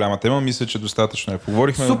супер голяма тема. Мисля, че достатъчно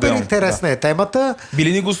поговорихме супер отделно. Интересна е темата. Би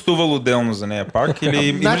ли ни гостувал отделно за нея пак? Или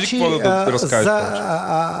имаш ли какво да разкажеш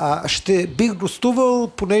повече? Ще бих гостувал,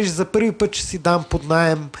 понеже за първи път ще си дам под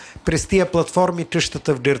наем през тия платформи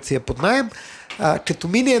къщата в Гърция под наем. Като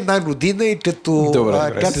мине една година и като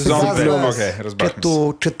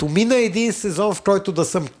като мина един сезон, в който да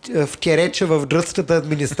съм в кереча в гръцката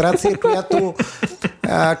администрация,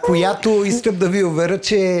 която искам да ви уверя,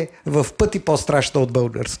 че е в пъти по-страшна от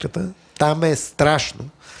българската. Там е страшно.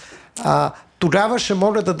 Тогава ще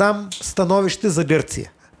мога да дам становище за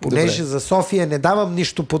Гърция. Понеже за София не давам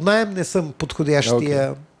нищо под наем, не съм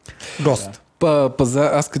подходящия гост.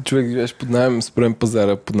 Аз като човек живееш под наем, според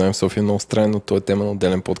пазара под наем в София, много странно, това е тема на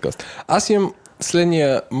отделен подкаст. Аз имам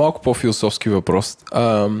следния малко по-философски въпрос.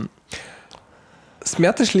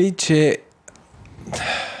 Смяташ ли, че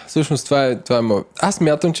всъщност това е аз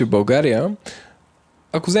смятам, че в България,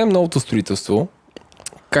 ако вземем новото строителство,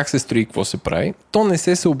 как се строи, какво се прави, то не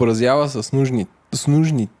се съобразява с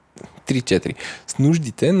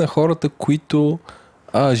нуждите на хората, които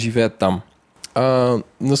живеят там.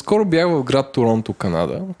 Наскоро бях в град Торонто,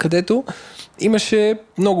 Канада, където имаше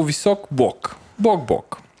много висок блок,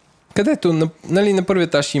 където на първия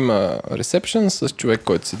етаж има ресепшън с човек,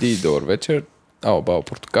 който седи и добър вечер, бао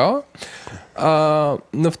портокала.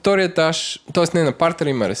 На втория етаж, т.е. на партера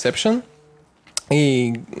има ресепшън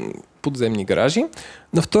и подземни гаражи.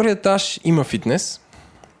 На втория етаж има фитнес.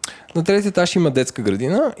 На третия етаж има детска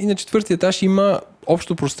градина и на четвъртия етаж има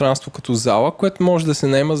общо пространство като зала, което може да се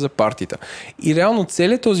наема за партита. И реално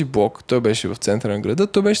целият този блок, той беше в центъра на града,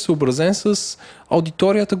 той беше съобразен с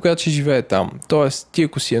аудиторията, която ще живее там. Тоест, ти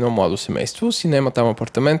ако си едно младо семейство, си наема там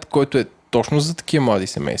апартамент, който е точно за такива млади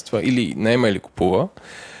семейства, или наема или купува,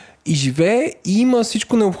 и живее и има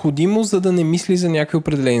всичко необходимо, за да не мисли за някакви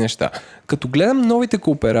определени неща. Като гледам новите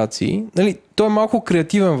кооперации, то е малко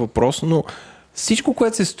креативен въпрос, но всичко,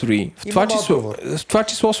 което се строи, в това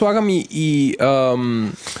число слагам и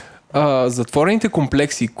затворените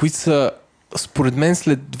комплекси, които са според мен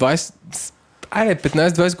след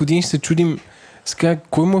 15-20 години ще се чудим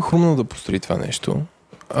кой му е хрумнал да построи това нещо.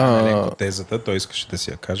 Тезата, той искаше да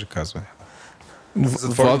си я каже, казва.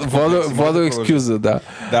 Владо екскюза, да.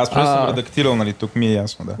 Да, аз просто съм редактирал, тук ми е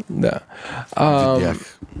ясно, да.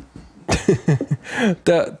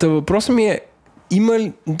 Да. Въпросът ми е,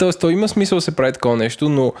 има смисъл да се прави такова нещо,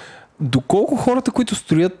 но доколко хората, които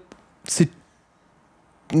строят, се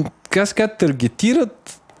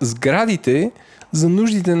таргетират сградите за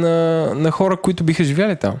нуждите на хора, които биха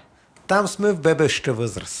живяли там? Там сме в бебешка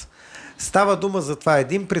възраст. Става дума за това.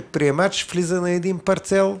 Един предприемач влиза на един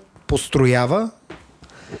парцел, построява,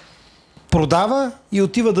 продава и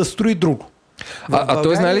отива да строи друго.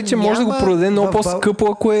 Той знае ли, че може да го продаде много по-скъпо,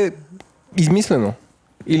 ако е измислено?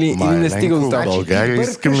 Или не стига до там? В България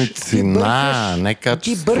искаме цена, не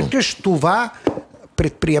качество. Ти бъркаш това,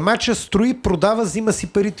 предприемача строи, продава, взима си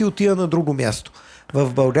парите и отива на друго място.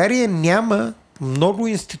 В България няма много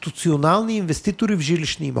институционални инвеститори в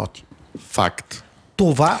жилищни имоти. Факт.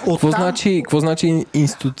 Какво значи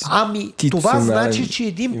институционален? Това значи, че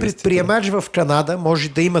един предприемач в Канада може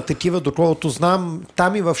да има такива, доколкото знам,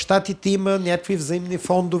 там и в Щатите има някакви взаимни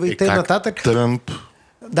фондове и т.н. Тръмп.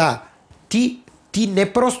 Да. Ти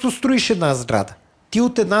не просто строиш една сграда. Ти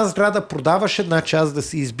от една сграда продаваш една част да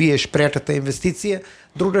си избиеш пряката инвестиция,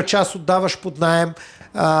 друга част отдаваш под наем,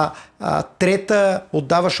 трета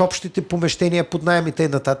отдаваш общите помещения под наем и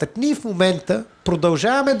т.н. Ние в момента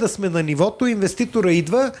продължаваме да сме на нивото, инвеститора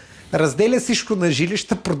идва, разделя всичко на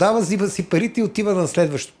жилища, продава, взима си парите и отива на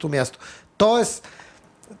следващото място. Тоест,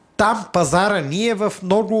 там пазара ни е в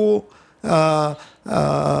много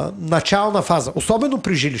начална фаза, особено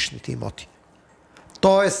при жилищните имоти.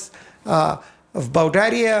 Тоест, в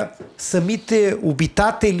България самите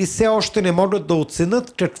обитатели все още не могат да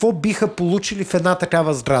оценят какво биха получили в една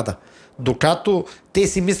такава сграда. Докато те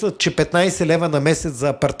си мислят, че 15 лева на месец за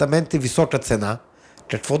апартамент е висока цена.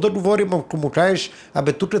 Какво да говорим, ако му кажеш,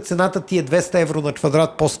 тук цената ти е 200 евро на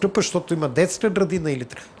квадрат по-скъпа, защото има детска градина или...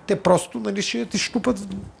 Те просто ще ти щупат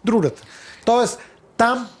другата. Тоест,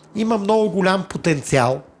 там има много голям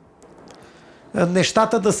потенциал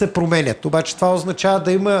нещата да се променят. Обаче това означава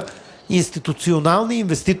да има институционални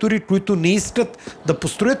инвеститори, които не искат да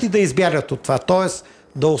построят и да избягат от това, т.е.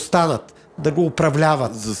 да останат, да го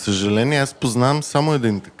управляват. За съжаление, аз познавам само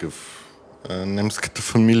един такъв. Немската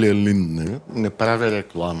фамилия Линднер. Не правя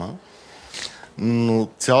реклама, но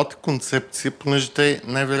цялата концепция, понеже те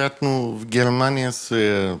най-вероятно в Германия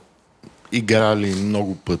са играли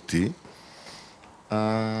много пъти,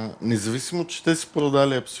 независимо, че те са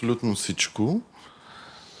продали абсолютно всичко,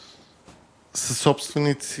 са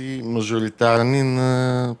собственици мажоритарни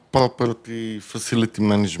на Property Facility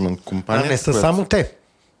Management компания. Не са само те.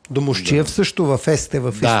 Домощиев също в Есте,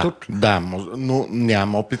 в Изток. Да, но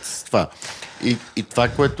нямам опит с това. И това,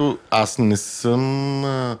 което аз не съм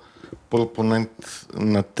пропонент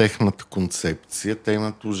на техната концепция, те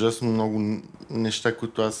имат ужасно много неща,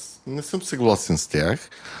 които аз не съм съгласен с тях,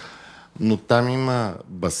 но там има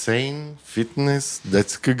басейн, фитнес,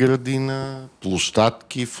 детска градина,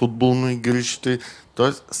 площадки, футболно игрище.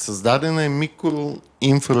 Тоест, създадена е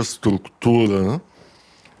микроинфраструктура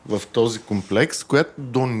в този комплекс, която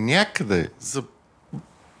до някъде за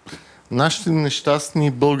нашите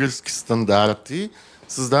нещастни български стандарти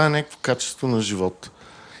създава някакво качество на живота.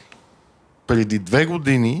 Преди 2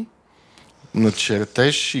 години на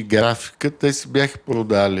чертеж и графика те си бяха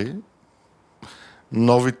продали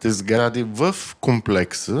новите сгради в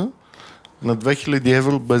комплекса на 2000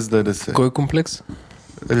 евро без ДДС. Кой комплекс?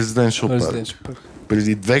 Residential Park.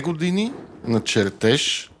 Преди 2 години на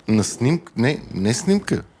чертеж, на снимка, не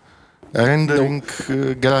снимка, рендеринг,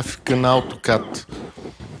 графика на AutoCAD.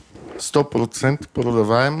 100%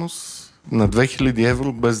 продаваемост на 2000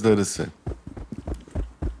 евро без ДДС.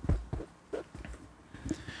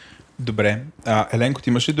 Добре. Еленко, ти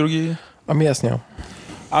имаш ли други? Аз нямам.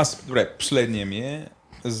 Добре, последния ми е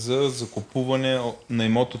за закупуване на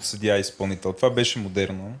имот от съдия и изпълнител. Това беше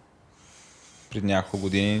модерно пред няколко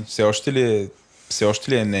години. Все още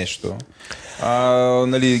ли е нещо?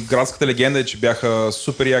 Градската легенда е, че бяха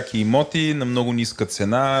супер яки имоти на много ниска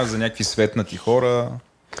цена за някакви светнати хора.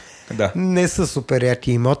 Да. Не са супер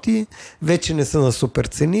яки имоти, вече не са на супер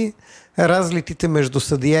цени. Разликите между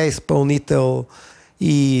съдия и изпълнител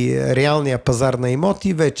и реалния пазар на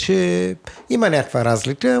имоти вече има някаква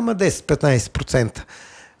разлика, ама 10-15%.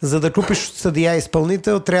 За да купиш съдия и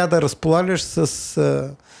изпълнител, трябва да разполагаш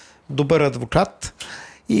с добър адвокат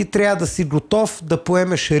и трябва да си готов да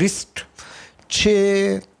поемеш риск,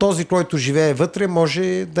 че този, който живее вътре,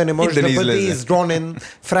 може да не може да бъде изгонен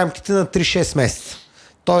в рамките на 3-6 месеца.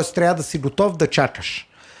 Тоест трябва да си готов да чакаш.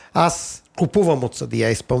 Аз купувам от съдия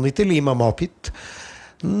изпълнители, имам опит,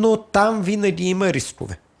 но там винаги има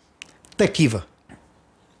рискове. Такива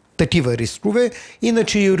рискове.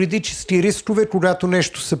 Иначе юридически рискове, когато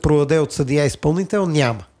нещо се продаде от съдия изпълнител,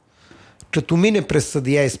 няма. Като мине през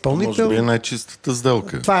съдия изпълнител... Може би е най-чистата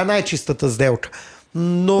сделка. Това е най-чистата сделка.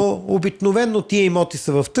 Но обикновено тия имоти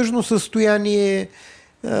са в тъжно състояние.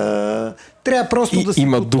 Трябва просто да си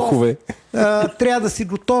има готов. Духове. Трябва да си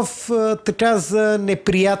готов така за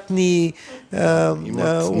неприятни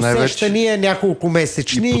усещания, няколко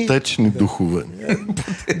месечни. Ипотечни духове.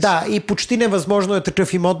 Да, и почти невъзможно е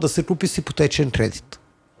такъв имот да се купи с ипотечен кредит.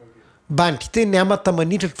 Банките нямат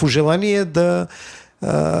никакво желание да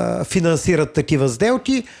финансират такива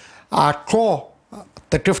сделки. Ако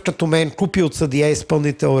такъв като мен купи от съдия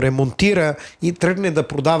изпълнител, ремонтира и тръгне да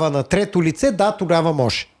продава на трето лице, да, тогава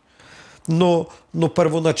може. Но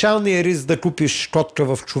първоначалният риск да купиш котка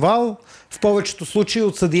в чувал, в повечето случаи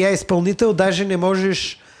от съдия изпълнител даже не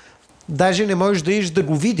можеш да идиш да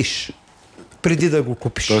го видиш преди да го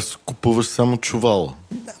купиш. Тоест купуваш само чувала.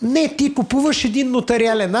 Не, ти купуваш един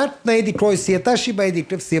нотариален акт на еди кой си етаж, има еди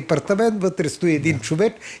къв си апартамент, вътре стои един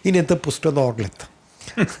човек и не те пуска на оглед.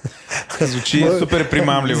 Звучи супер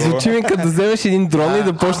примамливо. Звучи ми като да вземеш един дрон и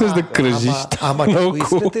да почнеш да кръжиш. Ама ако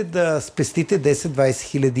искате да спестите 10-20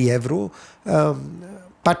 хиляди евро,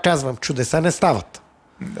 пак казвам, чудеса не стават.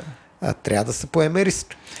 Да. Трябва да се поеме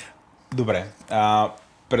риск. Добре.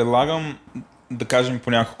 Предлагам да кажем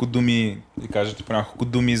по няколко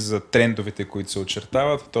думи, за трендовете, които се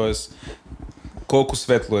очертават. Тоест, колко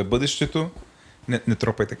светло е бъдещето. Не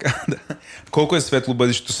тропай така. Да. Колко е светло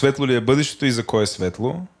бъдещето? Светло ли е бъдещето и за кой е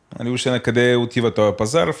светло? Въобще на къде отива този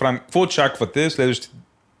пазар? Какво очаквате в следващите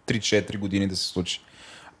 3-4 години да се случи?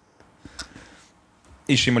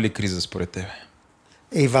 И ще има ли криза според тебе?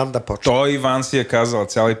 Иван да почне. Той Иван си е казал,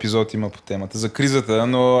 цял епизод има по темата за кризата,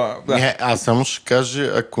 но... Да. Не, аз само ще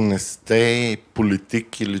кажа, ако не сте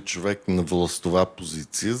политик или човек на властова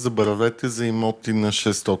позиция, забравете за имоти на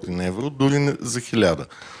 600 евро, дори за 1000.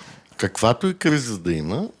 Каквато и криза да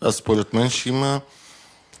има, а според мен ще има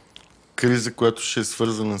криза, която ще е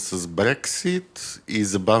свързана с Брексит и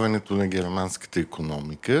забавянето на германската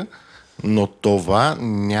икономика, но това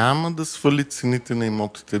няма да свали цените на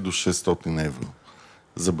имотите до 600 евро.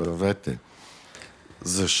 Забравете.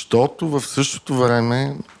 Защото в същото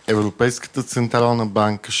време Европейската централна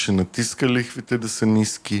банка ще натиска лихвите да са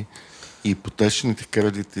ниски и ипотечните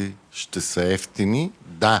кредити ще са ефтини.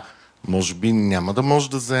 Да, може би няма да може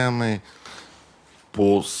да вземем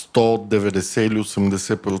по 190 или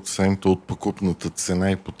 80% от покупната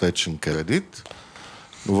цена ипотечен кредит,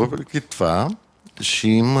 но въпреки това ще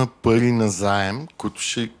има пари на заем, които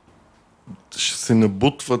ще се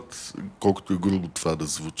набутват, колкото и грубо това да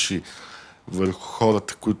звучи, върху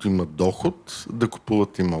хората, които имат доход, да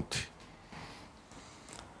купуват имоти.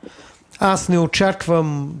 Аз не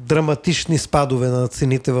очаквам драматични спадове на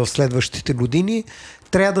цените в следващите години.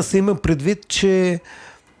 Трябва да се има предвид, че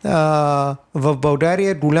в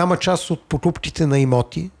България голяма част от покупките на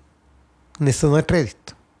имоти не са на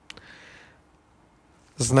кредит.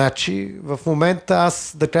 Значи, в момента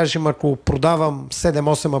аз, да кажем, ако продавам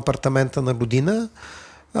 7-8 апартамента на година,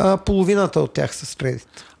 половината от тях са с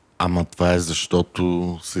кредит. Ама това е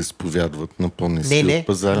защото се изповядват на по-ниски от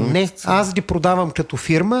пазарните цени. цени. Аз ги продавам като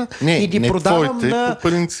фирма и ги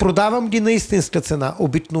продавам ги на истинска цена.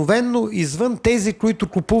 Обикновенно извън тези, които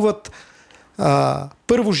купуват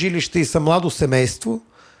първо жилище и са младо семейство,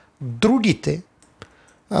 другите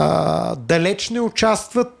далеч не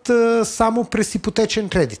участват само през ипотечен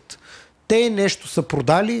кредит. Те нещо са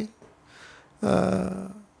продали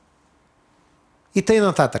и тъй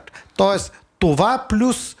нататък. Тоест, това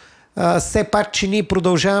плюс все пак, че ние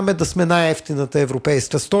продължаваме да сме най-ефтината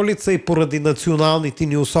европейска столица и поради националните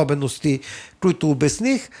ни особености, които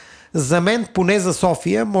обясних, за мен, поне за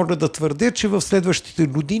София, мога да твърдя, че в следващите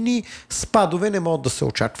години спадове не могат да се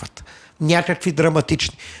очакват. Някакви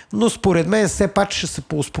драматични. Но според мен все пак ще се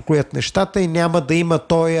поуспокоят нещата и няма да има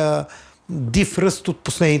този див ръст от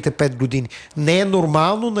последните 5 години. Не е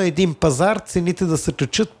нормално на един пазар цените да се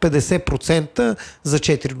качат 50% за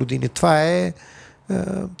 4 години.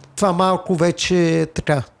 Това малко вече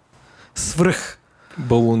така свръх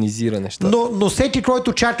балонизира нещата. Но всеки,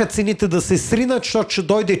 който чака цените да се сринат, защото ще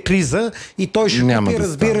дойде криза и той ще купи,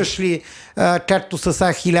 разбираш ли, както с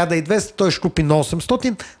 1200, той ще купи на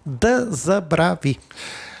 800, да забрави.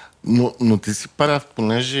 Но ти си прав,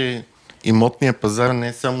 понеже имотният пазар не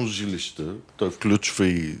е само жилища, той включва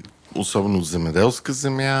и особено земеделска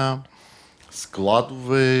земя,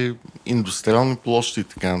 складове, индустриални площи и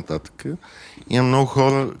така нататък. Има много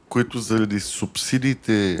хора, които заради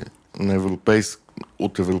субсидиите на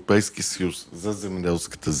от Европейски съюз за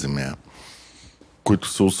земеделската земя, които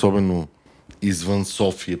са особено извън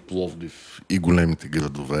София, Пловдив и големите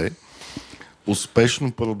градове,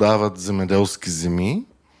 успешно продават земеделски земи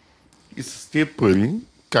и с тия пари,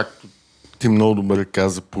 както ти много добре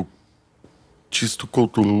каза, по чисто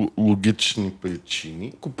културологични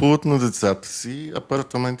причини, купуват на децата си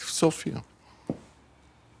апартаменти в София.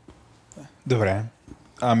 Добре.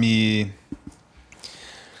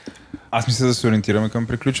 Аз мисля да се ориентираме към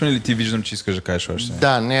приключване или ти виждам, че искаш да кажеш още?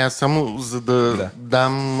 Да, не, аз само за да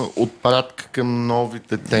дам отпратка към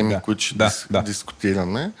новите теми, които ще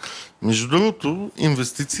дискутираме. Между другото,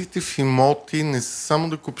 инвестициите в имоти не са само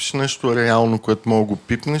да купиш нещо реално, което мога да го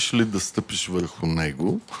пипнеш или да стъпиш върху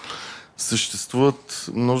него. Съществуват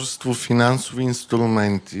множество финансови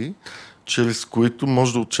инструменти, чрез които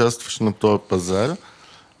можеш да участваш на този пазар.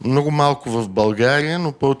 Много малко в България,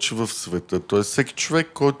 но повече в света. Тоест всеки човек,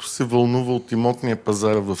 който се вълнува от имотния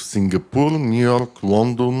пазар в Сингапур, Нью-Йорк,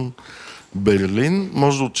 Лондон, Берлин,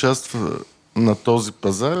 може да участва на този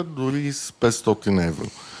пазар дори с 500 евро.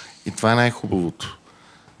 И това е най-хубавото.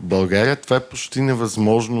 В България това е почти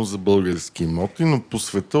невъзможно за български имоти, но по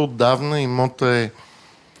света отдавна имота е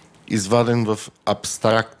изваден в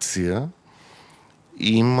абстракция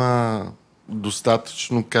и има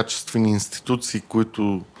достатъчно качествени институции,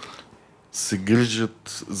 които се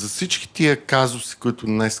грижат за всички тия казуси, които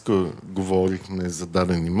днес говорихме за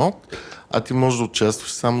даден имот, а ти можеш да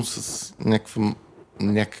участваш само с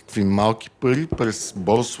някакви малки пари през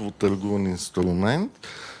борсово търгуван инструмент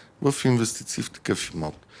в инвестиции в такъв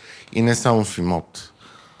имот. И не само в имот.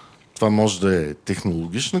 Това може да е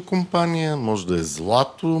технологична компания, може да е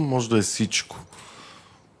злато, може да е всичко.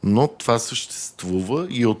 Но това съществува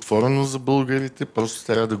и е отворено за българите, просто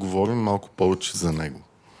трябва да говорим малко повече за него.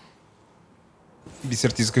 Бисер,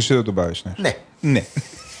 ти искаш ли да добавиш нещо? Не.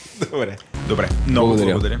 Добре. Много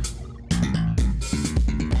благодаря.